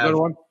supposed to have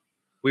one.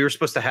 We were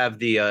supposed to have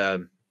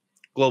the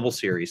Global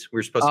Series. We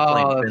were supposed to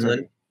play in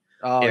Finland.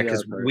 Right.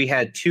 Because we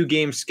had 2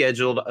 games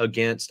scheduled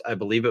against, I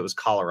believe it was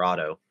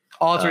Colorado.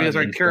 Oh, that's right. That's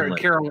right.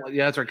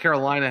 That's right.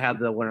 Carolina had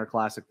the Winter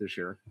Classic this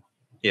year.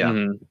 Yeah.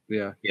 Mm-hmm.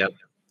 Yeah. Yep.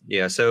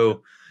 Yeah.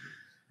 So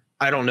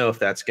I don't know if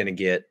that's going to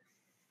get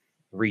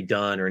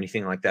redone or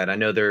anything like that. I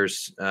know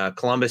there's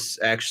Columbus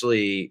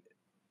actually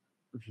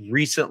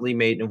recently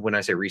made, and when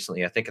I say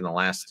recently, I think in the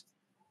last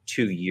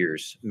 2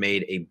 years,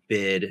 made a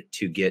bid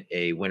to get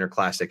a Winter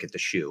Classic at the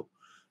Shoe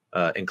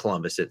in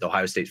Columbus at the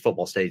Ohio State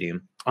football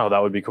stadium. Oh,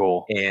 that would be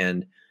cool.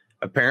 And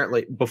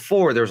apparently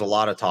before there was a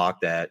lot of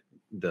talk that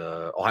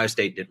the Ohio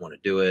State didn't want to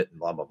do it and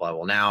blah, blah, blah.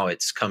 Well, now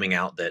it's coming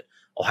out that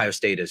Ohio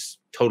State is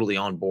totally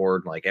on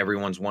board. Like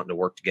everyone's wanting to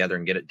work together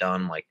and get it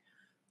done. Like,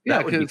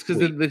 yeah, because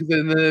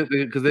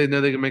they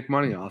know they can make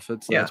money off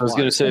it. So Yeah, I was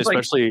going to say, It's like-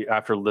 especially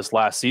after this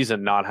last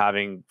season, not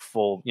having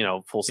full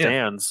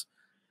stands.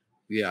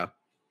 yeah.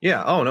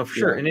 Yeah. Oh, no, for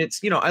sure. Yeah. And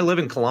it's, I live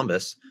in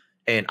Columbus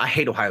and I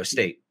hate Ohio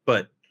State,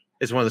 but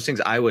it's one of those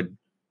things I would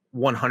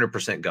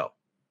 100% go.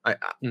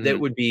 That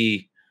would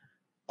be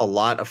a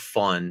lot of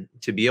fun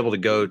to be able to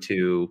go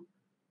to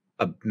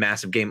a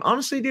massive game.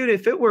 Honestly, dude,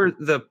 if it were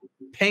the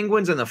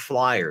Penguins and the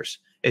Flyers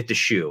at the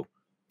Shoe,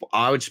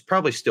 I would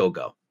probably still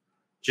go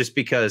just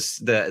because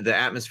the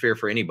atmosphere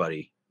for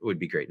anybody would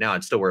be great. Now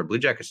I'd still wear a Blue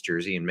Jackets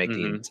jersey and make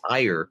the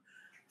entire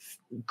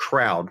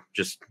crowd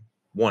just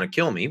want to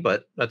kill me,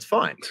 but that's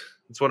fine.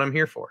 That's what I'm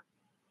here for.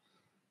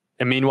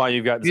 And meanwhile,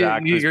 you've got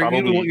Zach. You're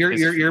gonna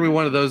be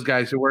one of those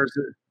guys who wears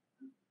it.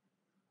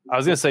 I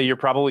was going to say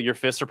your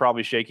fists are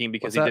probably shaking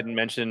because What's he that? didn't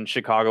mention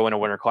Chicago in a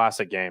Winter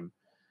Classic game,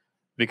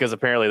 because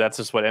apparently that's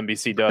just what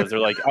NBC does. They're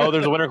like, oh,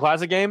 there's a Winter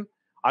Classic game.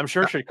 I'm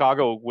sure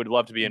Chicago would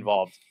love to be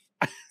involved.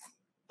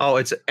 Oh,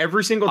 it's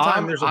every single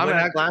time there's a I'm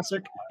Winter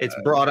Classic, it's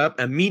brought up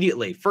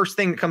immediately. First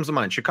thing that comes to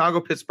mind: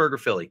 Chicago, Pittsburgh, or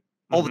Philly,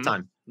 all the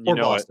time, or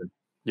Boston.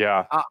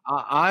 Yeah.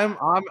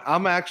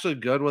 I'm actually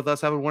good with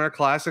us having Winter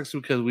Classics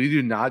because we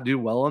do not do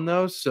well in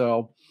those.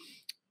 So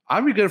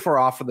I'd be good if we're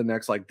off for the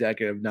next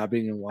decade of not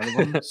being in one of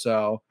them.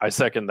 So I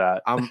second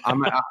that. I'm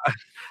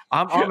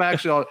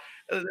actually.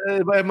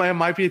 It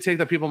might be a take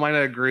that people might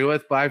not agree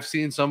with, but I've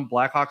seen some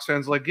Blackhawks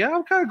fans like, yeah,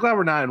 I'm kind of glad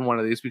we're not in one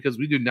of these because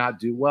we do not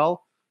do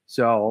well.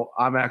 So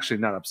I'm actually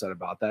not upset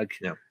about that.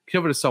 Yeah.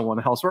 Give it to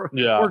someone else. We're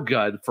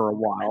good for a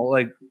while.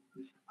 Like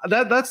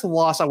that's the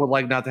loss I would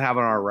like not to have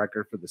on our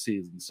record for the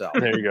season. So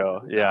there you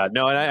go. Yeah.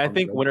 No, and I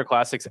think Winter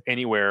Classics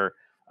anywhere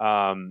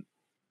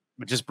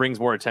it just brings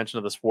more attention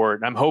to the sport.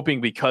 And I'm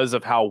hoping because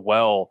of how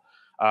well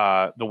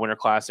the Winter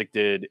Classic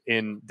did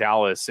in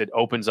Dallas, it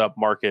opens up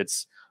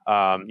markets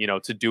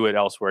to do it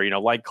elsewhere,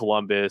 like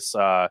Columbus,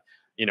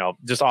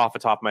 just off the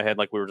top of my head,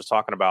 like we were just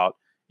talking about,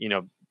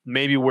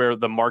 maybe where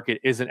the market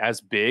isn't as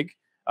big,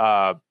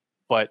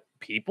 but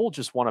people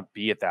just want to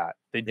be at that.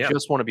 They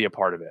just want to be a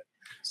part of it.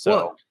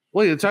 So,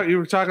 well, you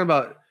were talking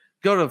about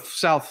go to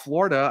South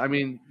Florida. I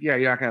mean, yeah,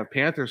 you're not gonna have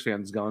Panthers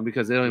fans going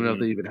because they don't even know if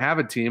they even have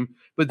a team.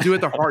 But do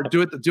it the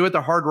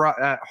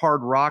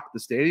Hard Rock, the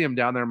stadium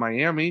down there in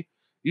Miami.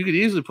 You could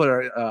easily put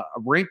a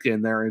rink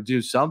in there and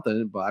do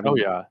something. But I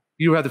mean,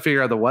 you have to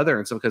figure out the weather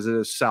and stuff because it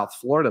is South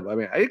Florida. But I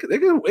mean,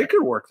 it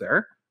could work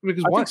there. I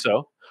think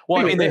so. Well,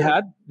 I mean, they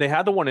had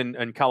the one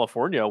in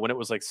California when it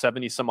was like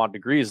 70 some odd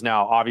degrees.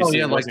 Now,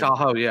 obviously, like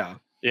Tahoe,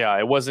 yeah,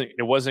 it wasn't,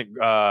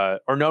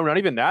 or no, not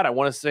even that. I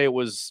want to say it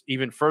was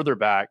even further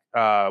back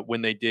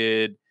when they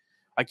did.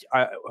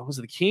 Was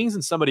it the Kings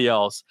and somebody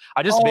else?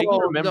 I just vaguely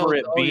remember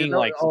it being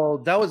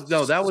that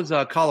was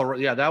Colorado.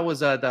 Yeah, that was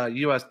the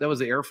U.S. That was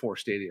the Air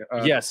Force Stadium.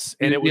 Yes,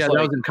 and it was that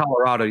was in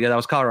Colorado. Yeah, that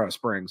was Colorado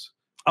Springs.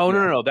 Oh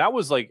no, that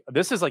was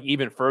this is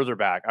even further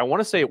back. I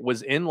want to say it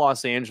was in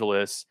Los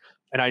Angeles.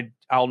 And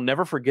I'll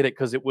never forget it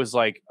because it was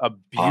like a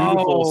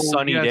beautiful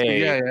sunny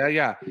day.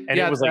 Yeah. And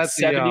it was like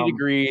 70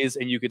 degrees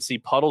and you could see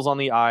puddles on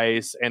the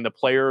ice and the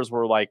players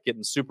were like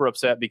getting super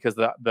upset because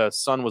the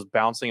sun was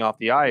bouncing off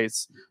the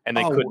ice and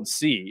they couldn't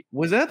see.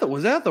 Was that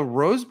the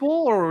Rose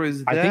Bowl or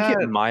was that? I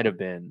think it might have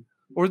been.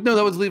 Or no,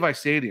 that was Levi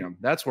Stadium.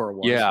 That's where it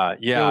was.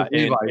 Yeah.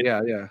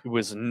 It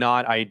was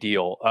not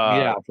ideal.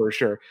 Yeah, for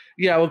sure.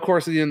 Yeah, well, of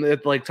course,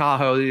 at like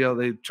Tahoe,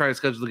 they try to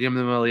schedule the game in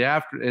the middle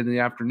of the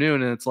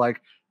afternoon, and it's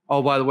like,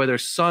 oh, by the way,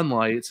 there's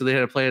sunlight, so they had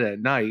to play it at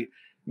night.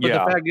 But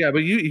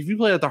if you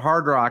play at the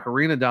Hard Rock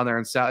Arena down there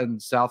in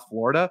South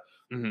Florida,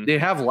 they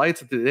have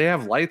lights. They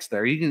have lights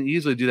there. You can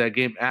easily do that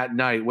game at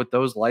night with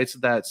those lights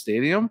at that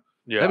stadium.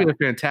 Yeah, that'd be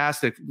a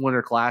fantastic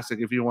Winter Classic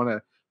if you want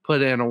to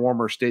put it in a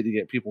warmer state to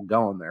get people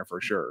going there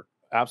for sure.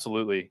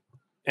 Absolutely.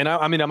 And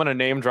I mean, I'm going to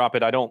name drop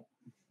it. I don't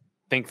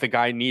think the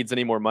guy needs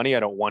any more money. I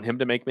don't want him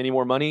to make any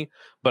more money,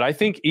 but I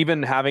think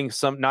even having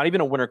not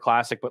even a Winter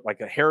Classic, but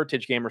like a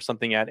heritage game or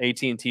something at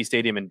AT&T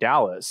Stadium in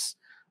Dallas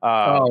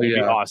would be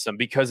awesome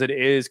because it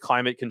is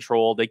climate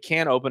controlled. They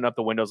can open up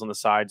the windows on the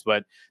sides,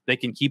 but they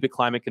can keep it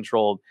climate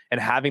controlled, and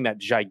having that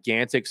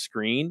gigantic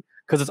screen,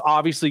 because it's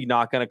obviously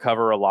not going to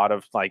cover a lot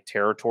of like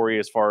territory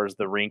as far as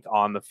the rink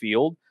on the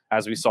field,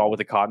 as we saw with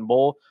the Cotton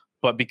Bowl.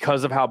 But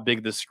because of how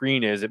big the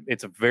screen is,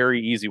 it's a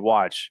very easy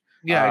watch.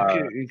 Yeah.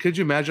 Could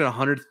you imagine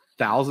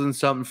 100,000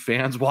 something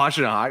fans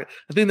watching hockey?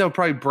 I think that would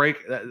probably break.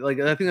 I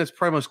think that's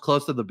probably most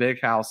close to the Big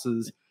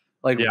House's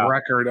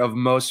record of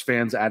most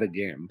fans at a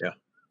game. Yeah.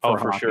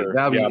 For sure.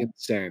 That'd be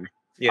insane.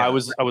 Yeah. I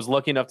was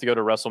lucky enough to go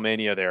to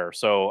WrestleMania there,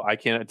 so I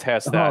can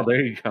attest that. Oh,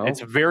 there you go. It's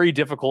very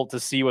difficult to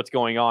see what's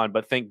going on,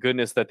 but thank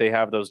goodness that they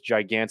have those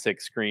gigantic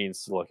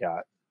screens to look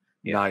at.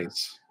 Yeah.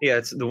 Nice. Yeah,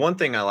 it's the one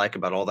thing I like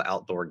about all the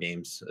outdoor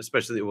games,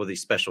 especially with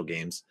these special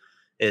games,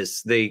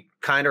 is they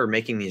kind of are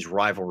making these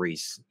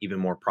rivalries even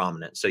more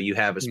prominent. So you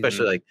have,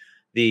 especially like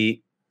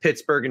the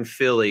Pittsburgh and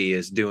Philly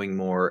is doing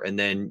more, and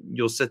then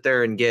you'll sit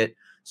there and get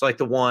like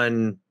the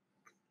one,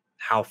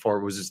 how far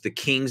was this? The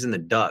Kings and the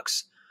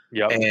Ducks.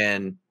 Yeah,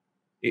 and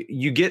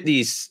you get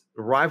these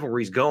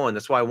rivalries going.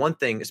 That's why one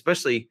thing,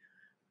 especially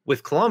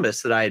with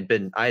Columbus, that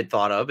I had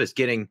thought of is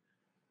getting,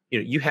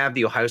 you have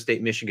the Ohio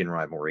State Michigan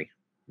rivalry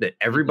that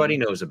everybody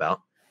knows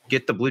about.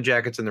 Get the Blue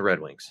Jackets and the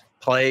Red Wings.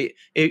 Play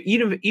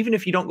even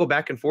if you don't go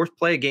back and forth,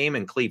 play a game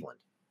in Cleveland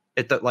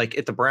at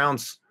the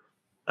Browns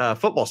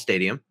football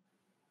stadium.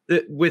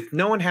 With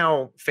knowing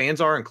how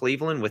fans are in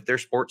Cleveland with their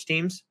sports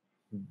teams,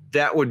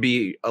 that would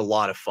be a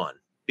lot of fun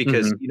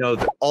because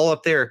all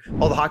up there,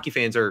 all the hockey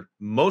fans are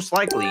most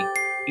likely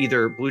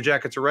either Blue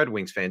Jackets or Red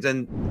Wings fans,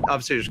 and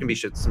obviously there's gonna be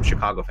some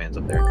Chicago fans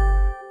up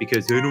there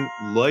because they don't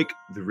like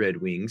the Red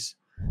Wings,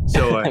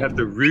 so I have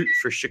to root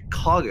for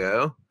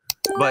Chicago.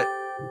 But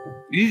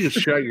you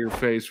just shut your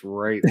face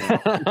right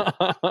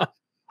now.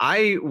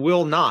 I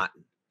will not,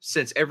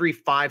 since every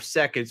 5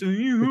 seconds,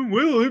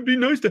 well, it'd be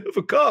nice to have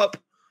a cup.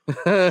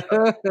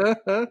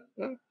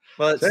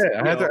 Well,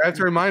 I have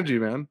to remind you,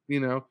 man.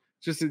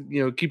 Just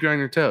to, keep you on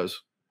your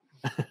toes.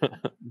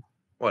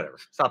 Whatever.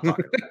 Stop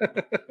talking.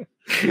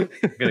 I'm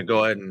gonna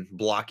go ahead and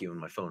block you on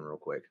my phone real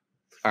quick.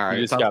 All right.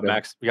 We got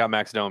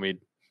Max Domi.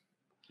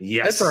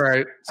 Yes, it's all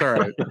right. It's all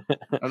right.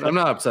 I'm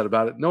not upset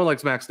about it. No one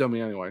likes Max Domi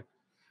anyway.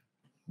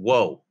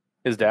 Whoa.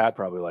 His dad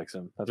probably likes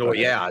him. That's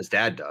his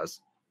dad does,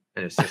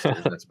 and his sister.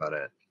 That's about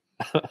it.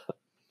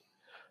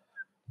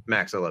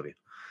 Max, I love you.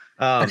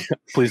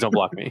 Please don't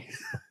block me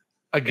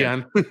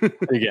again.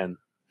 Again.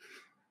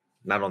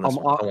 Not on this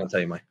one. I won't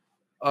tell you my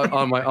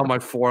on my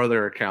 4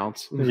 other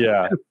accounts.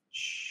 Yeah.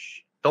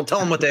 Shh. Don't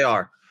tell him what they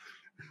are.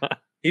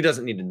 He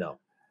doesn't need to know.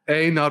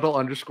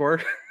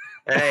 _.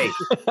 Hey,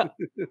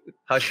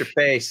 hush your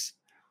face.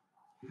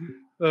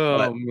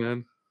 Oh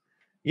man.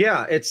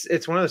 Yeah,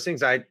 it's one of those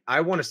things I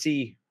want to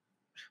see.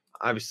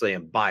 Obviously,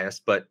 I'm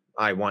biased, but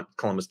I want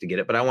Columbus to get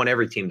it. But I want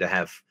every team to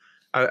have.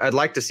 I'd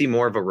like to see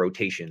more of a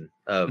rotation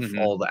of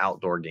all the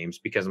outdoor games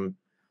because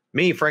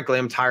frankly,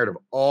 I'm tired of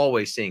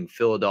always seeing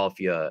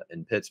Philadelphia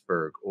and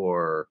Pittsburgh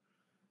or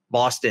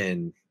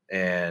Boston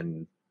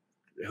and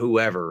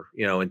whoever,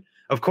 and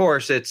of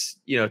course it's,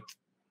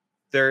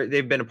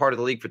 they've been a part of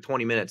the league for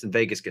 20 minutes and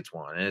Vegas gets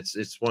one. And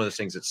it's one of those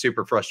things that's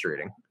super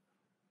frustrating.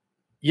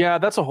 Yeah,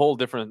 that's a whole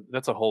different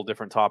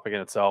topic in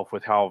itself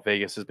with how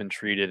Vegas has been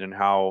treated and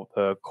how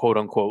the quote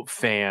unquote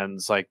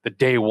fans, like the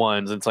day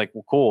ones, it's like,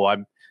 well, cool.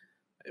 I'm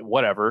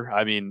whatever.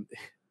 I mean,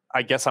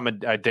 I guess I'm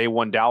a day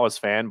one Dallas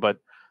fan, but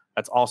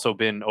that's also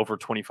been over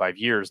 25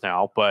 years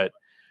now. But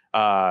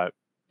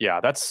yeah,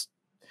 that's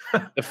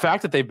the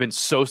fact that they've been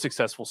so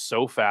successful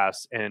so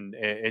fast, and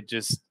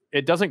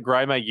it doesn't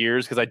grind my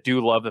gears because I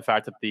do love the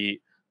fact that the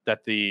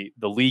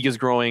league is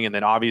growing, and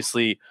then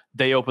obviously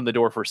they opened the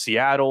door for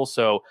Seattle,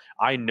 so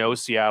I know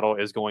Seattle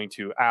is going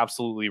to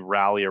absolutely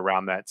rally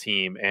around that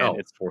team, and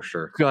it's for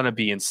sure gonna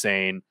be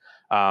insane.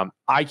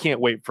 I can't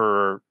wait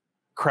for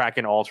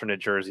Kraken alternate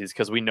jerseys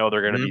because we know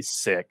they're going to be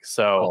sick.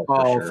 So,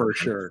 for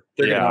sure.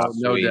 Yeah,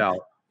 no doubt.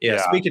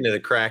 Yeah. Speaking of the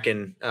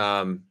Kraken,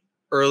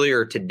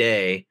 earlier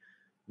today,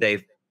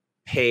 they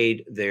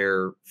paid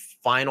their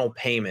final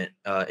payment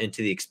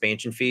into the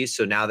expansion fees.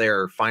 So now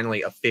they're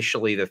finally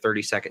officially the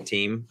 32nd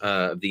team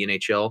of the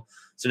NHL.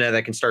 So now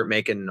they can start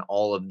making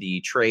all of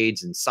the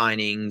trades and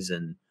signings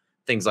and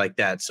things like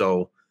that.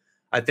 So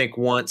I think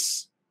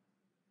once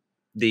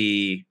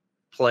the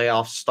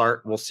playoffs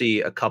start, we'll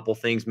see a couple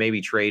things,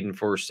 maybe trading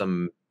for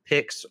some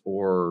picks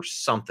or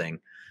something.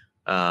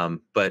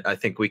 But I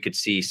think we could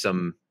see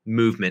some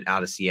movement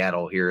out of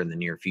Seattle here in the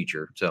near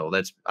future. So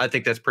I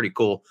think that's pretty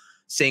cool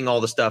seeing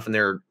all the stuff, and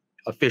they're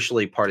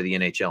officially part of the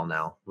NHL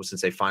now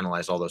since they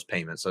finalized all those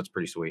payments. So that's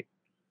pretty sweet.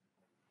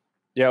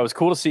 Yeah, it was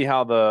cool to see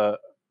how the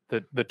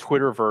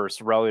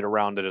Twitterverse rallied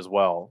around it as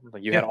well.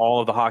 Like you had all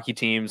of the hockey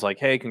teams like,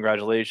 hey,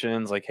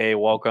 congratulations, like, hey,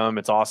 welcome.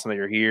 It's awesome that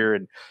you're here.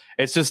 And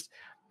it's just,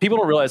 people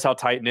don't realize how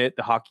tight-knit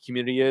the hockey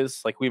community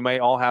is. Like, we might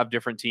all have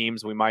different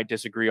teams. We might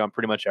disagree on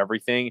pretty much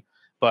everything.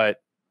 But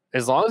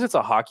as long as it's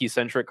a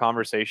hockey-centric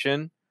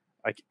conversation,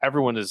 like,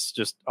 everyone is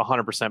just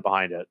 100%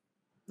 behind it.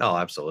 Oh,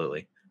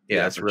 absolutely.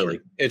 Yeah,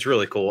 it's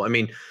really cool. I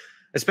mean,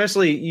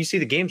 especially you see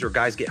the games where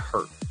guys get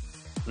hurt.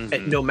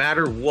 And no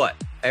matter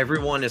what,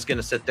 everyone is going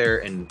to sit there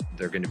and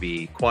they're going to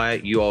be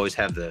quiet. You always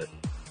have the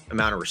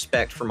amount of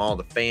respect from all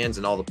the fans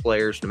and all the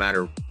players, no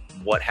matter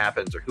what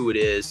happens or who it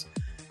is.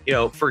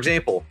 For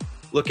example,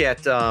 look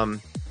at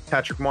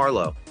Patrick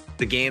Marleau,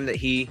 the game that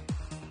he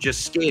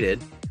just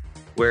skated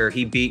where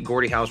he beat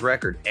Gordie Howe's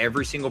record.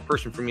 Every single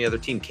person from the other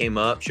team came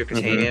up, shook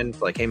his hand,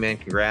 like, hey, man,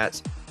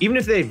 congrats. Even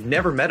if they've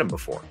never met him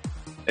before,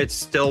 it's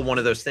still one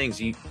of those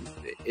things.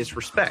 It's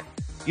respect.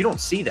 You don't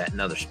see that in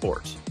other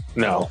sports.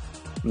 No.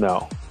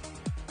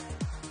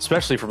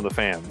 Especially from the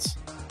fans.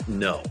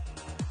 No.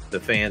 the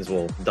fans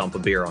will dump a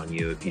beer on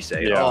you if you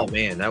say, Yeah. "Oh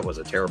man, that was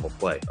a terrible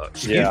play."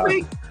 Excuse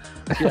me.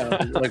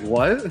 Yeah, like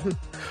what?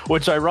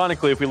 Which,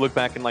 ironically, if we look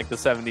back in like the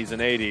 70s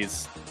and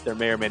 80s, there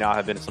may or may not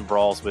have been some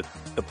brawls with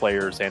the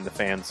players and the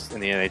fans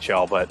in the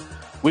NHL, but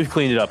we've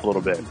cleaned it up a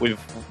little bit.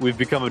 We've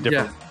become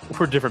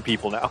we're different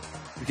people now.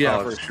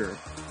 Yeah, for sure.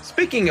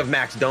 Speaking of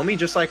Max Domi,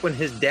 just like when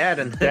his dad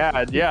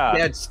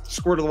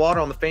squirted the water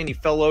on the fan, he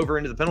fell over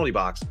into the penalty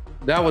box.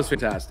 That was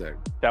fantastic.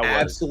 That was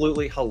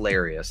Absolutely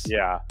hilarious.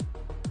 Yeah.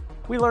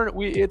 We learned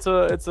it's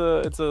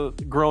a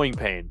growing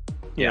pain,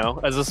 you know,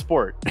 as a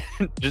sport.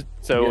 Just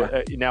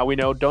so now we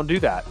know, don't do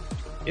that.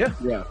 Yeah.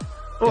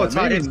 Well, it's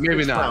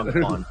maybe not.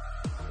 Fun.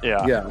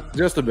 Yeah. Yeah,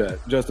 just a bit.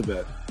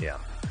 Yeah.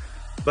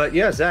 But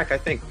yeah, Zach, I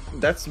think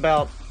that's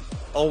about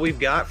all we've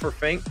got for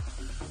Fink.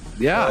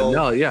 Yeah,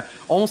 So-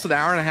 almost an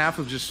hour and a half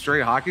of just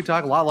straight hockey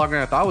talk. A lot longer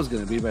than I thought it was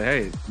going to be, but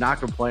hey, not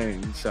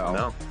complaining. So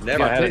No,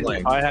 never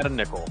I had a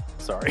nickel.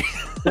 Sorry.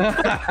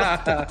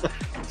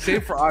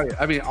 same for audio.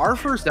 I mean, our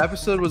first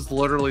episode was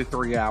literally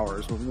 3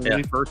 hours when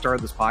we first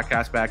started this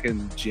podcast back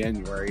in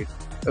January.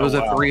 It was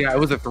a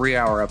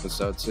 3-hour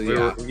episode. So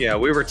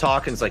we were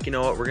talking. It's like, you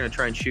know what, we're gonna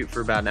try and shoot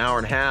for about an hour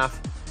and a half,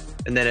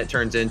 and then it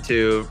turns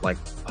into like,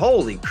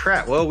 holy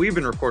crap! Well, we've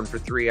been recording for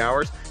 3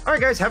 hours. All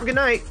right, guys, have a good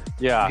night.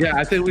 Yeah.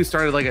 I think we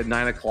started like at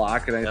 9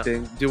 o'clock, and I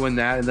think doing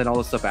that and then all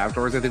the stuff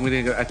afterwards. I think we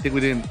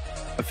didn't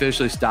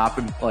officially stop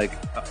and like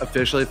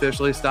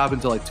officially stop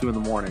until like 2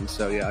 a.m.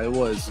 So yeah, it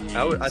was.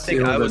 I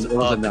think I was a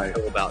up night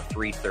until about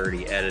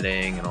 3:30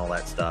 editing and all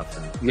that stuff.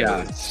 And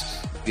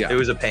it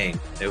was a pain.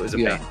 It was a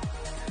pain.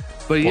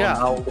 But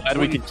glad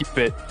we could keep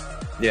it.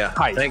 Yeah.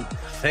 Tight.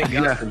 Thank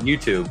God for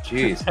YouTube.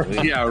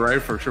 Jeez. Yeah,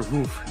 right, for sure.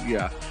 Oof,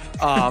 yeah.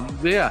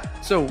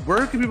 So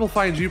where can people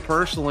find you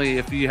personally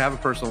if you have a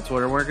personal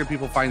Twitter? Where can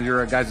people find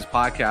your guys'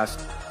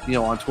 podcast? You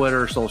know, on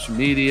Twitter, social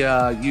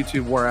media,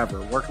 YouTube, wherever.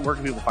 Where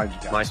can people find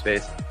you guys?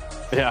 MySpace.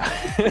 Yeah.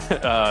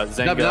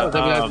 Zanga.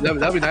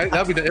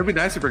 It'd be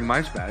nice to bring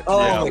Mike back.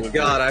 Oh my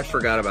God, I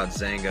forgot about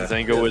Zanga.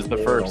 Zanga was the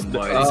first.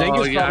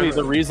 Zanga's probably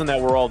the reason that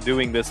we're all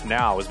doing this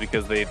now is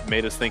because they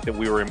made us think that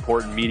we were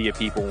important media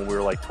people when we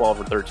were like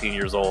 12 or 13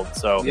 years old.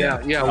 So you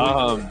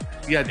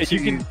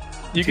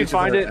can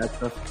find it.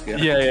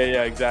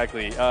 Yeah,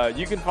 exactly.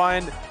 You can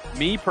find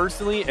me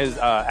personally as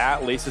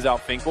at Laces Out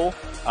Finkel.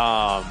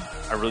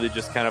 I really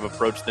just kind of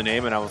approached the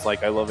name and I was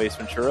like, I love Ace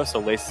Ventura, so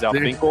Laces Out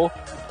Finkel.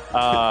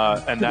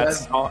 And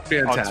that's on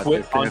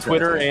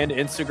Twitter and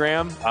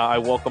Instagram. I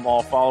welcome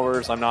all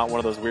followers. I'm not one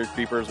of those weird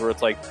creepers where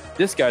it's like,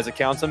 this guy's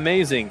account's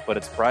amazing, but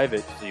it's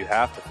private, so you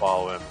have to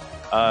follow him.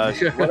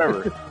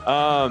 Whatever.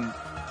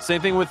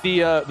 Same thing with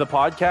the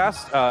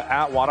podcast,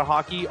 at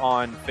whatahockey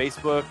on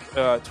Facebook,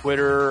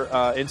 Twitter,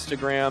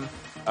 Instagram.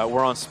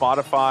 We're on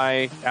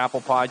Spotify,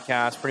 Apple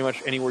Podcasts, pretty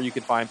much anywhere you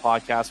can find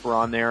podcasts, we're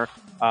on there.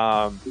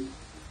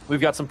 We've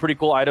got some pretty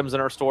cool items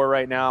in our store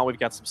right now. We've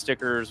got some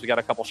stickers. We got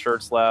a couple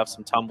shirts left,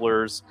 some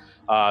tumblers.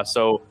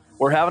 So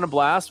we're having a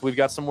blast. We've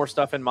got some more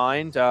stuff in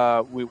mind.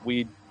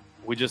 We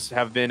just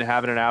have been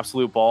having an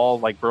absolute ball,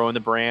 like growing the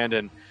brand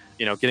and,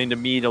 you know, getting to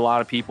meet a lot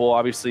of people.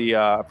 Obviously,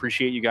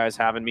 appreciate you guys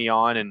having me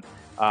on. And,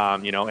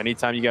 you know,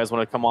 anytime you guys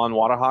want to come on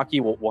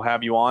Whatahockey, we'll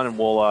have you on and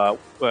we'll,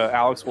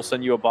 Alex will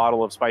send you a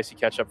bottle of spicy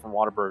ketchup from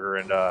Whataburger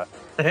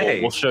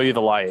and we'll show you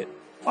the light.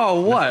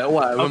 Oh, what?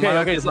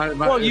 Okay.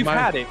 You've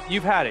had it.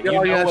 You've had it.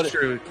 Oh, yeah, that's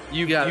true.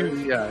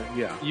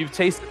 You've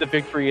tasted the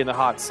victory in the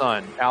hot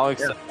sun.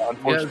 Alex,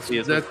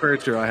 unfortunately, that's very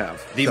true. I have.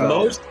 The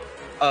most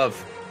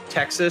of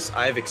Texas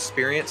I've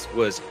experienced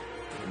was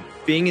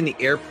being in the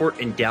airport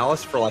in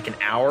Dallas for like an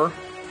hour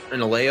in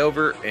a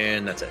layover,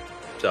 and that's it.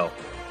 So,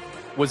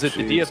 was it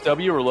the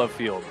DFW or Love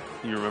Field?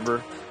 Do you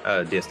remember?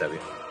 DSW.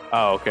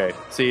 Oh, okay.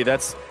 See,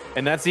 that's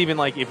even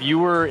like if you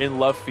were in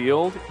Love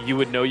Field, you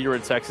would know you're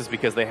in Texas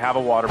because they have a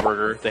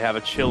Whataburger, they have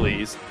a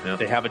Chili's,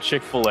 they have a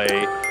Chick-fil-A,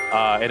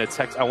 and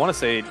I want to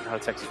say not a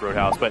Texas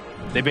Roadhouse, but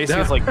they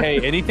basically it's like,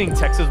 hey, anything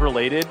Texas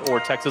related or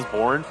Texas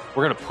born,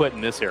 we're gonna put in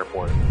this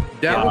airport.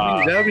 That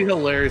would be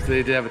hilarious.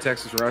 They did have a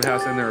Texas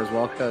Roadhouse in there as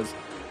well, because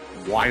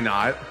why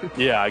not?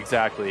 Yeah,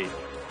 exactly.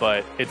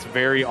 But it's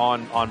very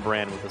on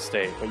brand with the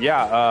state. But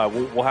yeah,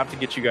 we'll have to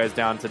get you guys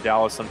down to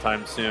Dallas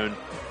sometime soon.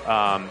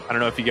 I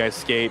don't know if you guys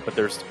skate, but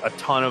there's a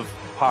ton of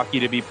hockey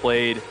to be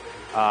played.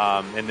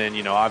 And then,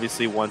 you know,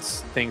 obviously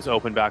once things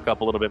open back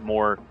up a little bit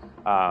more,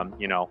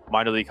 you know,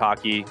 minor league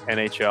hockey,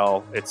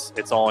 NHL,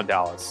 it's all in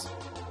Dallas.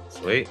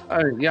 Sweet.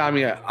 I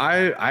mean,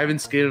 I haven't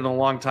skated in a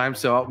long time,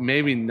 so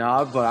maybe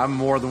not, but I'm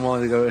more than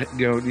willing to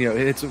go, you know,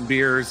 hit some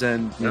beers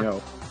and,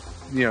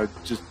 you know,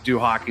 just do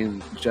hockey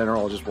in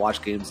general, just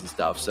watch games and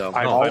stuff. So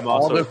I'm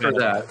all good for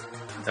that.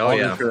 For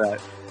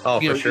that. Oh,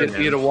 for sure.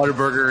 Eat a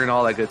Whataburger and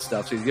all that good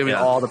stuff. So you give me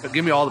all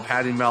the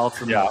patty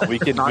melts. And we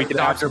can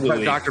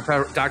absolutely Dr.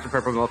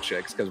 Pepper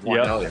milkshakes, because why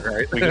not,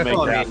 right? We can make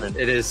that happen.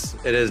 It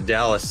is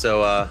Dallas.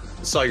 So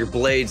saw your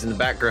blades in the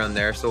background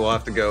there. So we'll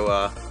have to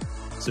go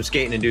some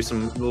skating and do a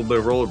little bit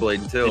of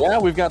rollerblading too. Yeah,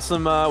 we've got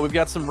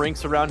some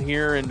rinks around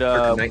here and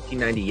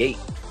 1998.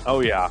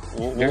 Oh yeah,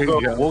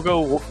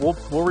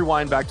 we'll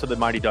rewind back to the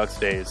Mighty Ducks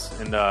days,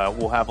 and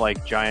we'll have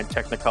like giant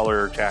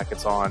Technicolor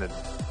jackets on, and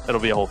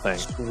It'll be a whole thing.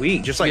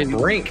 Sweet, just like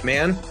Brink,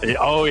 man.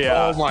 Oh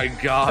yeah. Oh my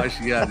gosh,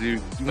 yeah, dude.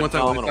 One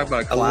time we talked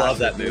about a I love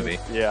classic, that movie.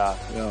 Yeah.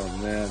 Oh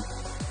man.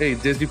 Hey,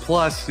 Disney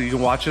Plus, you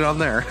can watch it on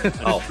there.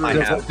 Oh, I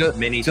have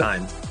many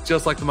times.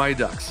 Just like the Mighty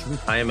Ducks.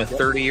 I am a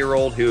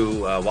 30-year-old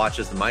who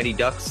watches the Mighty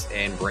Ducks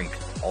and Brink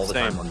all the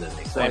time on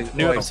Disney. Same.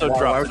 New episode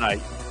dropped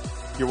tonight.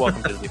 You're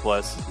welcome, Disney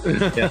Plus.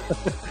 Yeah.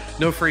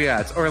 No free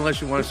ads, or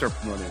unless you want to start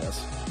promoting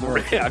us.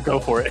 Yeah, go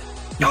for it.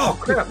 Oh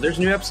crap! There's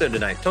a new episode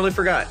tonight. Totally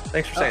forgot.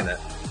 Thanks for saying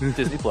that.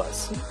 Disney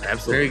Plus.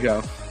 Absolutely. There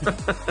you go.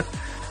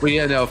 But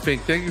yeah, no,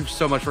 Fink, thank you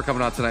so much for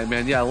coming on tonight,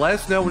 man. Yeah, let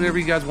us know whenever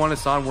you guys want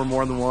us on. We're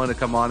more than willing to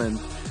come on and,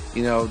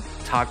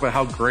 talk about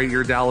how great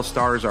your Dallas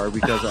Stars are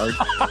because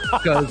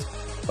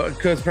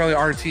probably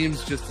our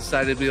teams just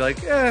decided to be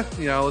like,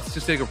 let's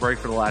just take a break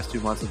for the last 2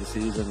 months of the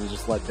season and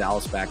just let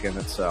Dallas back in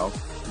it. So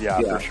yeah.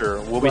 For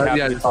sure. We'll be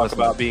happy to talk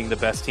about being the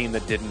best team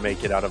that didn't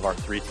make it out of our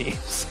 3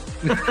 teams.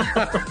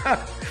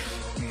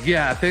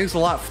 Yeah, thanks a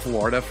lot,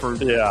 Florida, for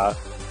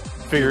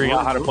figuring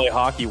out how to play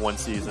hockey one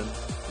season.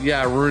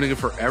 Yeah, ruining it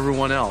for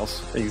everyone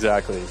else.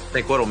 Exactly. I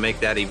think what'll make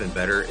that even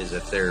better is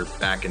if they're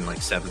back in like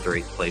 7th or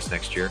 8th place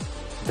next year.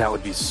 That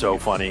would be so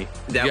funny.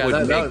 That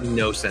would make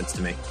no sense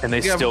to me. And they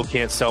still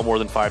can't sell more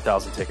than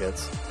 5,000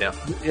 tickets. Yeah.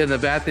 And the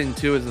bad thing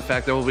too is the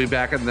fact that we'll be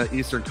back in the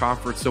Eastern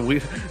Conference.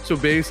 So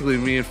basically,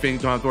 me and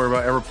Fink don't have to worry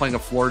about ever playing a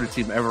Florida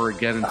team ever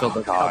again until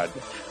the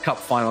Cup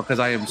final, because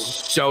I am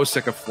so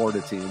sick of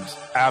Florida teams.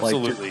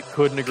 Absolutely,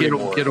 couldn't agree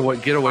more. Get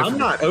away. I'm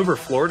not over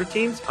Florida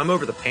teams. I'm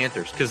over the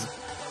Panthers because.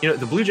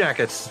 The Blue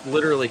Jackets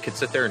literally could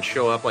sit there and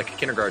show up like a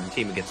kindergarten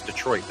team against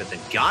Detroit, but then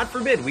God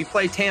forbid we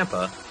play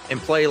Tampa and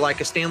play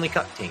like a Stanley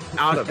Cup team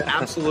out of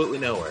absolutely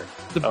nowhere.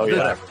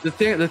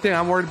 The thing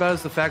I'm worried about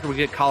is the fact that we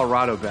get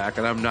Colorado back,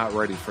 and I'm not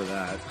ready for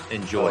that.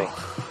 Enjoy.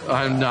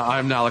 I'm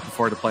not looking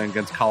forward to playing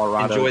against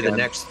Colorado. Enjoy again. The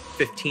next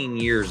 15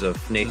 years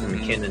of Nathan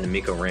McKinnon and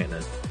Mikko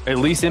Rantanen. At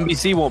least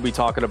NBC won't be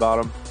talking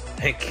about them.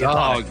 Thank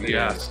God. Oh,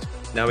 yes.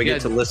 Now we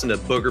get to listen to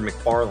Booger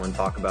McFarland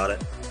talk about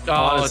it.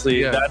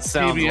 Honestly, that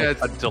sounds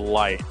like a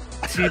delight.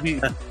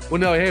 Well,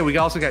 no, hey, we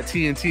also got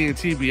TNT and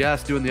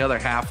TBS doing the other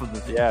half of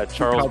the. Yeah,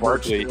 Charles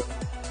Barkley.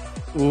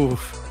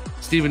 Oof.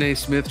 Stephen A.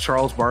 Smith,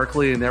 Charles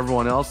Barkley, and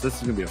everyone else. This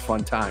is going to be a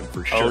fun time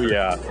for sure. Oh,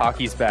 yeah.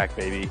 Hockey's back,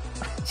 baby.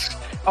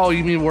 Oh,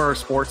 you mean where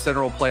Sports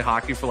Center will play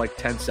hockey for like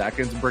 10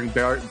 seconds and bring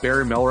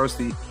Barry Melrose,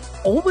 the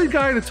only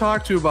guy to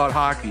talk to about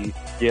hockey.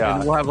 Yeah.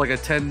 And we'll have like a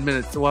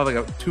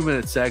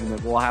 2-minute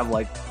segment. We'll have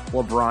like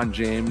LeBron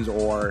James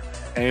or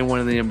anyone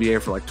in the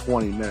NBA for like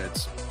 20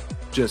 minutes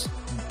just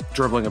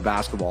dribbling a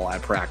basketball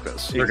at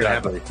practice. They're gonna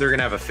have a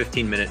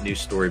 15-minute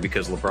news story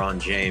because LeBron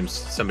James,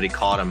 somebody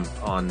caught him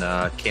on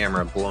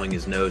camera blowing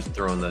his nose and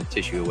throwing the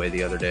tissue away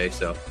the other day.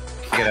 So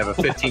you're gonna have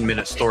a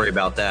 15-minute story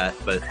about that.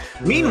 But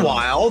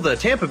meanwhile, the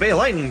Tampa Bay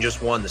Lightning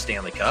just won the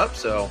Stanley Cup.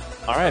 So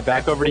all right,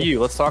 back over to you.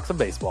 Let's talk some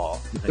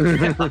baseball.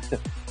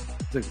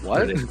 Like,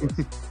 what?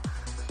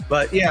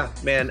 But yeah,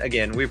 man,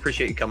 again, we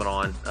appreciate you coming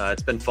on.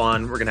 It's been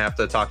fun. We're gonna have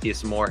to talk to you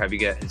some more, have you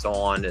get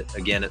on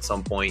again at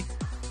some point.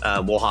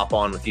 We'll hop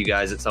on with you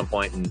guys at some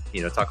point and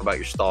talk about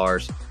your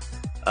stars.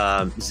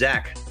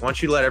 Zach, why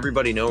don't you let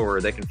everybody know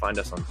where they can find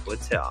us on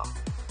Twitter?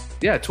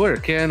 Yeah, Twitter,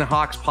 Cannon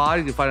Hawks Pod.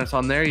 You can find us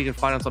on there. You can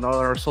find us on all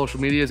our social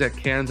medias at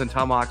Cannons and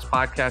Tomahawks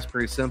Podcast.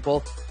 Pretty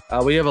simple.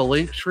 We have a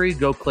link tree.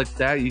 Go click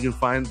that. You can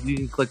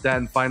click that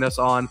and find us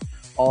on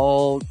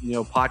all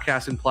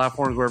podcasting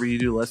platforms wherever you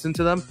do listen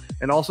to them.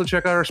 And also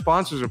check out our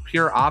sponsors of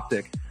Pure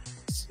Optic.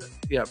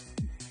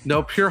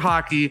 Pure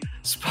Hockey,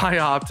 Spy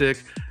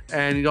Optic.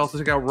 And you can also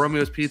check out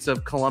Romeo's Pizza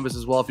of Columbus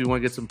as well if you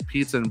want to get some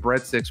pizza and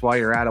breadsticks while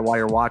you're at it, while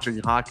you're watching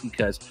hockey,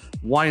 because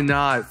why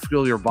not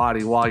fuel your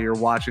body while you're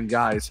watching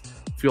guys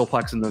fuel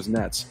plexing those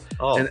nets?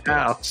 Oh, and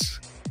Alex,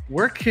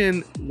 what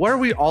are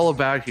we all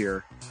about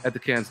here at the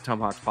Cannons and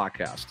Tomahawks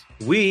Podcast?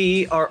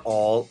 We are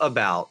all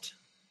about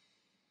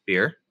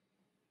beer,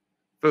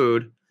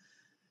 food,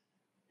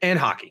 and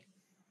hockey.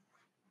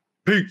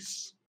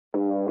 Peace.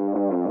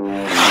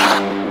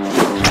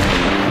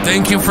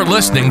 Thank you for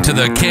listening to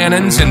the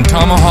Cannons and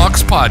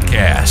Tomahawks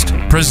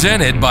Podcast,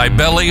 presented by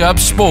Belly Up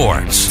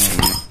Sports.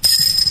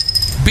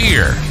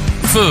 Beer,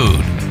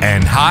 food,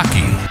 and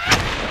hockey.